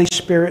your Holy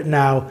Spirit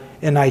now,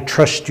 and I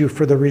trust you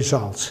for the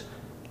results.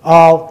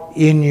 All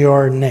in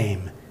your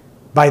name,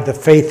 by the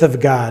faith of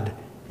God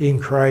in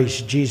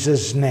Christ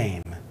Jesus'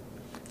 name.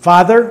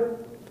 Father,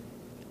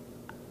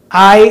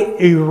 I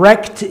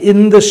erect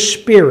in the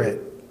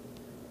Spirit,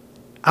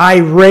 I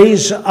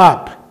raise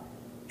up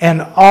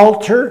an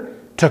altar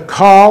to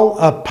call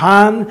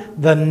upon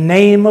the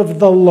name of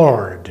the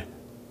Lord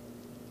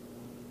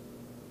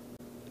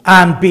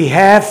on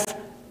behalf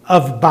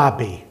of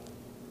Bobby.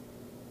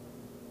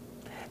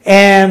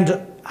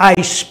 And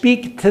I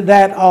speak to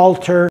that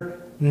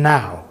altar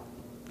now.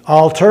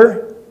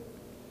 Altar,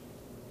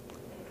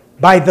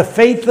 by the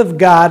faith of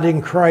God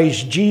in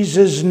Christ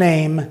Jesus'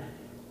 name,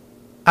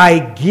 I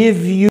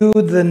give you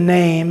the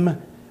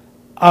name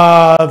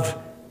of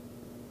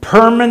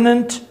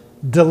permanent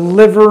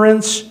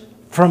deliverance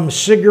from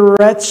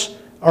cigarettes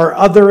or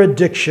other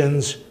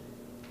addictions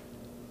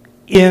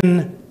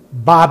in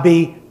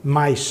Bobby,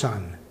 my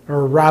son,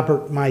 or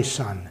Robert, my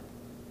son.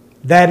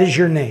 That is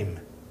your name.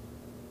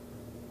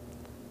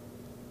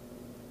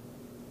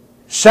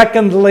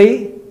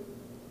 Secondly,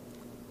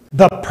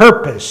 the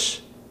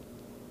purpose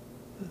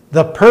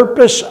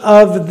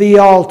of the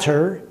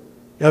altar,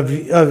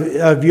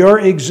 of your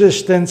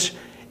existence,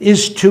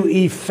 is to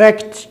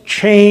effect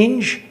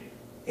change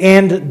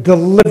and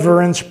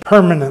deliverance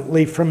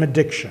permanently from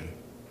addiction.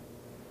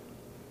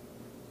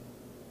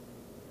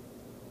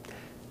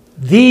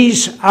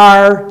 These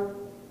are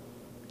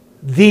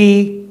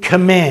the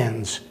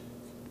commands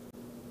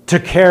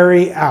to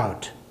carry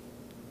out.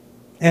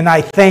 And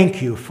I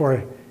thank you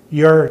for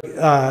your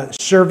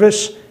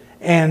service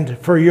and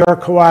for your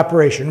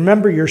cooperation.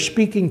 Remember, you're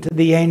speaking to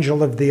the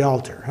angel of the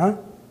altar, huh?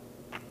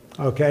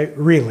 Okay,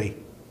 really.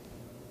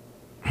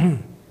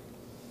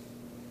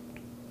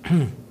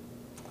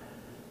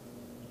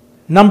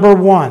 Number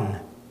one,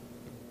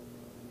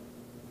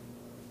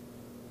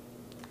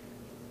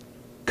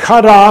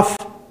 cut off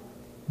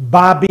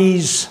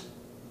Bobby's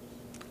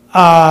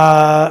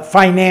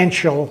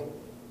financial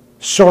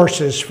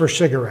sources for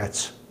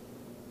cigarettes.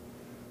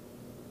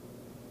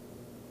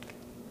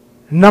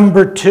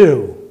 Number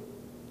two,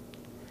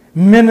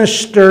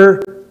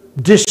 minister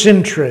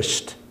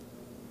disinterest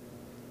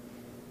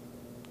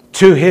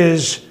to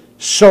his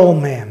soul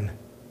man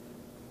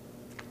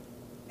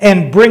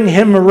and bring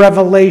him a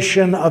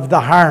revelation of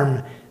the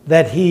harm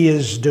that he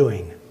is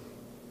doing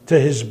to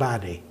his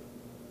body.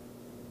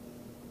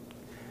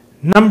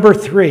 Number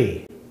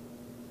three,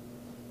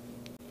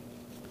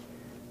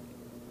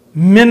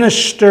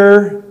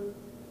 minister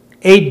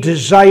a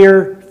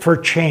desire for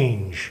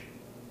change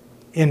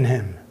in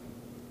him.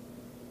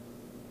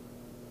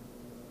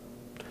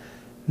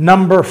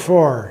 Number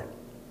four,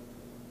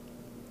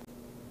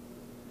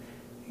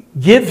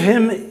 give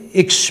him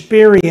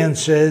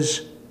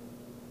experiences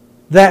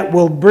that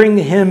will bring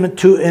him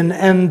to an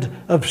end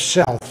of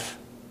self.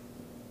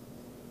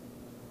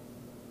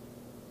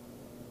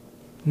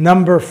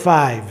 Number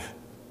five,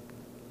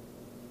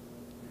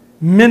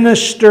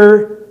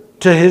 minister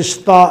to his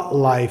thought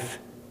life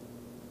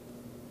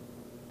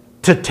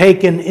to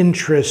take an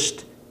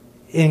interest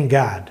in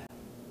God.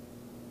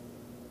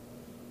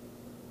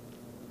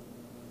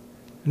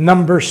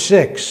 Number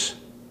six,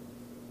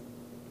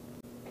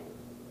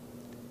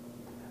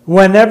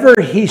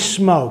 whenever he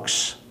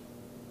smokes,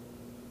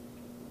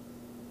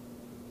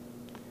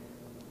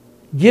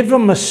 give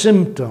him a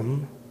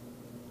symptom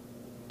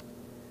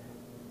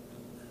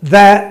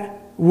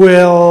that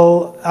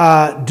will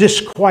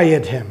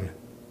disquiet him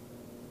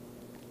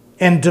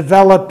and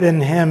develop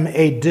in him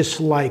a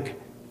dislike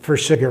for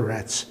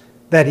cigarettes,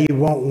 that he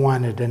won't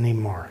want it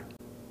anymore.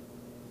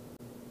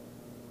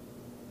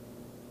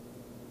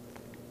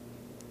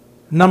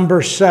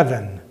 Number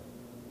seven,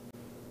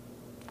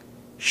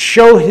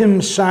 show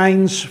him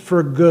signs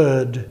for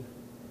good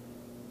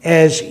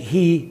as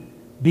he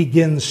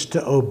begins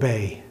to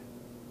obey.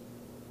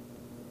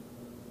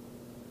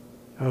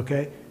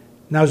 Okay?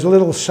 Now, as a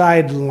little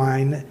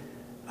sideline,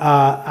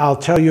 I'll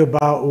tell you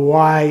about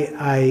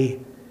why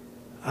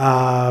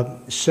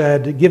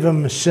said, give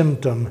him a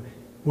symptom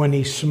when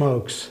he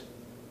smokes.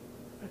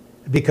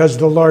 Because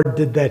the Lord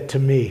did that to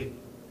me.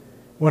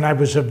 When I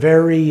was a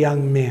very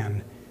young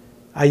man,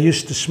 I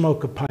used to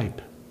smoke a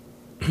pipe.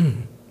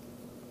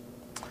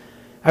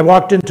 I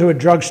walked into a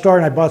drugstore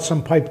and I bought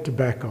some pipe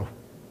tobacco.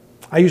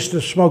 I used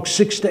to smoke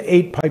 6 to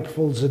 8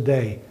 pipefuls a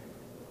day.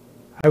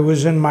 I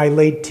was in my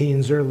late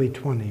teens, early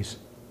 20s,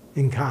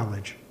 in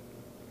college.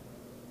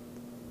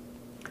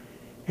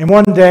 And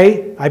one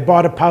day, I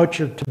bought a pouch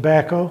of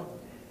tobacco,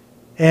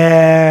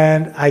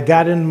 and I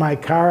got in my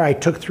car. I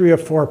took 3 or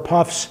 4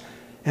 puffs,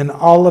 and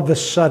all of a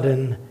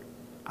sudden,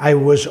 I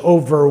was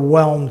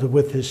overwhelmed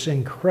with this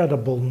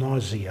incredible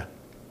nausea.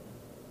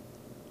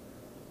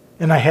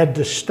 And I had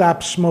to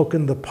stop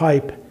smoking the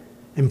pipe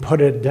and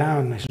put it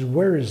down. I said,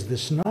 where is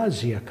this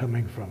nausea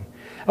coming from?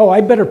 Oh,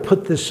 I better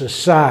put this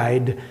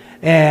aside,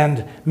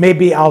 and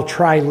maybe I'll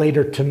try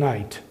later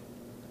tonight.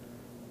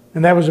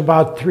 And that was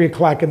about 3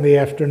 o'clock in the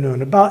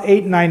afternoon. About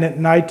 8, 9 at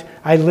night,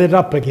 I lit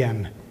up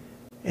again.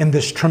 And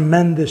this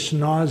tremendous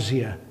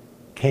nausea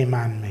came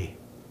on me.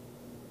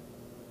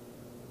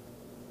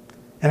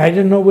 And I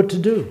didn't know what to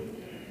do.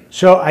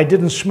 So I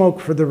didn't smoke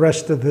for the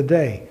rest of the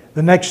day.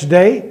 The next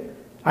day,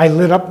 I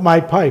lit up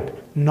my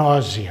pipe.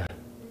 Nausea.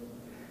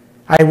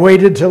 I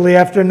waited till the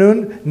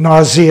afternoon.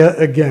 Nausea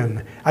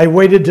again. I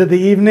waited till the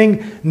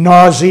evening.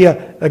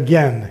 Nausea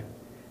again.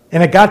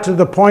 And it got to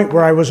the point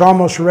where I was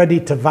almost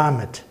ready to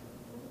vomit.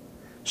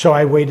 So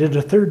I waited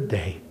a 3rd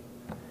day.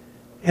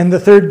 And the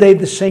 3rd day,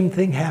 the same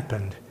thing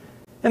happened.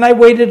 And I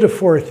waited a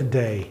 4th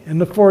day.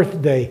 And the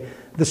 4th day,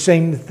 the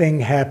same thing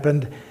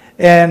happened.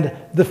 And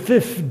the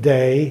 5th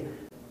day,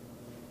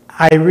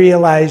 I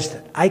realized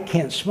I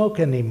can't smoke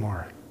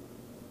anymore.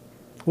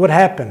 What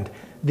happened?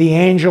 The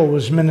angel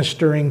was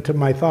ministering to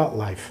my thought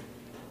life.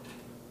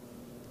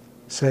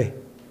 Say.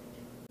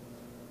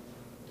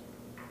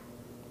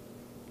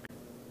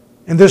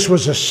 And this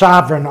was a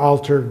sovereign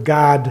altar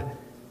God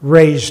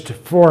raised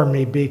for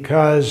me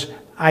because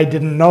I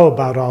didn't know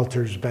about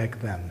altars back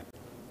then.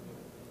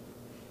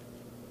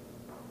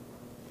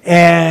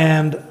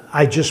 And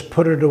I just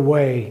put it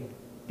away,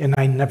 and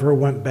I never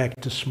went back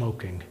to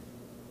smoking.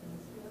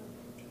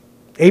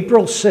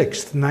 April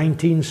 6th,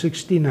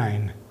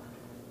 1969,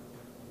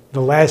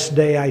 the last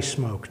day I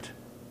smoked.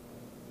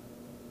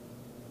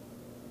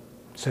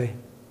 See?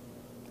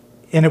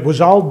 And it was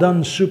all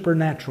done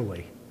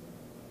supernaturally.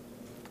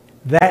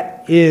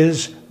 That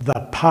is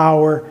the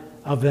power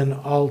of an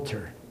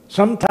altar.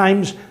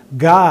 Sometimes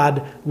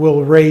God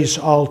will raise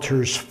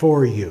altars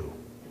for you.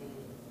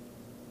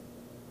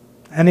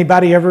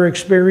 Anybody ever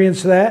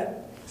experienced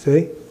that?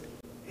 See?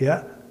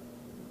 Yeah.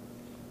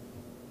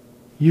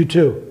 You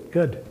too.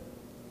 Good.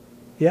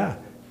 Yeah.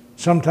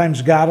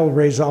 Sometimes God will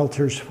raise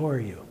altars for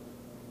you.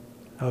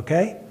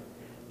 Okay?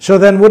 So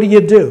then what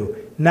do?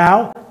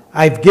 Now,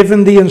 I've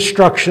given the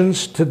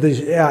instructions to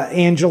the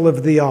angel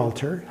of the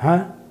altar.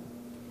 Huh?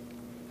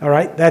 All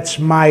right? That's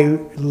my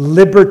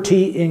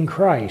liberty in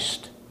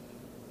Christ.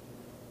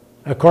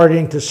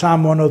 According to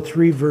Psalm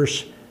 103,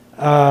 verse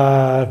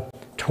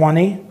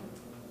 20.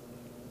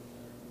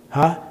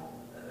 Huh?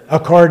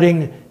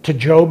 According to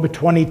Job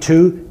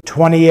 22,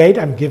 28.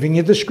 I'm giving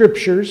you the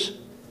scriptures.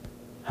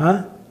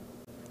 Huh?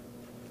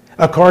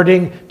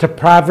 According to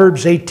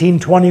Proverbs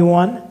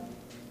 18:21.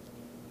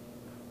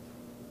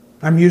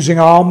 I'm using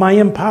all my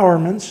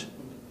empowerments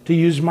to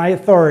use my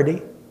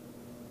authority.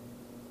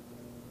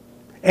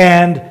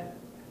 And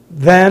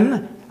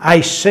then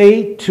I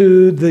say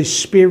to the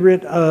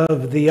spirit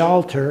of the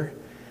altar,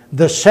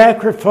 the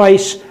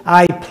sacrifice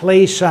I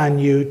place on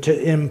you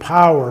to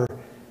empower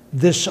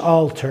this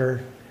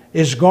altar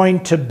is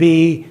going to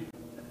be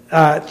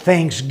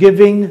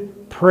thanksgiving,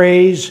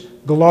 praise,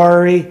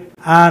 glory,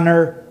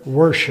 honor,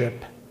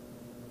 worship,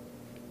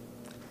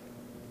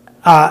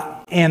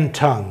 and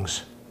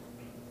tongues.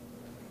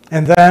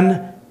 And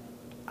then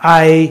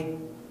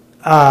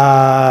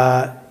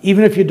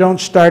even if you don't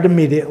start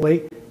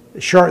immediately,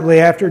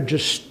 shortly after,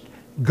 just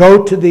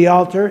go to the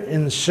altar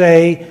and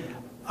say,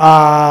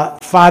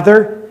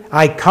 Father,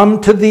 I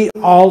come to the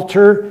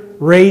altar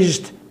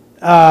raised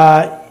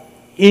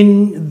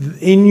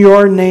in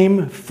your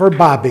name for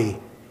Bobby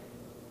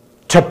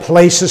to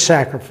place a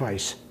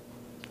sacrifice.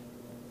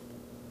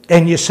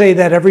 And you say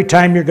that every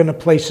time you're going to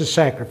place a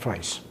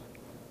sacrifice.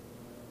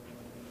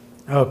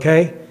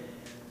 Okay?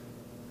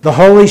 The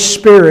Holy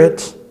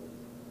Spirit,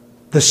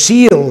 the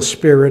seal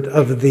spirit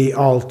of the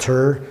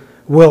altar,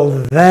 will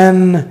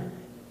then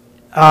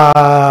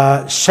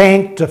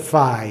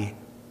sanctify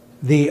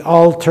the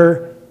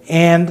altar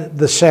and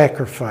the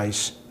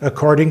sacrifice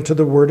according to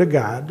the Word of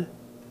God.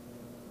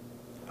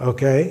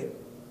 Okay?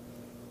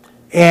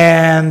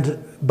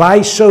 And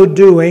by so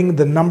doing,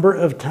 the number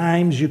of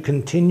times you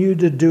continue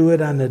to do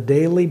it on a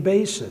daily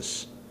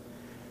basis,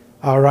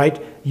 all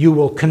right, you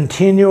will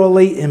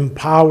continually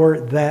empower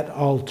that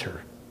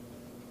altar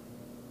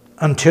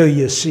until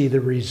you see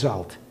the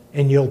result.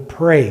 And you'll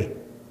pray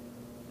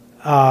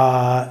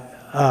to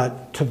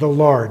the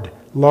Lord,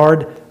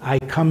 Lord, I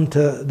come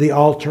to the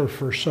altar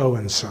for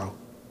so-and-so.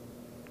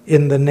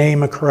 in the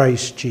name of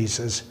Christ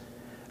Jesus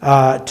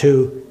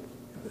to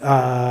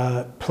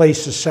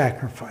place a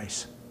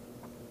sacrifice.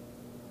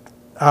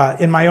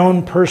 In my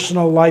own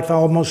personal life,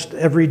 almost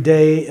every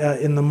day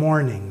in the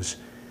mornings,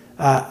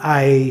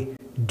 I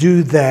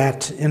do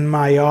that in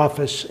my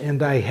office,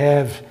 and I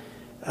have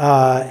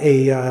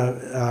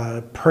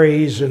a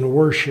praise and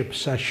worship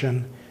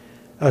session,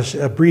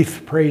 a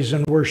brief praise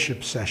and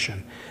worship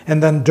session.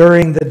 And then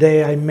during the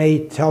day, I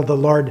may tell the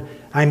Lord,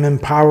 I'm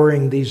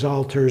empowering these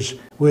altars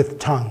with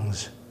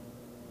tongues,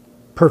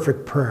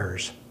 perfect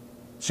prayers.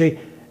 See,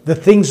 the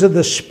things of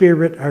the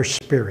Spirit are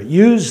spirit.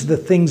 Use the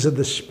things of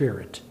the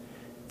Spirit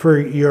for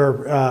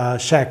your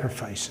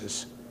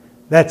sacrifices.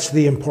 That's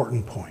the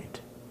important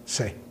point.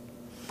 See.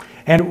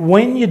 And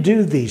when you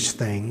do these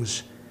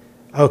things,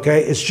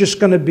 okay, it's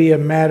just going to be a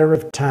matter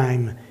of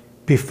time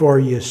before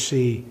you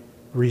see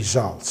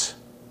results.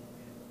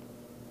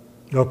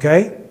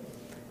 Okay?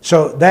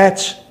 So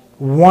that's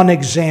one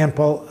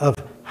example of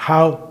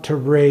how to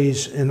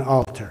raise an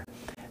altar.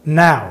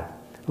 Now,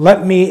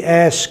 let me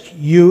ask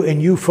you and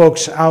you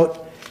folks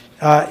out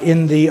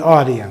in the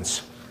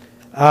audience.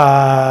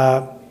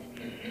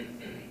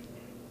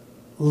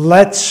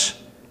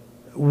 Let's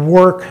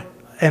work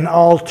an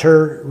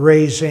altar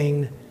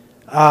raising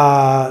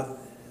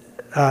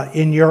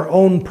in your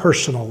own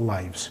personal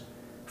lives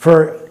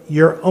for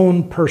your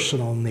own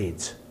personal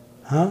needs.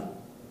 Huh?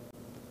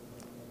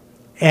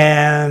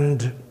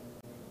 And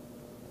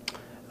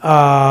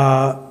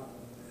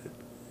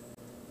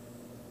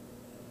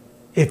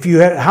if you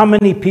have, how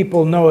many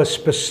people know a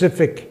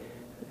specific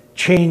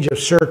change of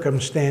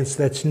circumstance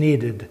that's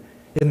needed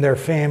in their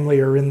family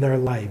or in their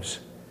lives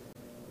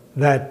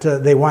that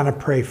they want to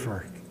pray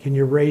for? Can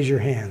you raise your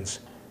hands?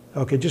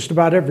 Okay, just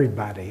about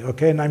everybody.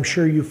 Okay, and I'm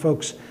sure you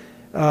folks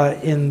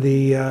in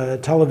the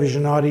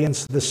television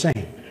audience the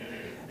same.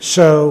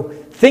 So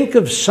think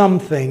of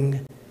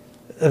something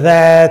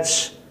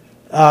that's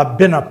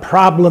been a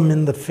problem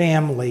in the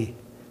family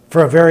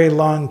for a very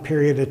long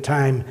period of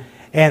time,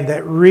 and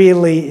that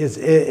really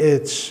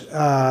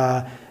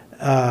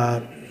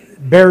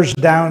bears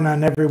down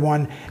on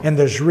everyone, and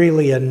there's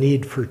really a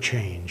need for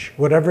change,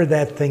 whatever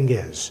that thing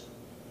is.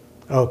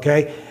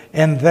 Okay?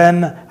 And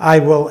then I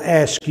will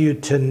ask you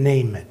to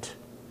name it.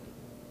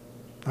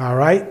 All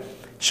right?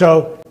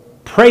 So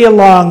pray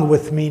along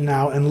with me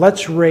now, and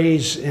let's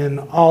raise an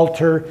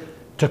altar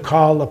to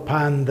call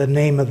upon the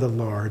name of the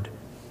Lord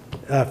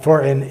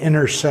for an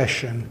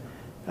intercession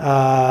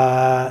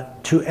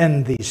to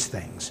end these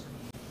things.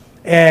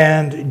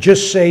 And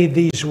just say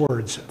these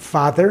words: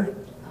 Father,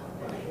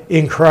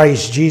 in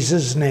Christ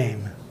Jesus'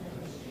 name,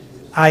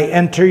 I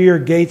enter your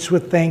gates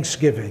with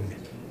thanksgiving.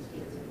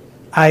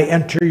 I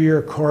enter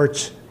your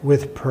courts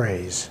with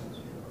praise.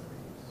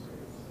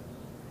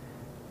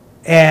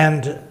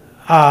 And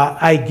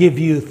I give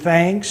you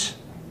thanks,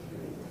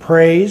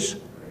 praise,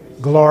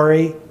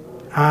 glory,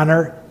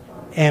 honor,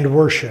 and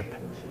worship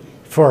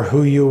for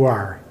who you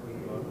are.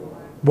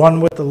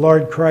 One with the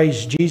Lord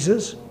Christ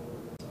Jesus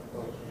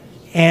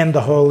and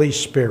the Holy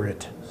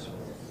Spirit.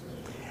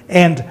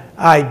 And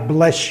I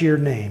bless your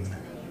name.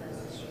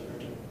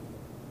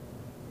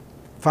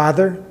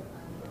 Father,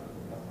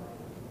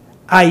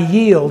 I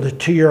yield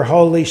to your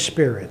Holy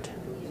Spirit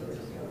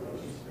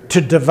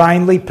to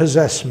divinely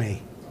possess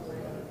me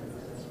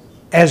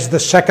as the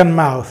second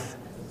mouth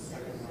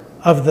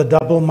of the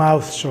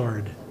double-mouthed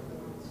sword.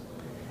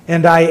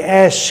 And I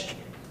ask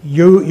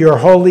you, your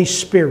Holy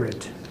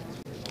Spirit,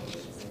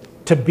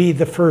 to be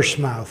the first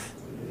mouth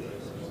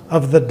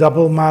of the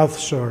double-mouthed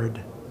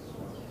sword.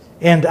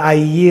 And I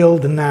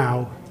yield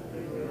now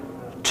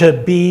to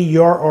be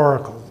your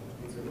oracle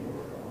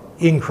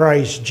in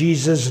Christ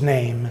Jesus'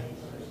 name,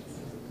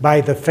 by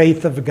the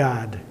faith of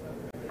God.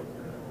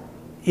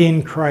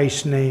 In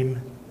Christ's name,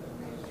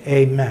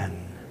 amen.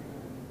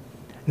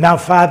 Now,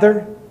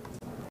 Father,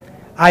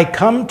 I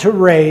come to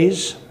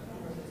raise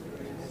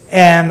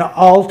an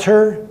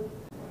altar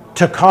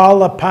to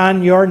call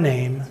upon your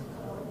name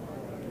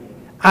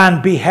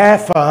on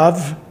behalf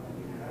of,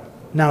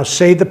 now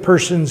say the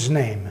person's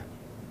name,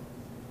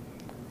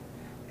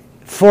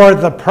 for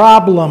the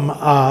problem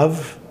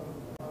of,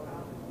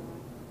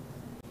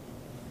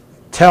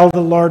 tell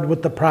the Lord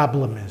what the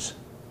problem is.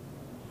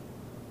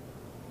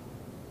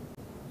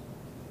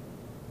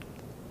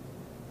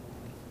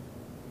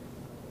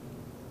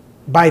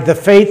 By the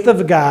faith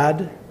of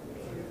God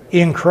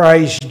in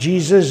Christ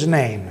Jesus'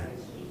 name.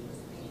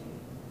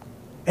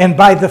 And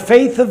by the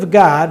faith of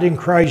God in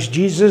Christ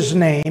Jesus'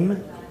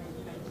 name,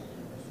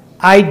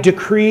 I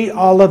decree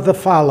all of the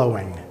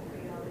following.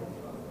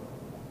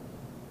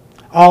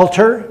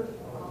 Altar,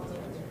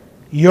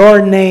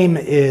 your name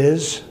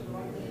is,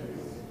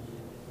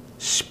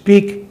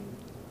 speak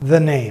the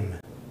name.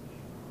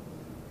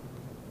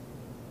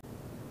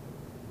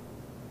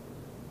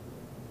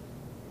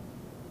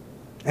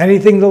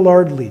 Anything the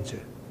Lord leads you.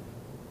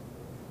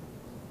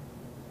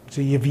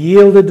 So you've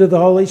yielded to the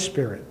Holy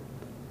Spirit.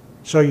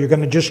 So you're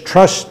going to just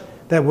trust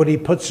that what he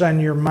puts on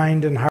your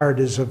mind and heart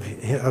is of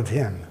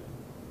him.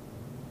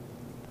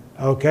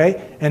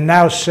 Okay? And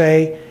now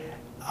say,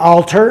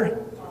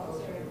 Altar,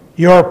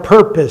 your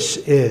purpose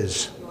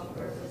is.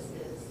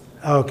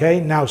 Okay,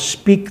 now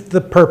speak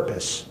the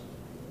purpose.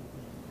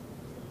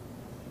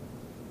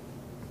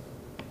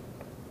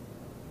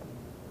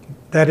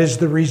 That is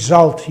the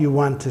result you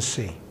want to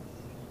see.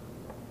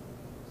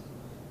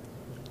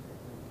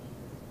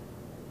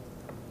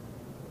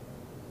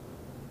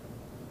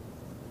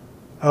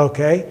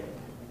 Okay.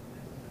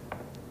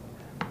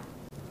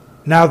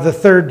 Now the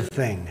third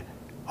thing.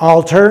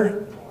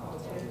 Altar.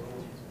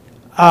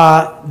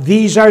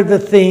 These are the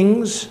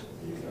things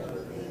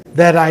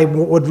that I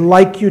would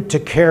like you to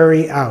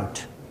carry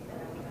out.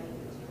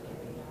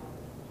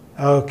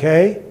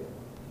 Okay.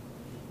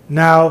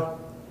 Now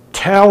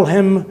tell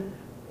him,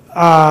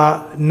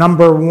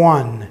 number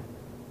one,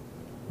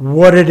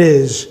 what it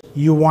is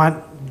you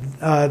want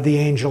the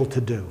angel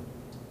to do.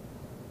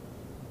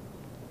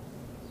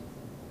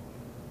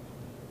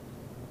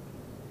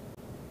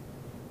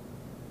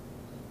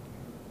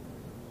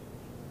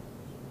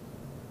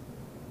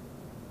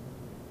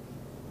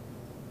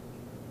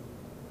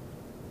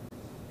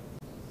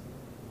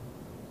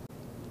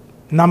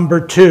 Number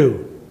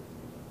two,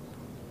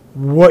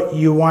 what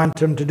you want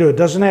him to do. It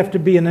doesn't have to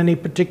be in any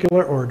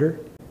particular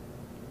order.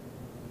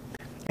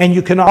 And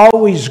you can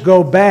always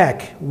go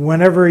back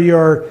whenever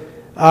you're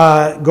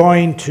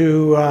going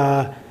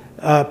to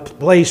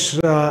place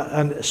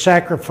a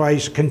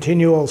sacrifice,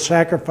 continual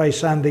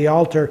sacrifice on the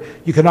altar.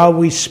 You can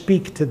always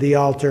speak to the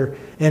altar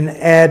and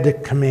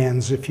add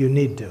commands if you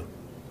need to.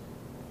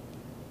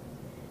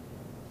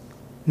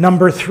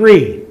 Number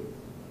three,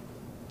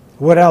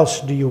 what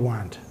else do you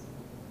want?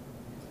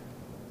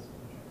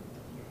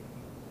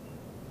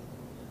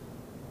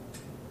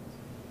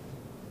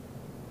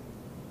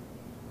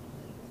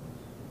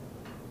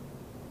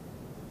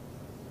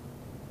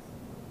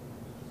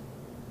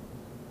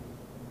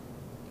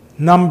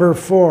 Number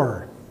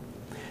four,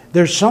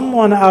 there's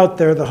someone out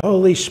there, the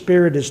Holy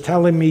Spirit is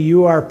telling me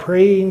you are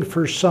praying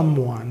for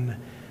someone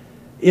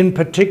in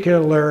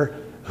particular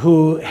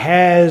who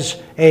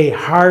has a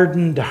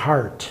hardened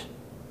heart.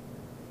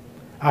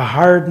 A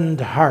hardened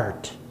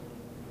heart.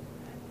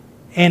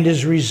 And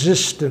is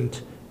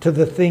resistant to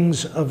the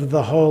things of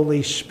the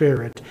Holy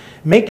Spirit.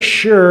 Make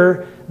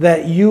sure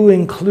that you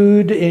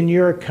include in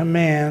your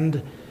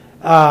command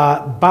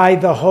by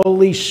the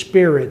Holy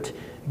Spirit,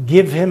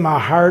 give him a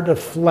heart of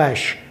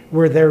flesh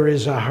where there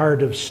is a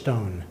heart of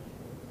stone.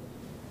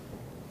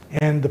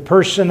 And the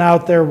person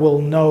out there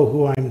will know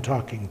who I'm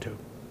talking to.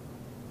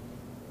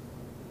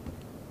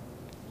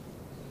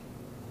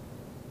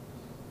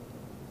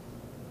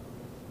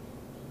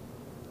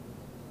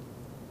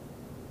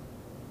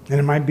 And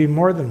it might be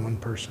more than one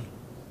person.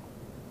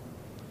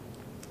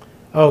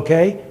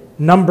 Okay,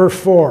 number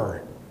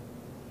four.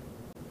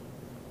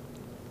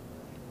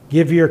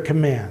 Give your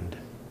command.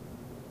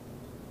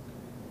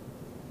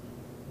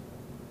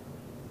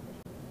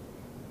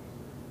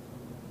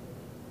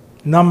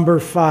 Number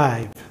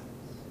five.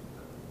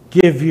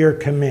 Give your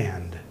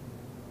command.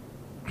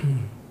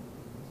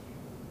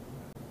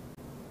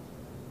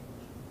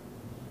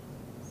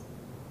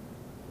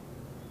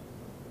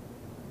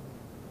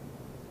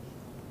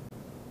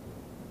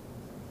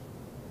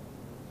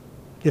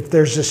 If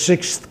there's a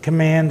sixth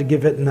command,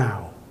 give it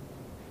now.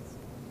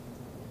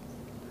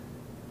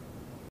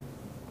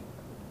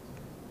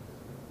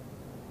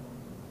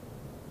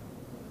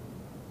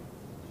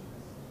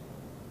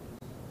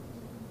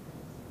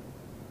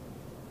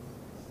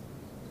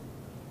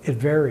 It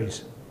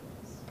varies.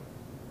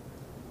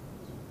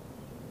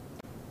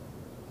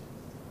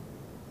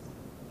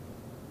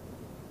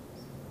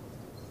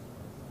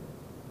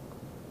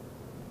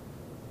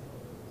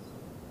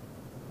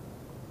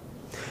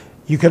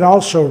 You can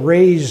also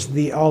raise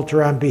the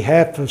altar on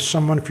behalf of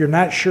someone. If you're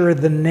not sure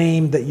of the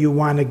name that you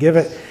want to give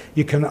it,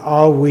 you can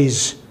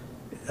always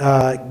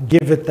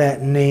give it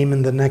that name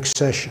in the next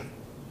session.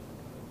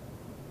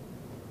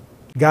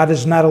 God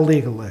is not a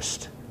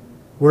legalist.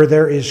 Where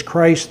there is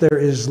Christ, there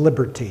is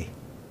liberty.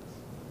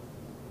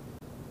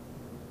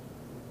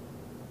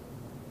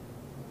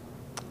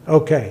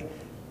 Okay.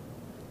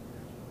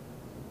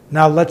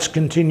 Now let's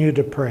continue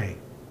to pray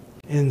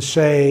and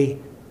say,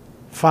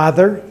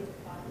 Father,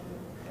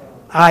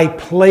 I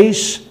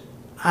place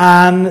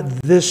on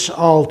this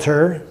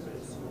altar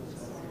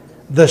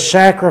the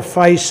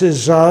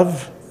sacrifices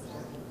of,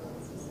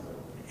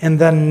 and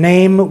the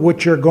name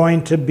which you're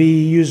going to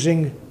be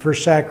using for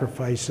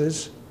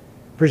sacrifices,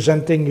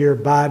 presenting your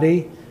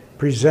body,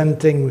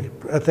 presenting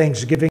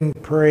thanksgiving,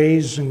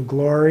 praise, and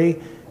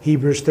glory,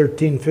 Hebrews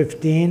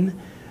 13:15,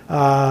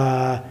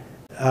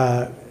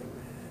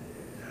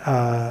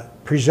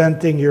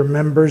 presenting your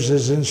members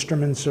as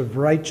instruments of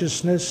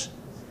righteousness,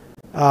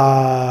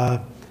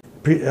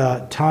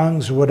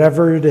 tongues,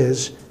 whatever it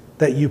is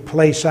that you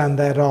place on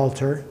that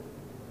altar.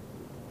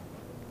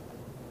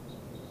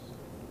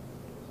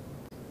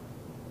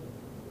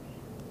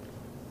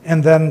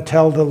 And then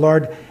tell the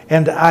Lord,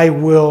 and I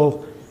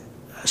will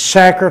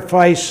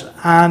sacrifice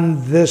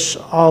on this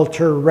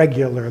altar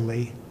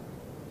regularly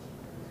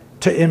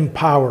to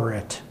empower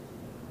it.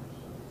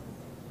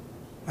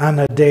 on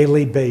a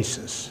daily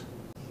basis.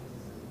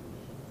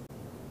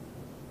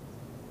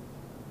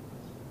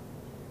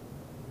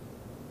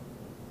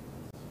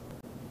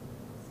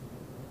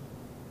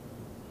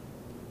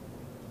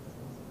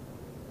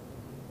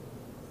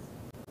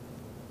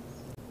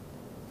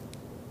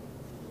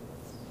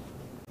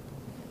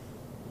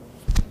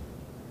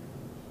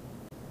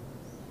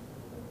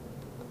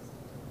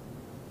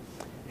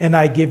 And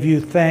I give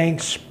you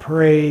thanks,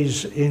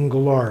 praise, and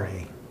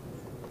glory.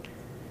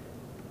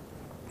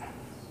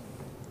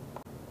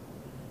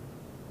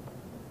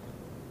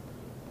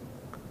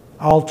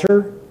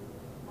 Altar.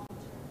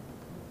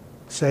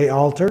 Say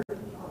altar.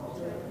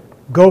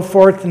 Go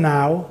forth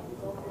now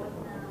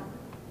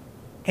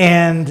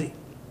and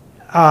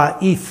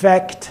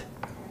effect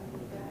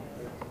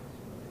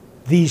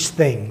these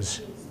things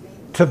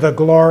to the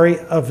glory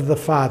of the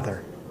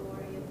Father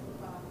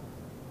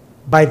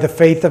by the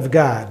faith of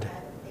God.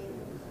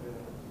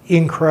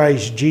 In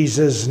Christ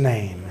Jesus'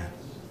 name.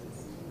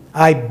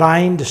 I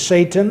bind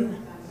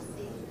Satan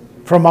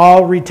from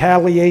all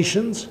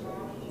retaliations,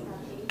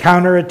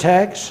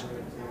 counterattacks,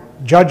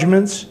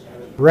 judgments,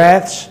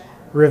 wraths,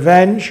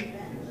 revenge,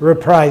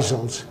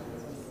 reprisals,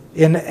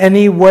 in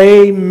any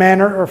way,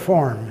 manner, or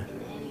form.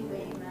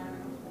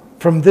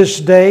 From this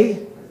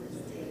day,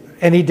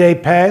 any day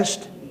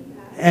past,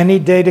 any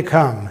day to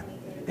come,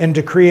 and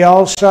decree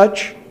all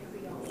such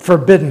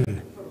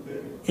forbidden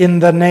in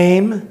the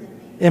name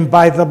and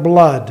by the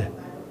blood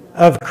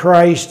of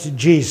Christ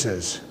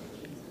Jesus.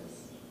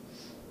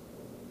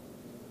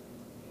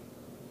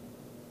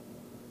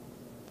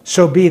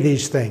 So be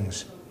these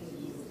things.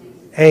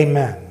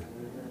 Amen.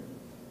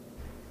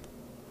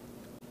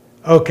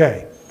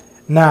 Okay,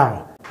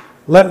 now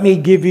let me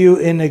give you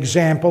an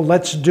example.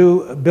 Let's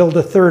build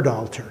a third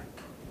altar.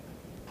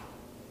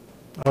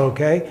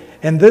 Okay,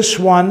 and this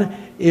one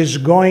is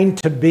going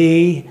to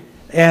be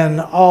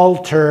an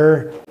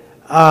altar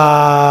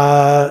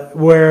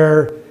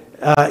where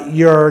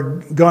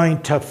you're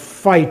going to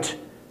fight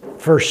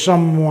for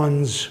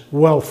someone's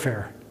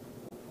welfare.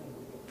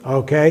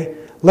 Okay?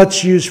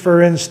 Let's use,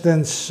 for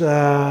instance,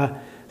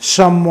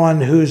 someone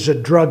who's a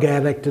drug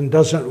addict and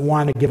doesn't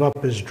want to give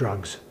up his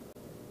drugs.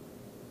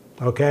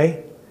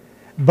 Okay?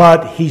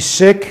 But he's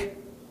sick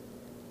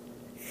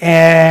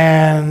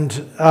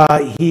and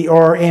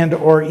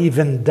or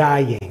even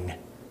dying.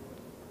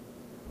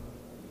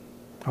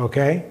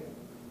 Okay?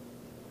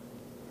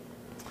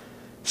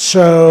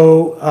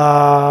 So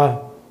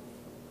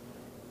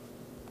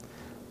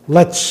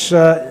let's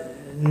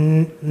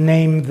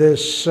name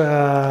this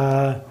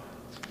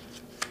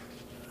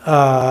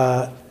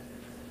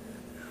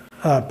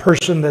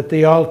person at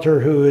the altar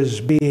who is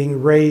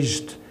being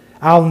raised.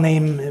 I'll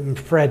name him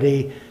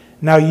Freddie.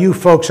 Now you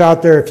folks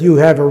out there, if you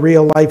have a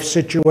real life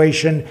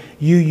situation,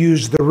 you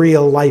use the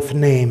real life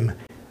name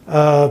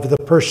of the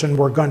person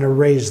we're going to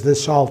raise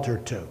this altar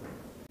to.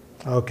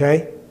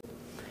 Okay?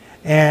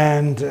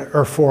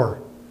 Or for.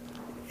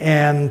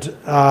 And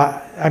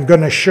I'm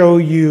going to show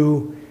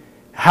you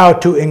how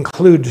to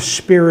include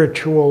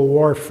spiritual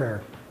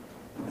warfare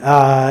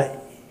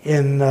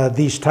in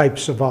these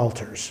types of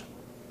altars.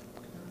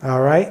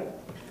 All right?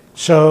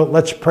 So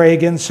let's pray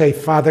again. Say,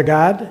 Father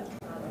God,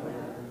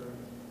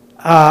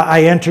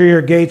 I enter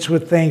your gates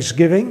with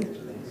thanksgiving.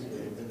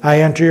 I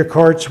enter your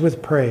courts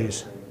with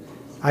praise.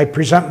 I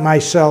present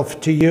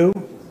myself to you.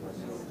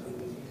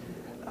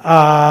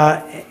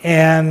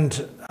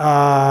 And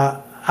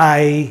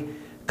I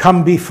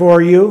come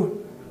before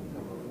you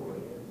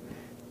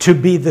to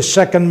be the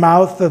second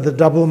mouth of the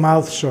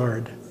double-mouthed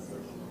sword.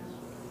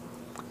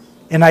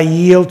 And I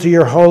yield to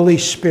your Holy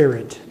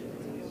Spirit.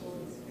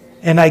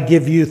 And I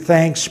give you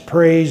thanks,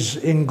 praise,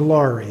 and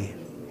glory.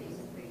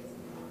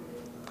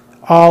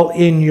 All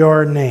in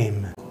your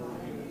name.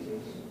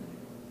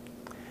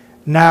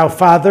 Now,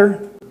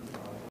 Father,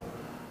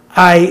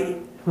 I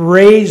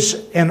raise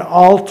an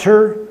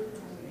altar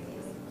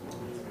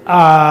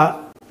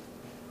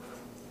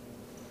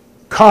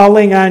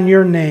calling on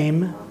your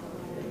name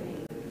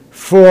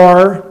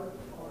for,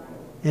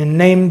 and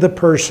name the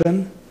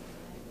person,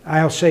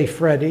 I'll say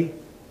Freddie.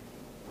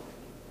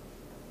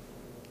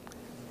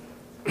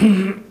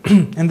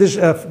 And this,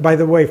 by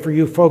the way, for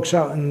you folks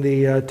out in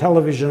the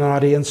television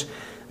audience,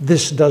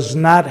 this does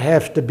not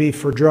have to be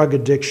for drug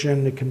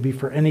addiction. It can be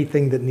for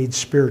anything that needs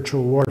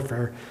spiritual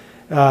warfare.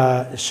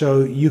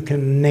 So you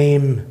can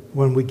name,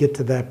 when we get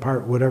to that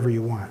part, whatever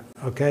you want,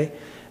 okay?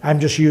 I'm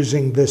just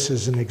using this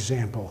as an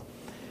example.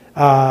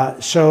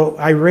 So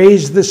I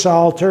raise this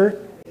altar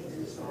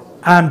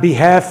on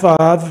behalf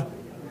of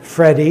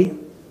Freddie,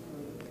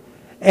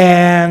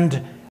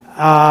 and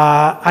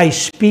I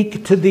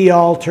speak to the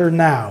altar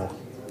now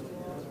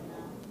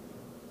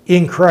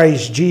in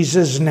Christ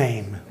Jesus'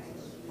 name.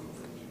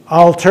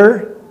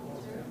 Altar,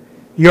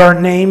 your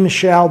name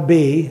shall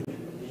be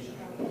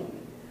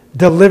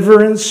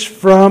deliverance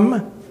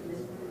from,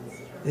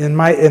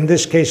 in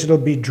this case it'll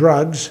be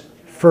drugs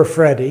for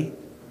Freddie,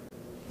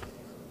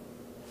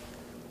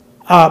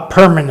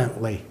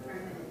 permanently.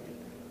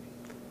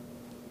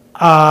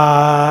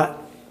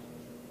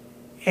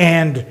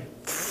 And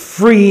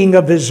freeing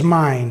of his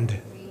mind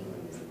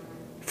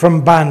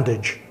from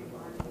bondage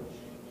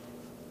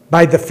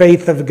by the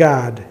faith of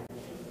God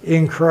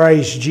in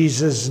Christ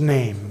Jesus'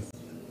 name.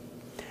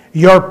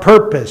 Your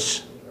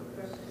purpose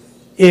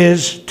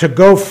is to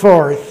go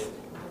forth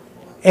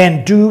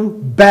and do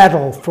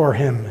battle for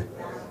him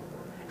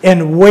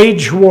and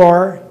wage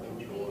war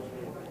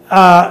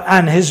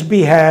on his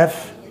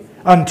behalf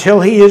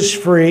until he is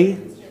free,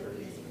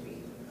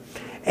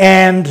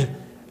 and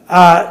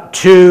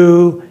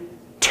to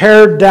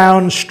tear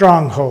down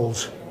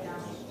strongholds.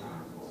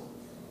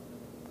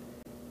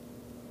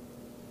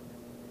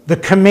 The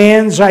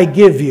commands I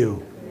give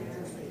you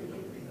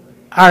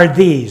are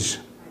these.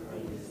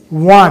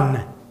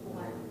 1,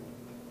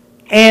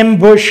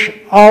 ambush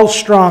all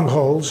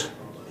strongholds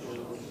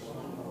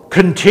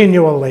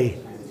continually,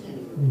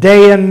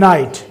 day and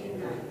night,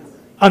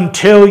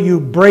 until you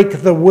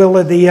break the will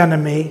of the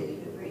enemy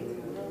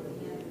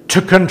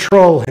to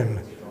control him.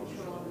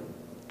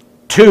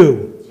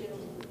 2,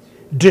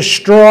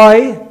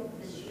 destroy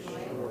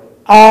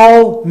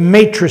all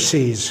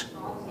matrices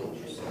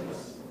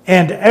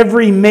and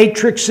every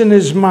matrix in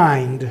his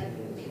mind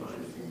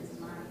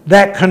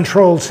that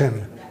controls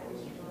him.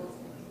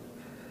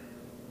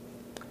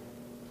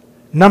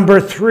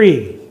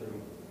 3,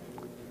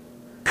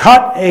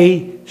 cut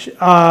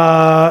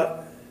a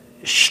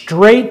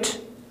straight,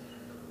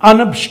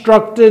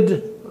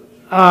 unobstructed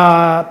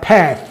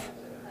path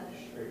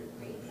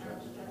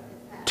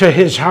to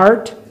his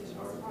heart,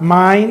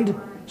 mind,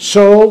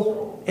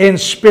 soul, and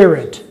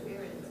spirit,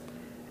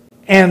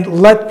 and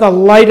let the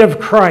light of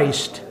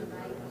Christ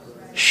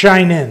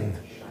shine in.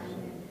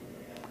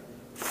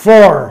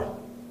 4,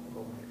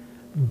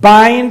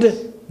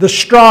 bind the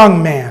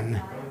strong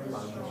man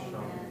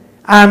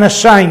on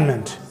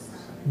assignment,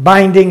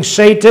 binding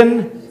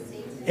Satan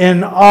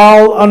and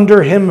all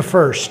under him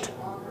first.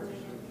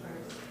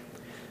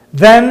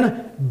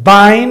 Then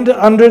bind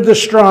under the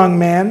strong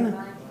man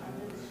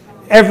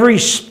every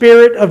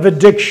spirit of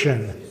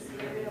addiction,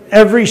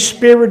 every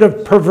spirit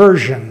of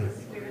perversion,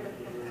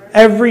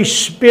 every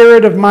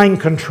spirit of mind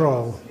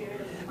control,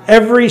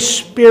 every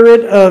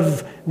spirit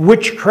of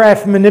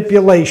witchcraft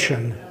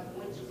manipulation,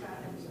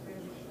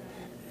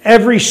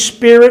 every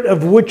spirit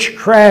of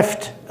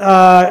witchcraft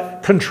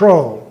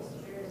control,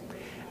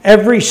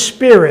 every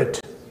spirit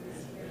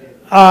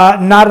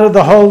not of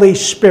the Holy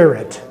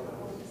Spirit,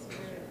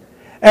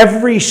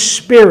 every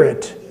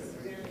spirit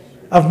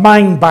of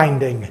mind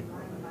binding,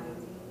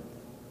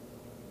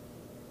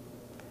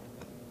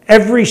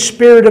 every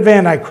spirit of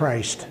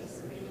Antichrist,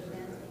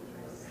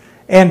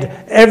 and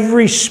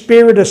every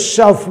spirit of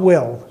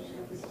self-will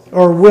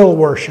or will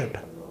worship,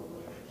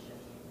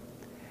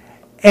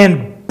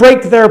 and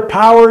break their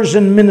powers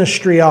and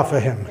ministry off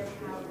of him,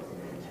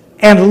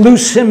 and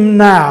loose him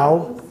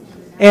now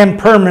and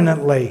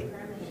permanently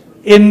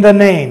in the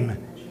name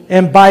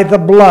and by the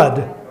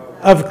blood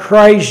of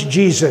Christ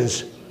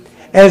Jesus,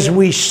 as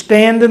we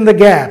stand in the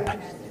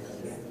gap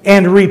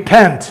and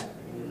repent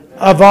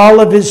of all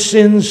of his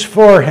sins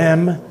for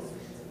him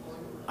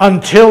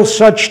until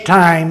such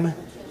time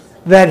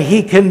that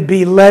he can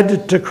be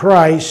led to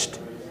Christ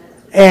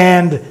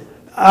and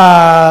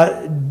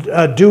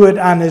do it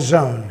on his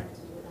own.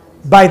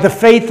 By the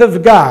faith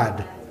of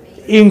God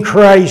in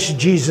Christ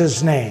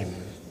Jesus' name.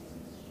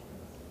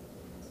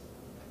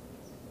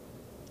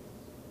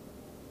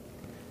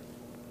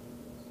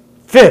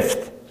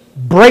 Fifth,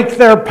 break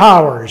their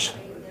powers,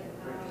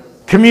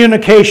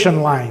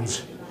 communication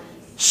lines,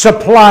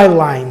 supply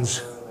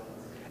lines,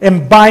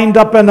 and bind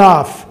up and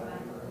off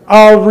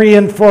all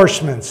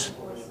reinforcements.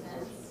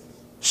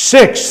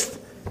 Sixth,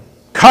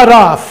 cut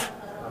off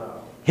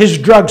his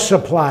drug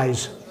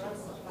supplies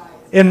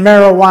and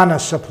marijuana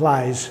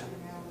supplies.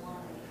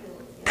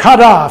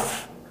 Cut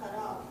off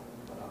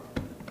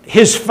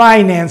his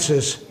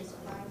finances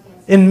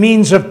and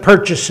means of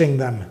purchasing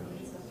them.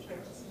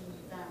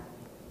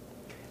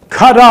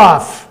 Cut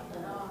off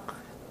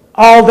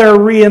all their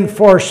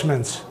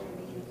reinforcements.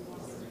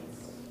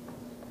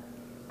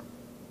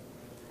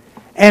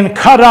 And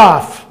cut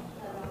off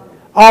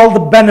all the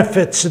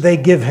benefits they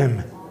give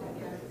him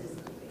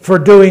for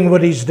doing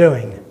what he's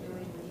doing.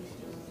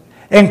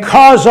 And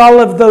cause all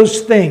of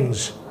those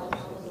things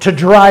to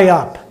dry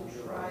up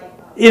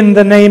in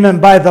the name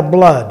and by the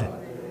blood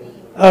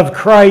of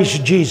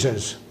Christ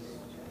Jesus.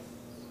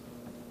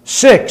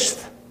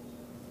 Sixth,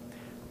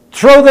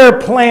 throw their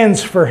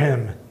plans for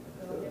him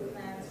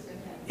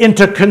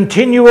into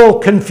continual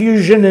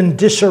confusion and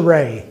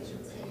disarray.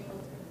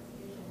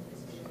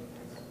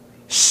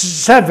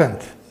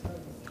 Seventh,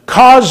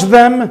 cause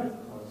them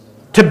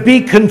to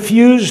be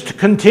confused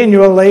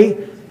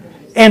continually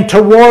and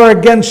to war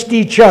against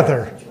each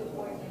other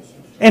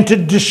and to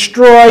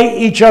destroy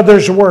each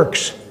other's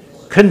works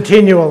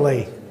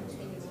continually.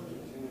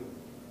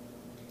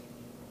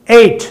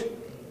 8,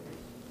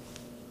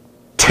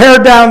 tear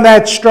down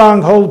that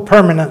stronghold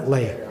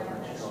permanently.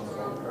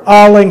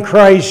 All in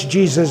Christ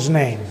Jesus'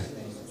 name.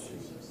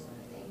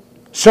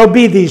 So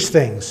be these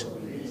things.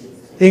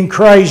 In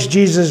Christ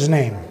Jesus'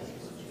 name.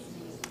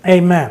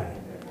 Amen.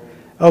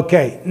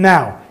 Okay,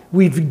 now,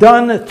 we've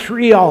done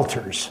 3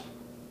 altars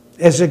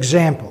as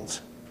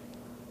examples.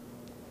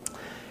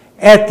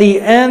 At the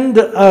end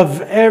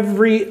of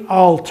every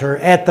altar,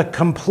 at the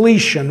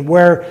completion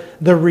where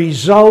the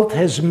result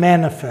has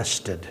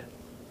manifested,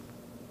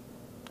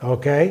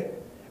 okay,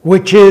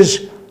 which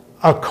is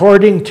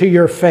according to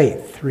your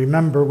faith.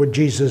 Remember what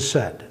Jesus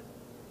said.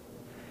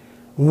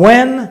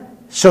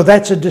 So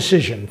that's a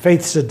decision.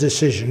 Faith's a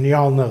decision. You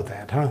all know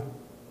that, huh?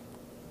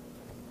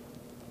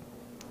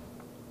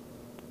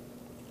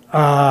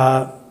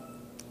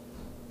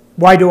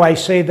 Why do I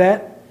say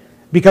that?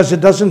 Because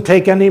it doesn't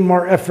take any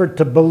more effort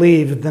to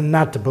believe than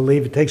not to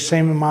believe. It takes the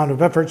same amount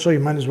of effort, so you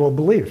might as well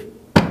believe.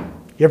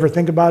 You ever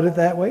think about it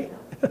that way?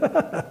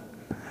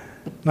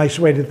 Nice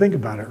way to think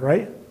about it,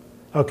 right?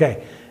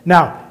 Okay.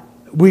 Now,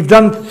 we've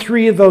done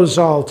 3 of those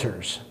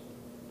altars.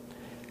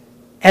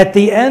 At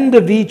the end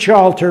of each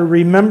altar,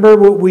 remember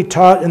what we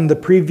taught in the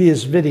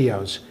previous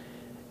videos.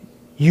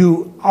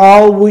 You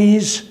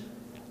always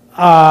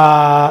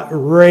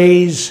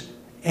raise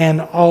an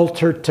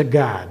altar to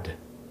God.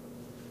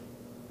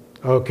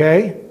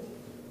 Okay?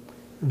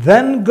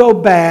 Then go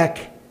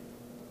back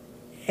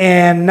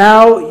and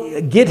now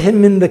get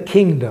him in the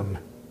kingdom.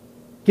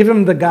 Give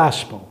him the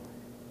gospel.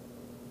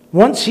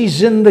 Once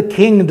he's in the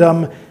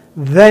kingdom,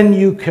 then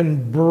you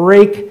can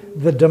break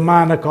the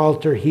demonic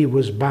altar he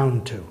was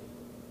bound to.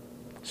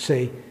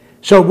 See?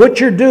 So what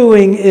you're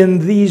doing in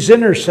these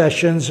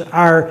intercessions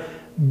are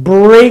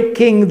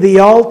breaking the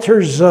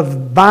altars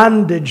of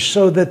bondage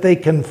so that they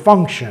can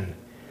function.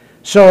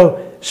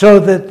 So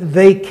that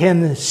they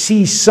can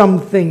see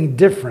something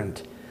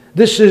different.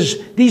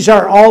 These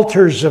are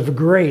altars of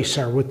grace,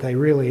 are what they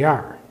really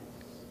are.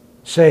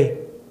 See?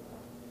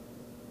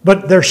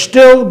 But they're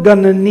still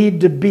going to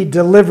need to be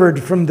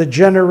delivered from the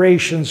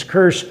generation's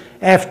curse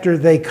after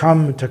they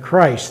come to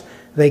Christ.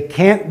 They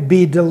can't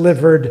be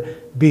delivered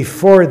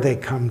before they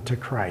come to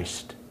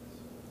Christ.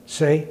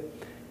 See?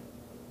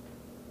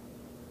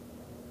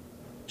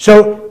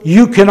 So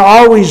you can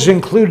always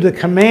include the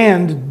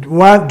command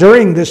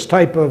during this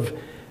type of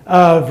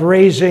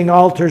raising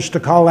altars to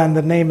call on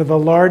the name of the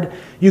Lord.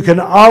 You can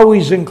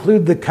always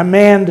include the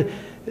command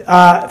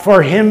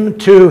for him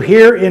to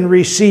hear and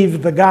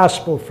receive the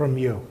gospel from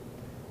you.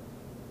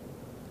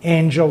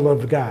 Angel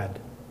of God.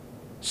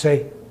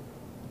 See?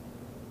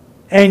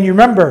 And you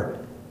remember,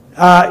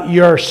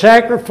 you're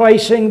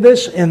sacrificing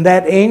this, and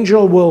that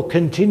angel will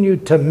continue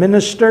to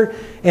minister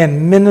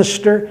and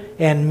minister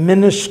and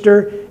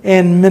minister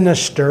and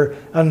minister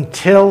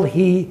until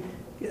he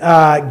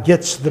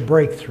gets the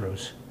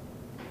breakthroughs.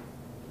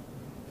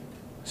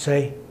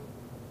 See?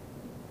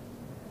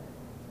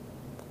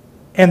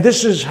 And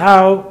this is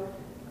how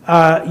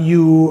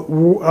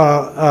you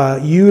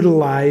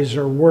utilize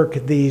or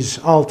work these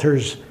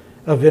altars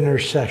of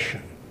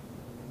intercession.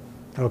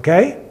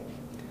 Okay?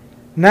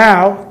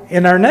 Now,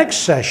 in our next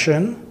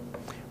session,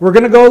 we're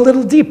going to go a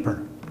little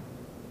deeper.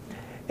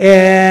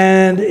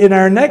 And in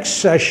our next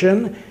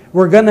session,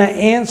 we're going to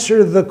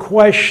answer the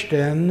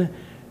question,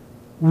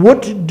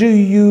 what do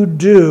you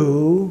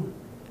do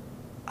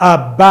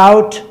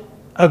about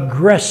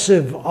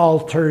aggressive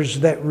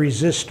altars that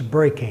resist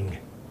breaking?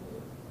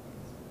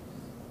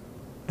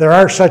 There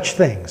are such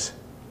things.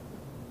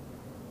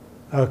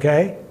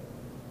 Okay?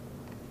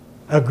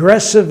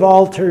 Aggressive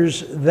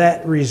altars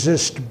that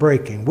resist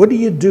breaking. What do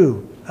you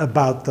do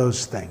about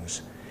those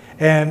things?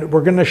 And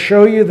we're going to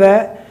show you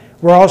that.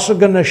 We're also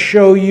going to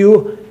show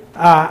you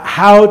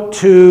how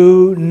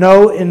to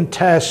know and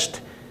test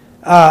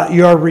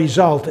your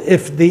result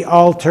if the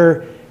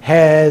altar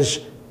has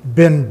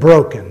been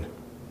broken.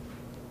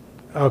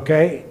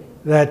 Okay?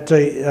 That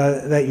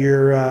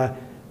you're...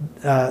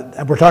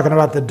 we're talking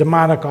about the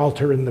demonic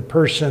altar in the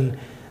person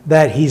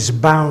that he's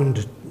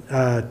bound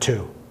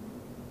to.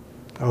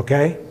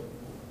 Okay?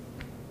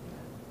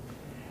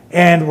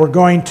 And we're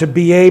going to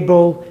be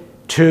able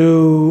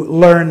to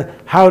learn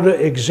how to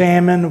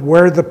examine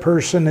where the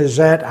person is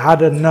at, how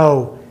to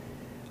know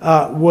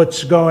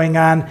what's going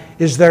on.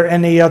 Is there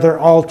any other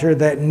altar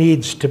that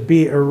needs to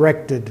be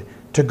erected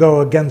to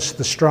go against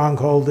the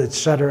stronghold,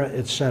 etc.,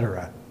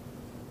 etc.?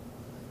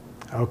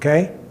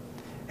 Okay?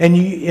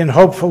 And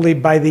hopefully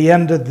by the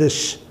end of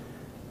this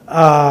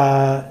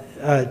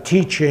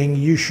teaching,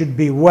 you should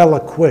be well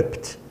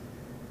equipped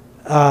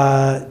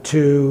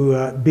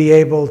to be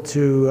able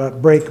to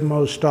break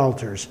most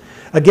altars.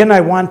 Again,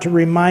 I want to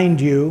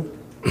remind you,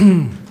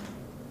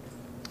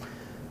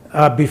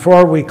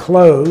 before we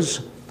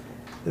close,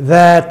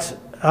 that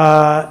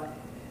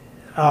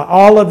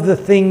all of the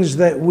things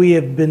that we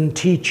have been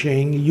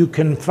teaching, you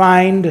can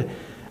find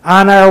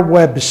on our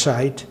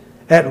website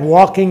at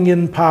Walking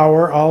in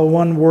Power, all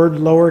one word,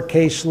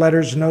 lowercase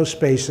letters, no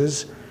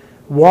spaces,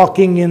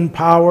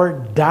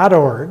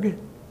 walkinginpower.org,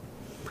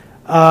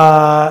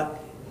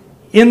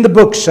 in the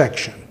book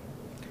section.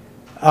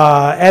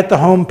 At the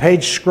home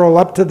page, scroll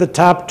up to the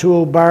top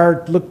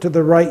toolbar, look to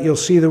the right, you'll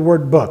see the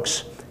word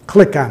books.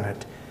 Click on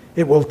it.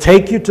 It will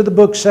take you to the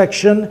book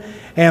section,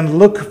 and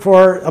look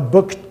for a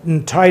book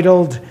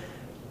entitled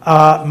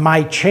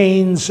My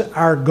Chains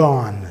Are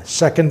Gone,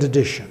 2nd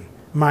edition.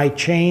 My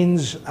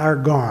chains are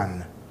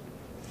gone.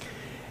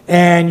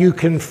 And you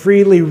can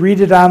freely read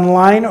it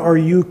online, or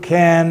you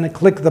can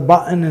click the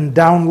button and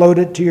download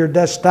it to your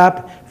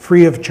desktop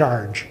free of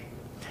charge.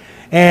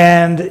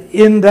 And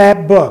in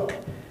that book,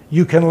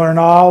 you can learn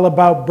all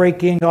about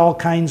breaking all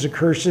kinds of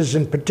curses,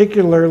 and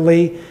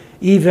particularly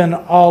even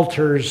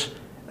altars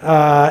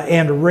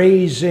and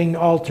raising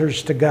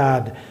altars to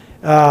God,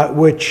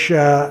 which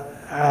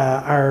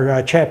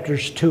are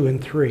chapters 2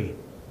 and 3.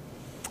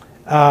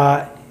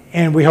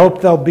 And we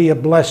hope they'll be a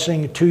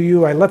blessing to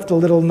you. I left a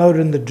little note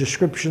in the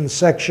description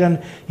section.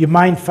 You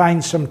might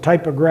find some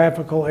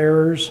typographical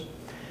errors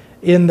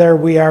in there.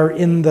 We are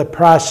in the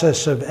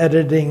process of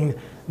editing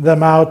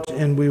them out,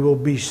 and we will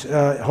be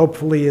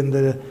hopefully in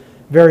the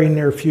very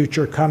near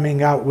future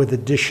coming out with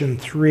edition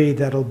 3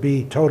 that'll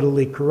be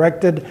totally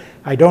corrected.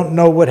 I don't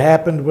know what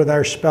happened with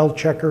our spell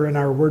checker and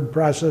our word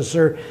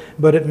processor,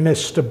 but it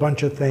missed a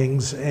bunch of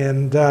things.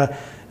 And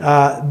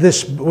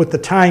this, with the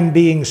time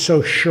being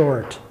so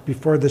short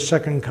before the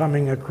second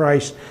coming of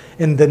Christ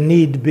and the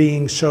need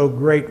being so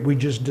great, we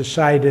just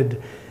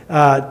decided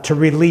to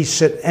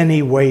release it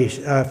anyway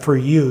for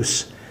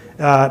use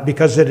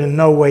because it in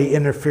no way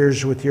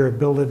interferes with your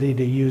ability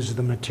to use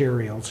the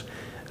materials.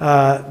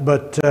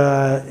 But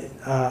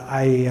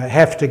I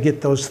have to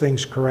get those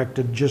things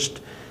corrected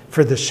just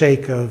for the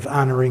sake of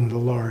honoring the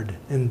Lord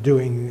and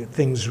doing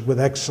things with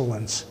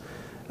excellence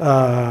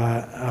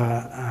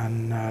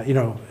on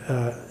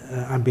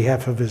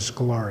behalf of His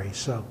glory.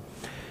 So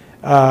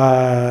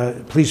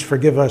please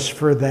forgive us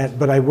for that,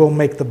 but I will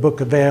make the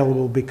book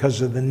available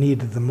because of the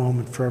need of the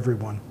moment for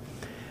everyone.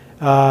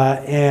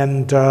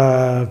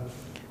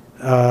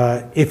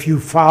 If you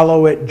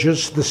follow it,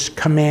 just the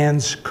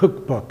commands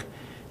cookbook,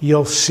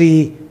 you'll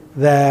see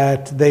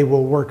that they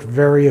will work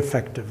very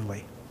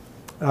effectively.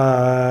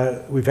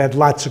 We've had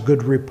lots of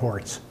good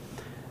reports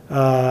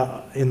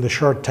in the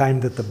short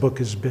time that the book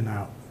has been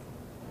out.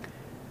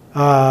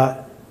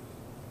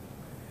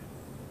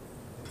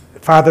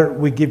 Father,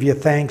 we give you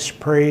thanks,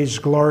 praise,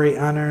 glory,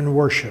 honor, and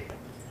worship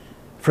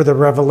for the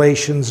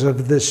revelations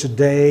of this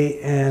day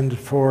and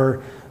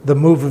for the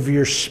move of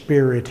your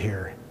Spirit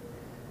here.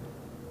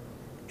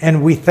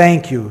 And we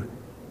thank you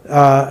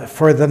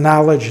for the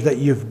knowledge that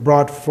you've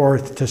brought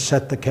forth to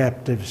set the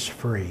captives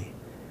free.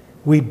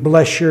 We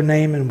bless your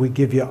name and we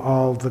give you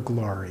all the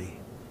glory.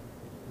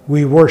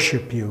 We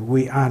worship you.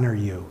 We honor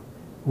you.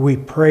 We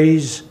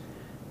praise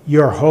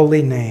your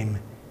holy name.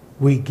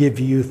 We give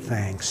you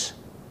thanks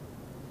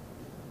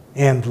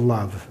and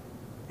love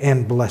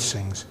and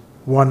blessings,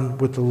 one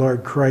with the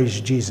Lord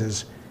Christ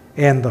Jesus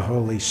and the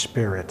Holy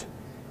Spirit.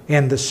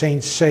 And the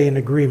saints say in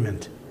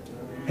agreement,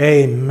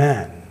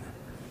 Amen.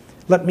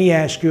 Let me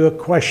ask you a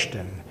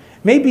question.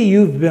 Maybe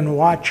you've been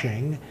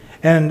watching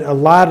and a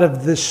lot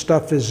of this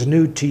stuff is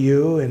new to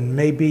you and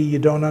maybe you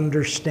don't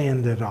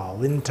understand it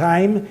all. In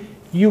time,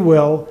 you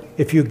will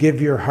if you give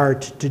your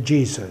heart to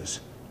Jesus.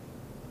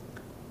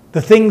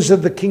 The things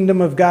of the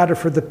kingdom of God are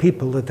for the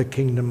people of the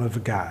kingdom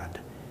of God.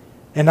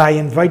 And I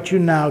invite you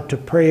now to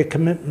pray a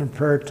commitment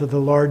prayer to the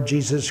Lord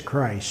Jesus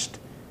Christ,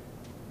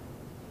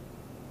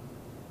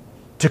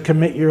 to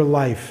commit your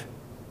life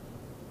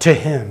to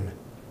Him.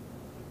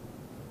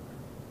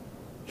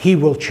 He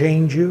will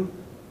change you.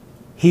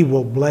 He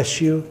will bless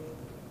you.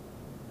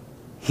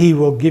 He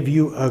will give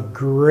you a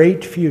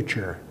great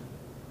future.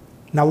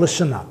 Now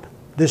listen up.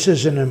 This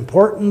is an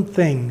important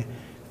thing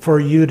for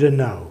you to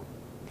know.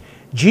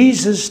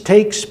 Jesus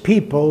takes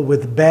people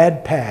with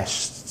bad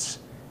pasts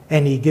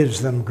and He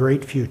gives them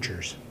great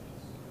futures.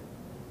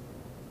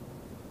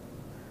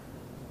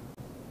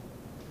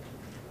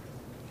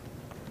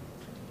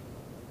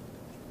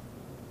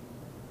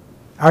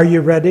 Are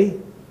you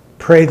ready?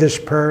 Pray this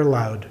prayer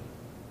aloud.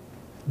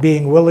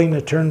 Being willing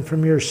to turn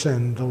from your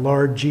sin, the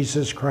Lord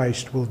Jesus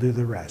Christ will do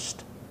the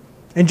rest.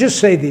 And just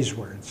say these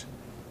words.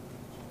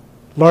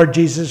 Lord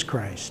Jesus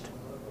Christ,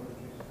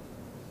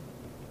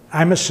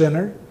 I'm a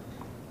sinner.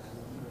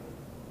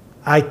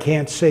 I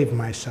can't save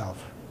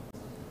myself.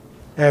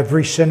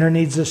 Every sinner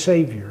needs a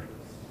Savior.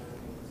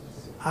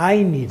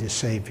 I need a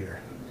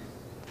Savior.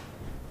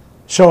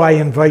 So I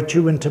invite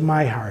you into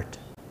my heart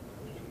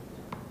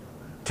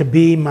to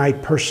be my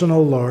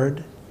personal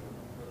Lord,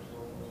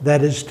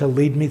 that is to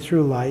lead me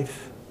through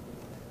life,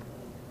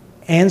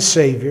 and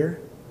Savior,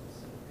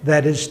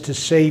 that is to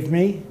save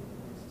me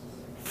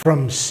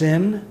from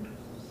sin,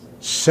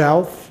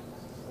 self,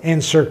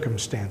 and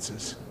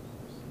circumstances.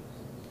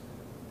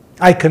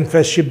 I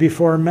confess you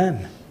before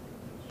men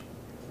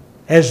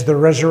as the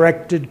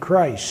resurrected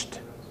Christ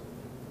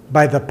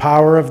by the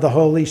power of the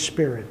Holy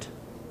Spirit.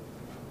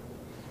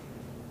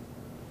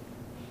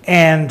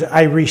 And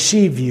I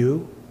receive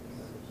you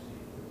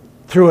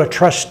through a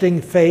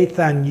trusting faith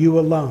on you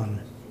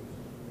alone.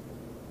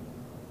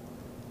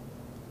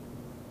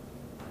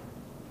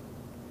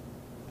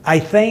 I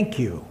thank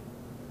you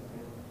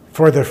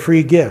for the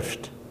free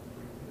gift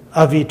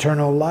of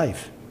eternal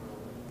life,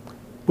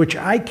 which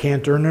I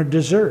can't earn or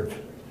deserve,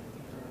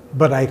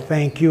 but I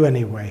thank you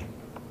anyway.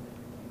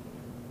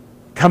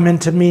 Come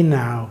into me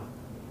now,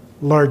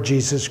 Lord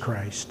Jesus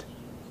Christ.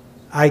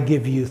 I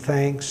give you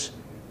thanks,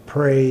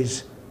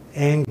 praise,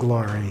 and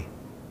glory.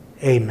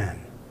 Amen.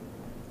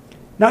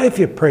 Now, if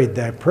you prayed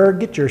that prayer,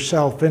 get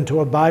yourself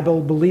into a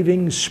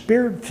Bible-believing,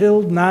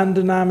 Spirit-filled,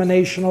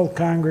 non-denominational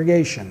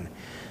congregation.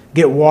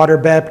 Get water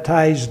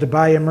baptized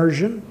by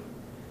immersion.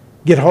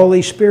 Get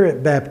Holy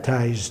Spirit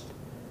baptized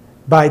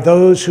by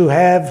those who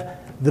have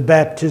the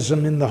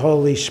baptism in the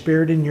Holy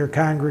Spirit in your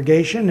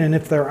congregation. And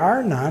if there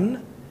are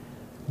none,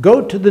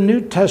 go to the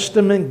New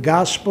Testament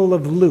Gospel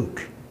of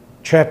Luke,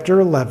 chapter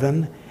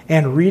 11,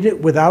 and read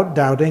it without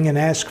doubting and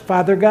ask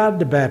Father God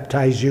to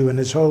baptize you in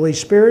His Holy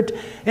Spirit,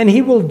 and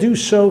He will do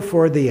so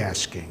for the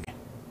asking.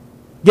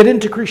 Get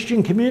into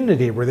Christian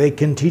community where they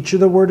can teach you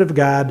the Word of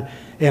God,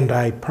 and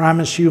I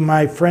promise you,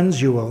 my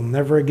friends, you will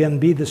never again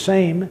be the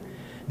same,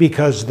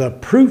 because the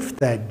proof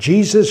that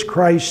Jesus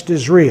Christ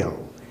is real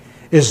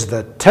is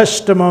the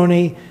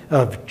testimony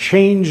of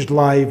changed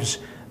lives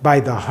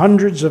by the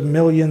hundreds of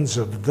millions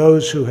of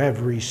those who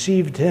have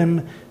received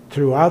Him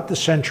throughout the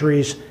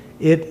centuries.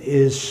 It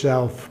is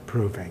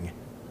self-proving.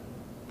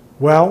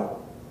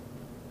 Well,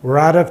 we're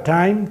out of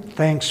time.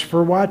 Thanks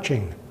for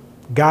watching.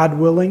 God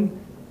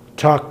willing,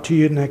 talk to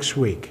you next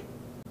week.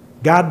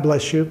 God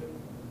bless you.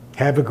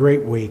 Have a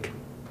great week.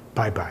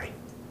 Bye-bye.